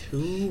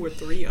 2 or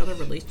 3 other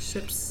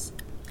relationships.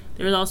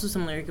 There was also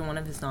some lyric in one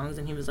of his songs,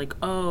 and he was like,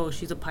 "Oh,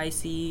 she's a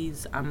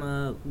Pisces, I'm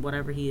a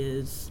whatever he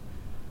is,"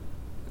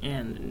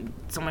 and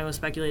somebody was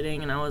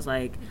speculating, and I was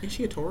like, "Is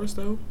she a Taurus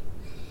though?"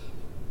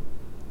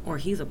 Or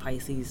he's a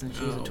Pisces and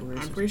she's a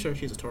Taurus. I'm pretty sure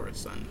she's a Taurus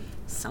son.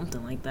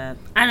 Something like that.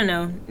 I don't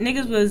know.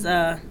 Niggas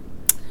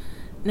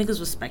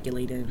was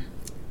speculating.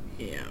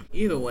 Yeah.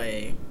 Either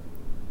way,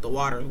 the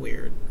water's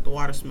weird. The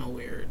water smell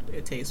weird.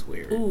 It tastes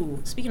weird. Ooh,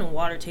 speaking of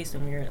water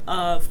tasting weird,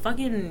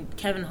 fucking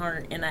Kevin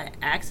Hart in that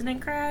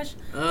accident crash.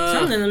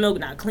 Something in the milk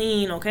not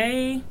clean,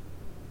 okay?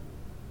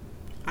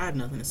 I have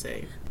nothing to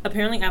say.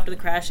 Apparently after the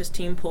crash, his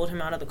team pulled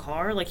him out of the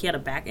car. Like, he had a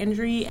back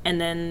injury,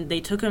 and then they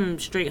took him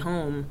straight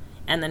home,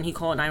 and then he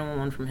called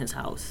 911 from his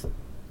house.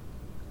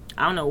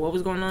 I don't know what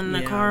was going on in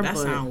that car, that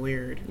but sounds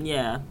weird.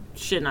 Yeah,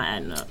 shit not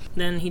adding up.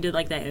 Then he did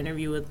like that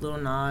interview with Lil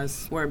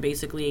Nas, where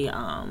basically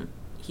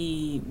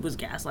he was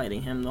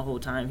gaslighting him the whole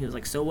time. He was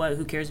like, "So what?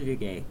 Who cares if you're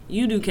gay?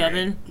 You do,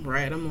 Kevin."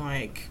 Right. I'm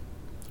like,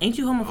 ain't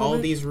you homophobic? All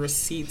these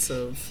receipts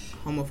of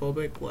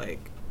homophobic,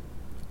 like,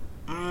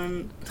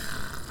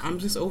 I'm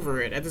just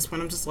over it. At this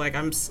point, I'm just like,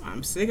 I'm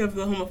sick of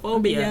the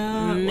homophobia.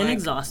 Yeah, men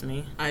exhaust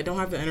me. I don't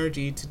have the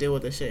energy to deal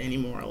with this shit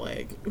anymore.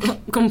 Like,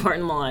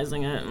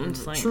 compartmentalizing it. I'm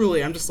just like,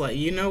 truly, I'm just like,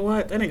 you know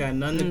what? That ain't got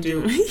nothing to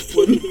do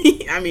with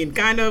me. I mean,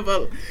 kind of,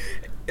 but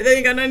it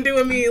ain't got nothing to do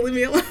with me. Leave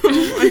me alone.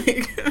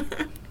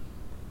 Like,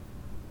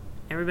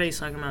 everybody's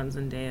talking about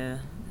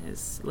Zendaya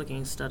is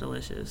looking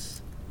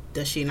studalicious.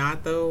 Does she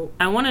not though?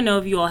 I want to know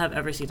if you all have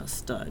ever seen a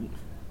stud.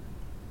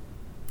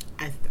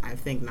 I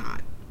think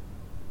not.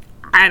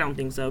 I don't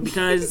think so,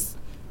 because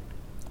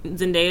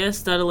Zendaya,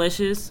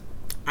 studalicious.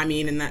 I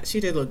mean, in that,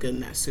 she did look good in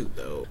that suit,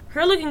 though.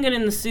 Her looking good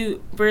in the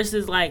suit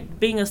versus, like,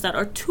 being a stud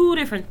are two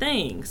different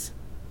things.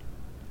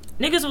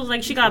 Niggas was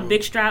like, she got a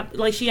big strap.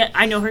 Like,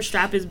 I know her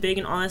strap is big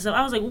and all that stuff.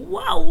 I was like,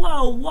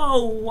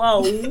 whoa.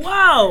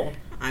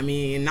 I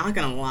mean, not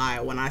gonna lie.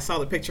 When I saw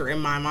the picture in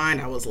my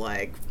mind, I was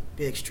like,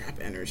 big strap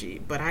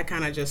energy. But I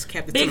kind of just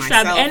kept it to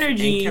myself and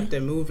kept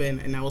it moving.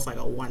 And that was like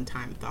a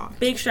one-time thought.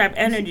 Big strap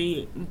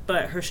energy,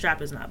 but her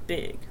strap is not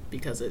big.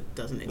 Because it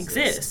doesn't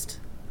exist.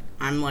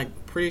 I'm,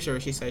 like, pretty sure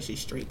she said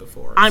she's straight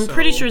before. I'm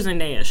pretty sure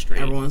Zendaya's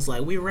straight. Everyone's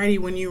like, we ready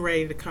when you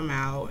ready to come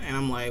out. And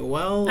I'm like,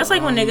 well... That's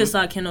like when niggas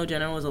thought Kendall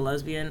Jenner was a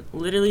lesbian.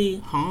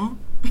 Literally. Huh?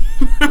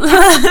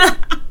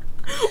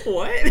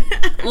 What?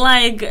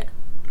 Like,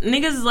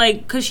 niggas,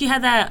 like, because she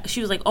had that...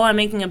 She was like, oh, I'm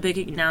making a big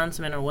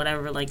announcement or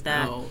whatever like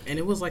that. Oh, and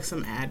it was like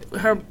some ad...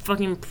 Her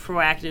fucking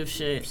proactive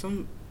shit.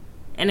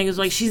 And niggas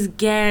like, she's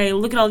gay.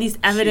 Look at all these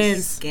evidence.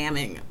 She's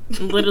scamming.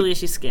 Literally,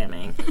 she's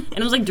scamming. And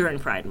it was like during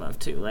Pride Month,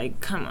 too.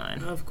 Like, come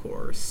on. Of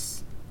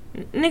course.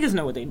 Niggas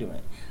know what they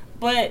doing.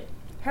 But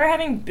her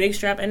having big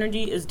strap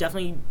energy is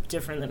definitely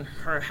different than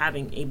her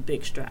having a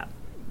big strap.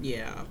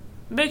 Yeah.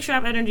 Big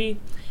strap energy,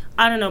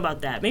 I don't know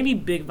about that. Maybe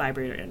big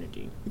vibrator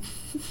energy.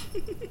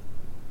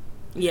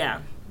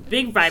 Yeah.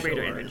 Big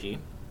vibrator energy.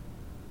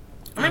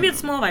 Or maybe it's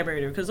small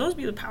vibrator, because those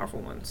be the powerful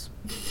ones.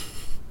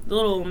 The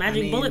little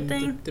magic bullet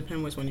thing.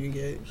 Depend which one you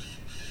get.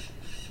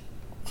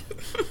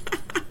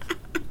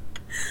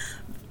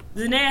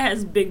 Zendaya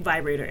has big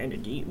vibrator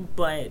energy,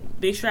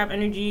 but big strap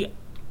energy,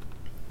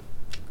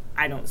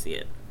 I don't see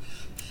it.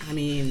 I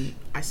mean,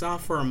 I saw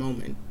it for a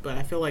moment, but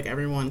I feel like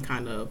everyone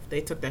kind of,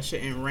 they took that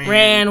shit and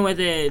ran with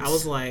it. I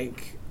was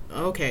like,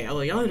 okay. I was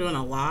like, y'all are doing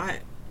a lot.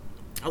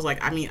 I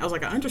I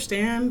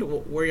understand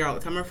where y'all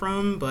are coming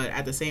from, but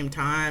at the same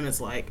time,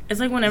 it's like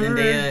whenever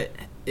Zendaya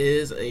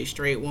is a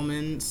straight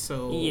woman,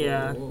 so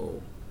yeah.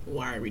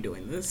 Why are we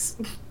doing this?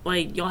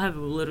 Like, y'all have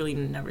literally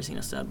never seen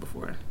a stud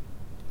before.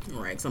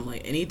 Right, so I'm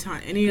like, any other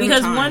time.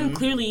 Because one,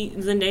 clearly,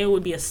 Zendaya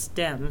would be a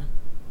stem.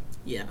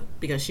 Yeah,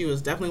 because she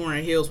was definitely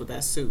wearing heels with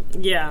that suit.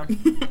 Yeah.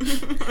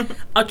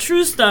 A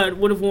true stud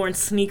would have worn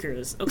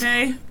sneakers,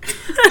 okay?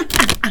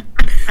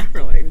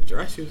 Or like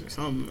dress shoes or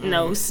something.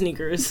 No,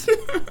 sneakers.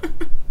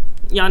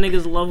 Y'all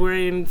niggas love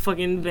wearing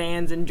fucking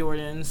Vans and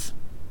Jordans.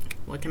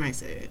 What can I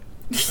say?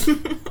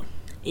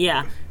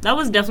 Yeah, that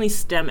was definitely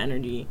STEM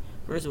energy,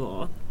 first of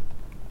all.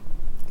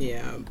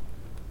 Yeah.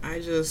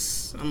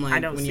 I'm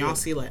like, when y'all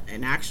see like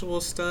an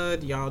actual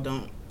stud, y'all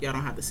don't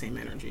have the same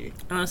energy.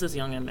 Unless it's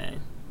Young M.A.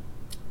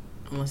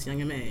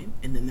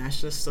 And then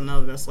that's just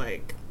another that's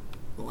like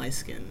light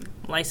skin.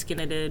 Light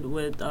skinned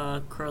with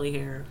curly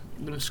hair,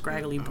 them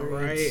scraggly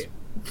braids. Right.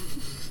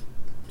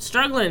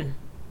 Struggling.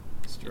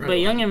 But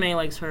Young M.A.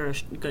 likes her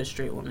a good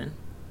straight woman.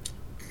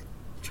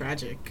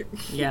 Tragic.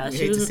 Yeah,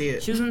 hate to see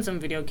it. She was in some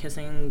video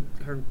kissing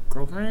her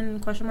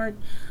girlfriend, ?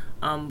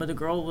 But the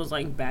girl was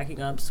like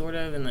backing up sort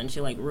of, and then she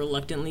like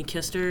reluctantly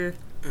kissed her.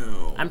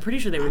 Oh. I'm pretty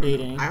sure they were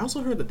dating. I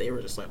also heard that they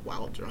were just like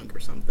wild drunk or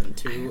something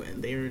too,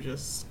 and they were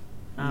just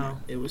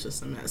it was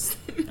just a mess.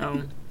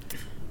 Oh.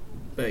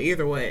 But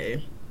either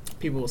way,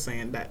 people were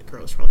saying that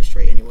girl's probably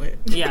straight anyway.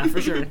 Yeah,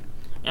 for sure.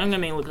 Young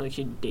M.A. look like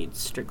she dates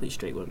strictly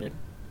straight women.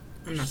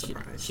 I'm not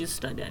surprised. She's a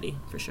stud daddy,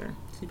 for sure.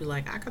 She'd be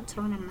like, I could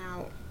turn him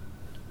out.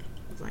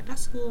 I was like,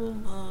 that's a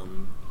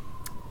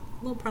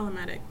little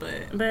problematic,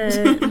 but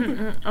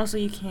also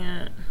you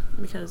can't,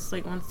 because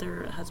like once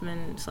their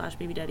husband /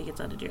 baby daddy gets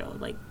out of jail,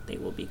 like they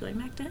will be going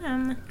back to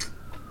him.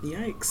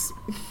 Yikes.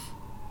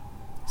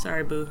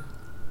 Sorry, boo.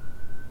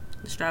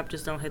 The strap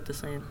just don't hit the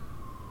same.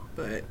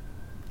 But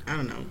I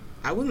don't know.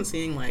 I wasn't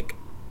seeing like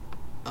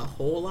a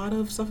whole lot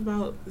of stuff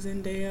about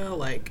Zendaya.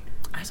 Like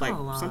I saw a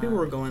lot. Some people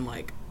were going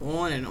like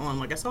on and on.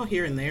 Like I saw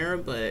here and there,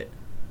 but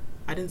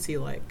I didn't see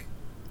like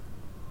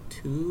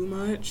too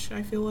much,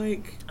 I feel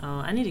like. Oh,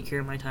 I need to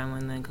curate my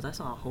timeline then, because I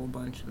saw a whole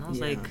bunch, and I was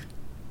like...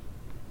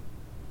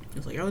 It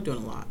was like, y'all are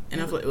doing a lot.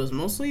 And I feel like it was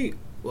mostly,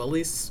 well, at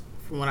least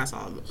from what I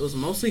saw, it was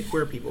mostly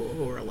queer people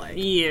who were like...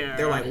 Yeah.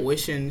 They're like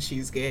wishing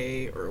she's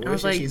gay, or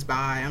wishing like, she's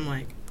bi. I'm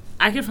like...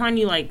 I could find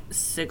you like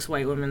 6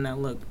 white women that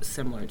look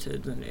similar to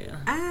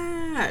Zendaya.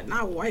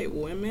 Not white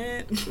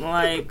women.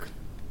 Like...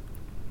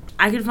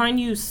 I could find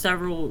you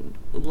several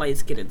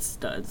light-skinned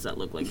studs that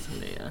look like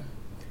Zendaya.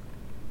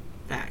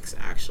 Facts,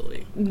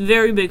 actually.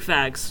 Very big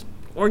facts.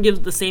 Or gives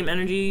the same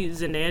energy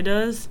Zendaya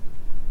does.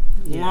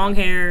 Yeah. Long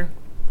hair.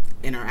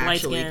 And are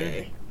actually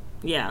gay.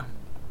 Yeah.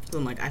 So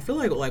I'm like, I feel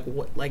like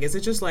what, like, is it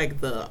just like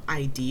the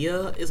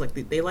idea is like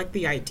they like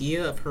the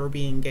idea of her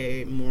being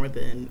gay more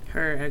than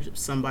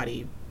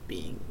somebody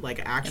being like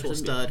an actual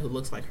stud who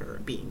looks like her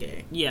being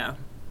gay? Yeah.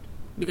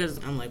 Because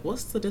I'm like,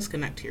 what's the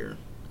disconnect here?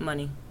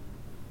 Money.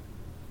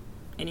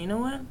 And you know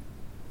what?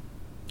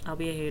 I'll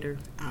be a hater.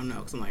 I don't know,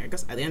 because I'm like, I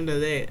guess at the end of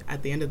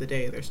the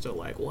day, they're still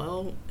like,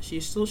 well,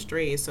 she's still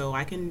straight, so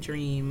I can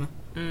dream.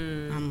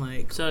 I'm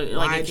like, so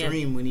why like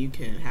dream when you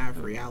can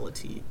have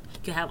reality? You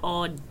can have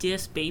all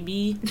this,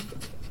 baby.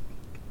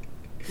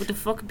 What the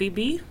fuck,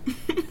 baby?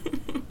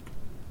 You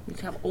can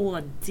have all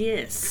of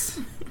this.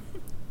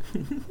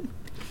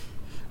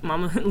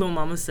 Lil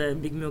Mama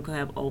said Big Mill could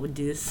have all of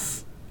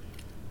this.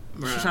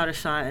 Bruh. She shot a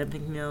shot at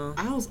Big Mill.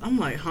 I'm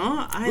like,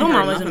 huh? I ain't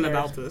heard nothing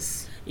about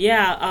this.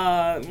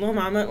 Yeah, Lil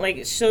Mama,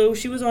 like, so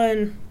she was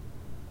on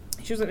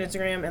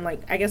Instagram, and,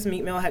 like, I guess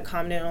Meek Mill had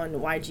commented on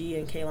YG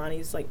and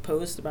Kehlani's, like,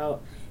 post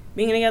about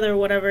being together or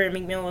whatever, and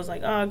Meek Mill was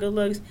like, oh, good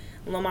looks.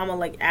 And Lil Mama,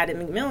 like, added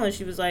Meek Mill, and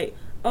she was like,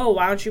 oh,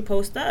 why don't you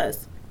post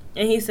us?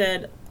 And he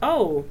said,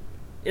 oh,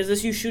 is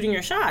this you shooting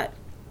your shot?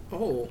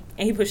 Oh.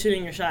 And he put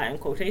shooting your shot in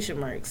quotation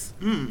marks.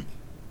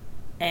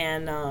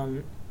 And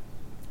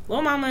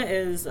Lil Mama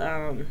is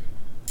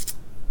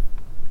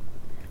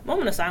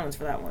moment of silence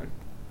for that one.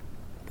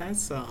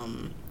 That's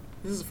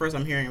this is the first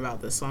I'm hearing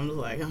about this, so I'm just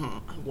like,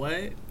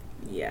 what?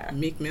 Yeah.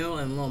 Meek Mill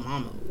and Lil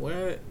Mama,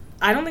 what?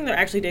 I don't think they're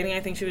actually dating. I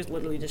think she was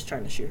literally just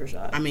trying to shoot her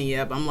shot. I mean,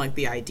 yeah, but I'm like,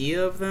 the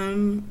idea of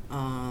them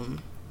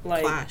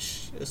like,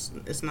 clash.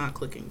 It's not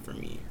clicking for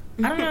me.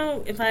 I don't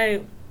know if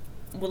I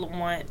would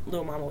want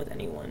Lil Mama with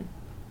anyone.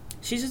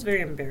 She's just very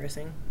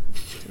embarrassing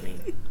to me.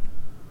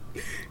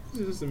 It's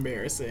just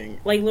embarrassing.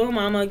 Like, Lil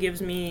Mama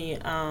gives me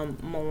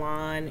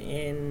Milan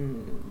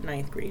in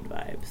 9th grade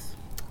vibes.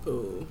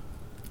 Ooh.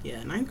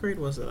 Yeah, 9th grade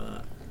was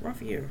a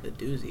rough year. A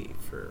doozy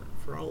for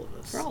all of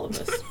us. For all of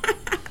us.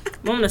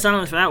 Moment of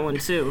silence for that one,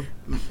 too.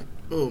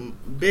 Ooh,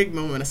 big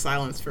moment of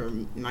silence for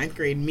 9th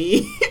grade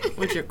me.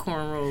 With your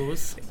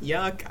cornrows.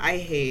 Yuck, I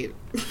hate.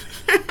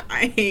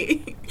 I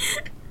hate.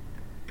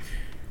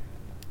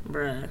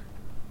 Bruh.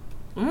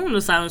 Moment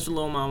of silence for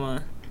Lil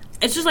Mama.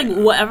 It's just like,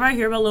 whatever I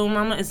hear about Lil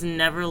Mama is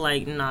never,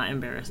 like, not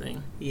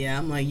embarrassing. Yeah,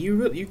 I'm like,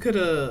 you could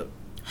have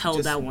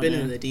held that one been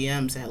in the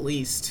DMs at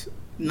least.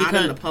 Not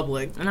in the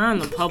public. Not in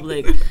the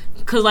public.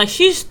 Because, like,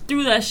 she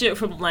threw that shit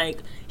from, like,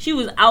 she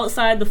was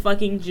outside the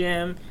fucking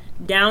gym,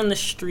 down the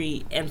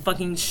street, and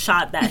fucking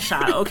shot that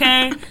shot,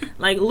 okay?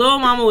 Like, Lil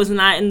Mama was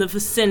not in the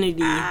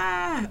vicinity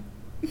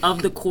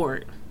of the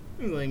court.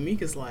 Like,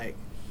 Meek is like,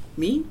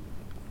 me?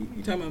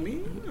 You talking about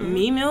me?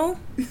 Me, Mill?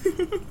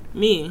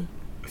 Me.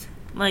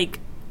 Like,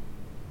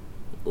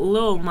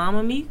 Lil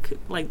Mama Meek?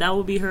 Like, that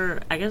would be her,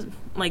 I guess,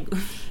 like...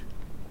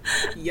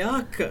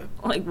 Yuck.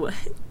 Like, what?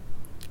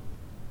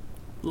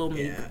 Lil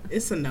Meek. Yeah,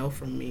 it's a no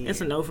from me.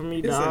 It's a no from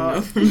me, dog.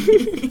 It's a no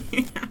from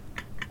me.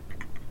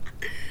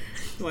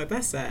 Like,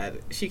 that's sad.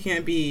 She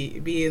can't be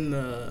in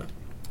the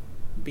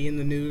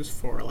news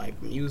for,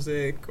 like,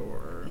 music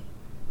or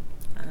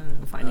I don't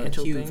know,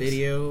 financial a cute things.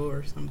 Video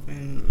or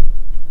something.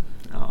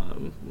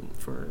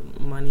 For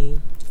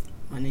money,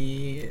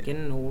 getting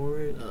an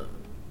award.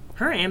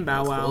 Her and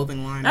Bow Wow.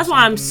 That's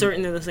why I'm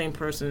certain they're the same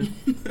person.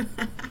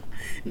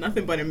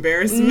 Nothing but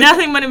embarrassment.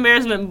 Nothing but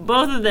embarrassment.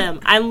 Both of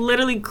them. I'm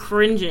literally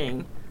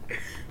cringing.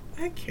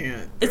 I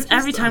can't. It's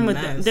every time with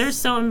them. They're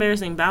so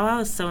embarrassing. Bow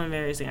Wow is so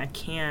embarrassing. I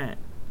can't.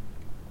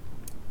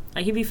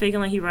 Like, he be faking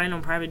like he riding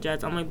on private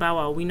jets. I'm like, Bow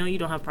Wow, we know you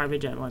don't have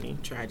private jet money.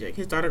 Tragic.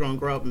 His daughter gonna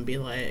grow up and be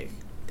like,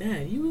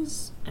 Dad, you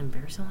was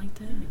embarrassing like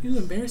that? You was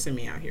embarrassing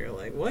me out here.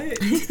 Like, what?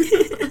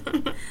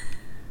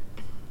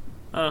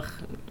 Ugh.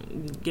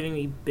 Giving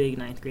me big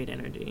 9th grade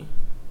energy.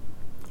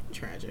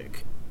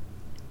 Tragic.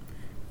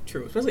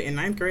 True. Especially in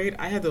 9th grade,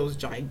 I had those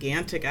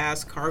gigantic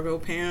ass cargo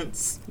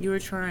pants. You were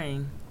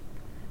trying.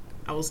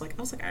 I was like,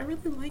 I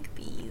really like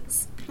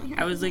these.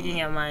 I was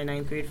looking at my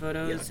 9th grade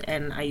photos,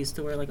 and I used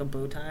to wear, like, a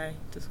bow tie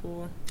to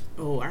school.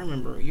 Oh, I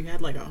remember. You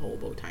had, like, a whole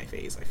bow tie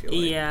phase, I feel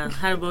like. Yeah,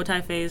 had a bow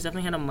tie phase.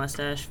 Definitely had a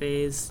mustache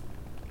phase.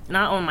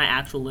 Not on my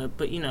actual lip,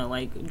 but, you know,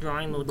 like,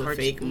 drawing the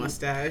fake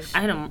mustache. I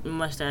had a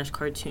mustache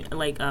cartoon,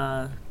 like,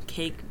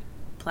 cake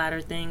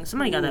platter thing.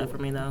 Somebody got that for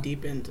me, though.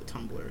 Deep into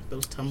Tumblr.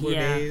 Those Tumblr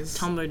days.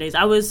 Yeah, Tumblr days.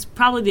 I was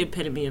probably the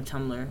epitome of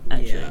Tumblr,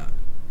 actually. Yeah.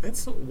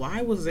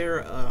 Why was there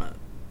a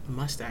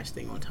mustache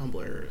thing on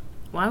Tumblr?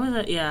 Why was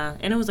that? Yeah,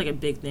 and it was like a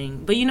big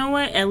thing. But you know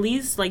what? At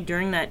least like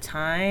during that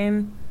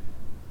time,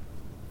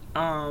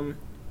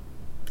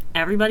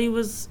 everybody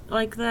was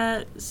like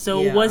that.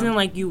 So it wasn't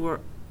like you were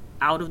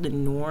out of the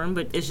norm.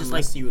 But it's just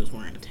unless you was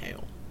wearing a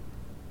tail.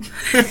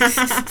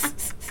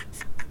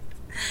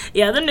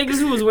 Yeah, the niggas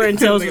who was wearing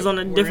tails was on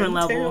a different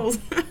level.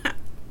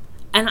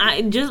 And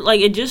I just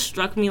like it just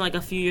struck me like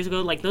a few years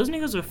ago. Like those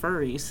niggas were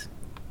furries.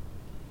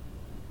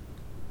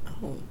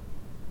 Oh.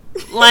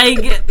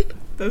 Like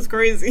that's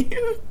crazy.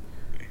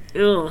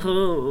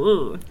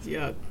 Ew.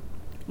 Yeah.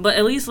 But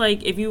at least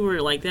like if you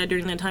were like that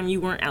during that time,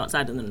 you weren't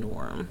outside of the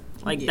norm.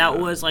 Like that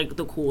was like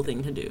the cool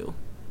thing to do.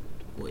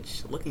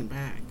 Which, looking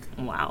back,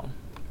 wow.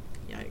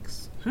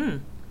 Yikes.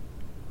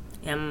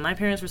 And my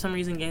parents for some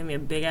reason gave me a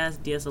big ass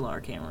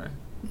DSLR camera,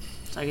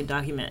 so I could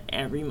document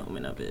every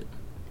moment of it.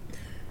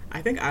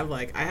 I think I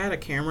had a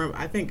camera.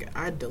 I think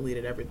I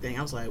deleted everything.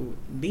 I was like,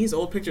 these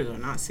old pictures are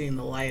not seeing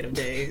the light of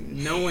day.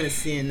 No one is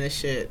seeing this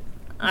shit.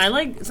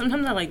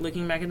 Sometimes I like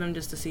looking back at them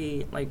just to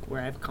see like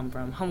where I've come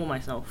from, humble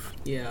myself.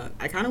 Yeah,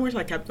 I kind of wish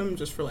I kept them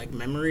just for like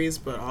memories,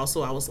 but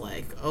also I was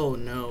like, oh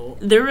no.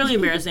 They're really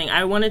embarrassing.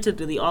 I wanted to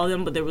delete all of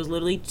them, but there was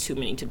literally too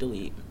many to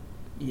delete.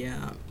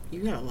 Yeah,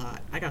 you got a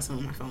lot. I got some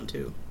on my phone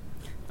too.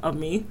 Of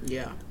me?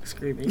 Yeah.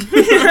 Screaming.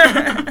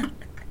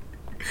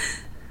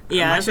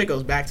 Yeah, my shit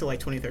goes back to like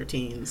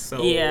 2013.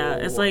 So yeah,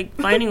 it's like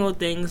finding old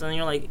things and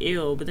you're like,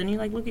 ew, but then you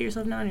like look at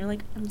yourself now and you're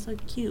like, I'm so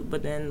cute,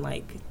 but then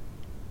like,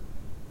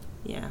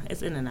 yeah,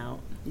 it's in and out.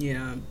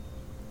 Yeah,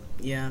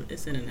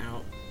 it's in and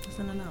out. It's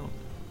in and out.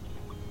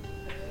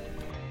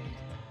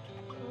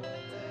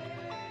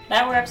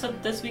 That wraps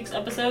up this week's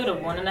episode of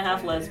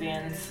 1.5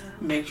 Lesbians.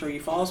 Make sure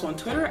you follow us on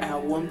Twitter at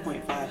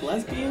 1.5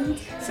 Lesbians.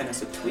 Send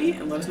us a tweet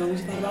and let us know what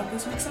you think about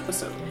this week's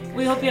episode.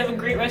 We hope you have a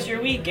great rest of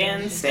your week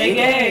and stay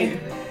gay.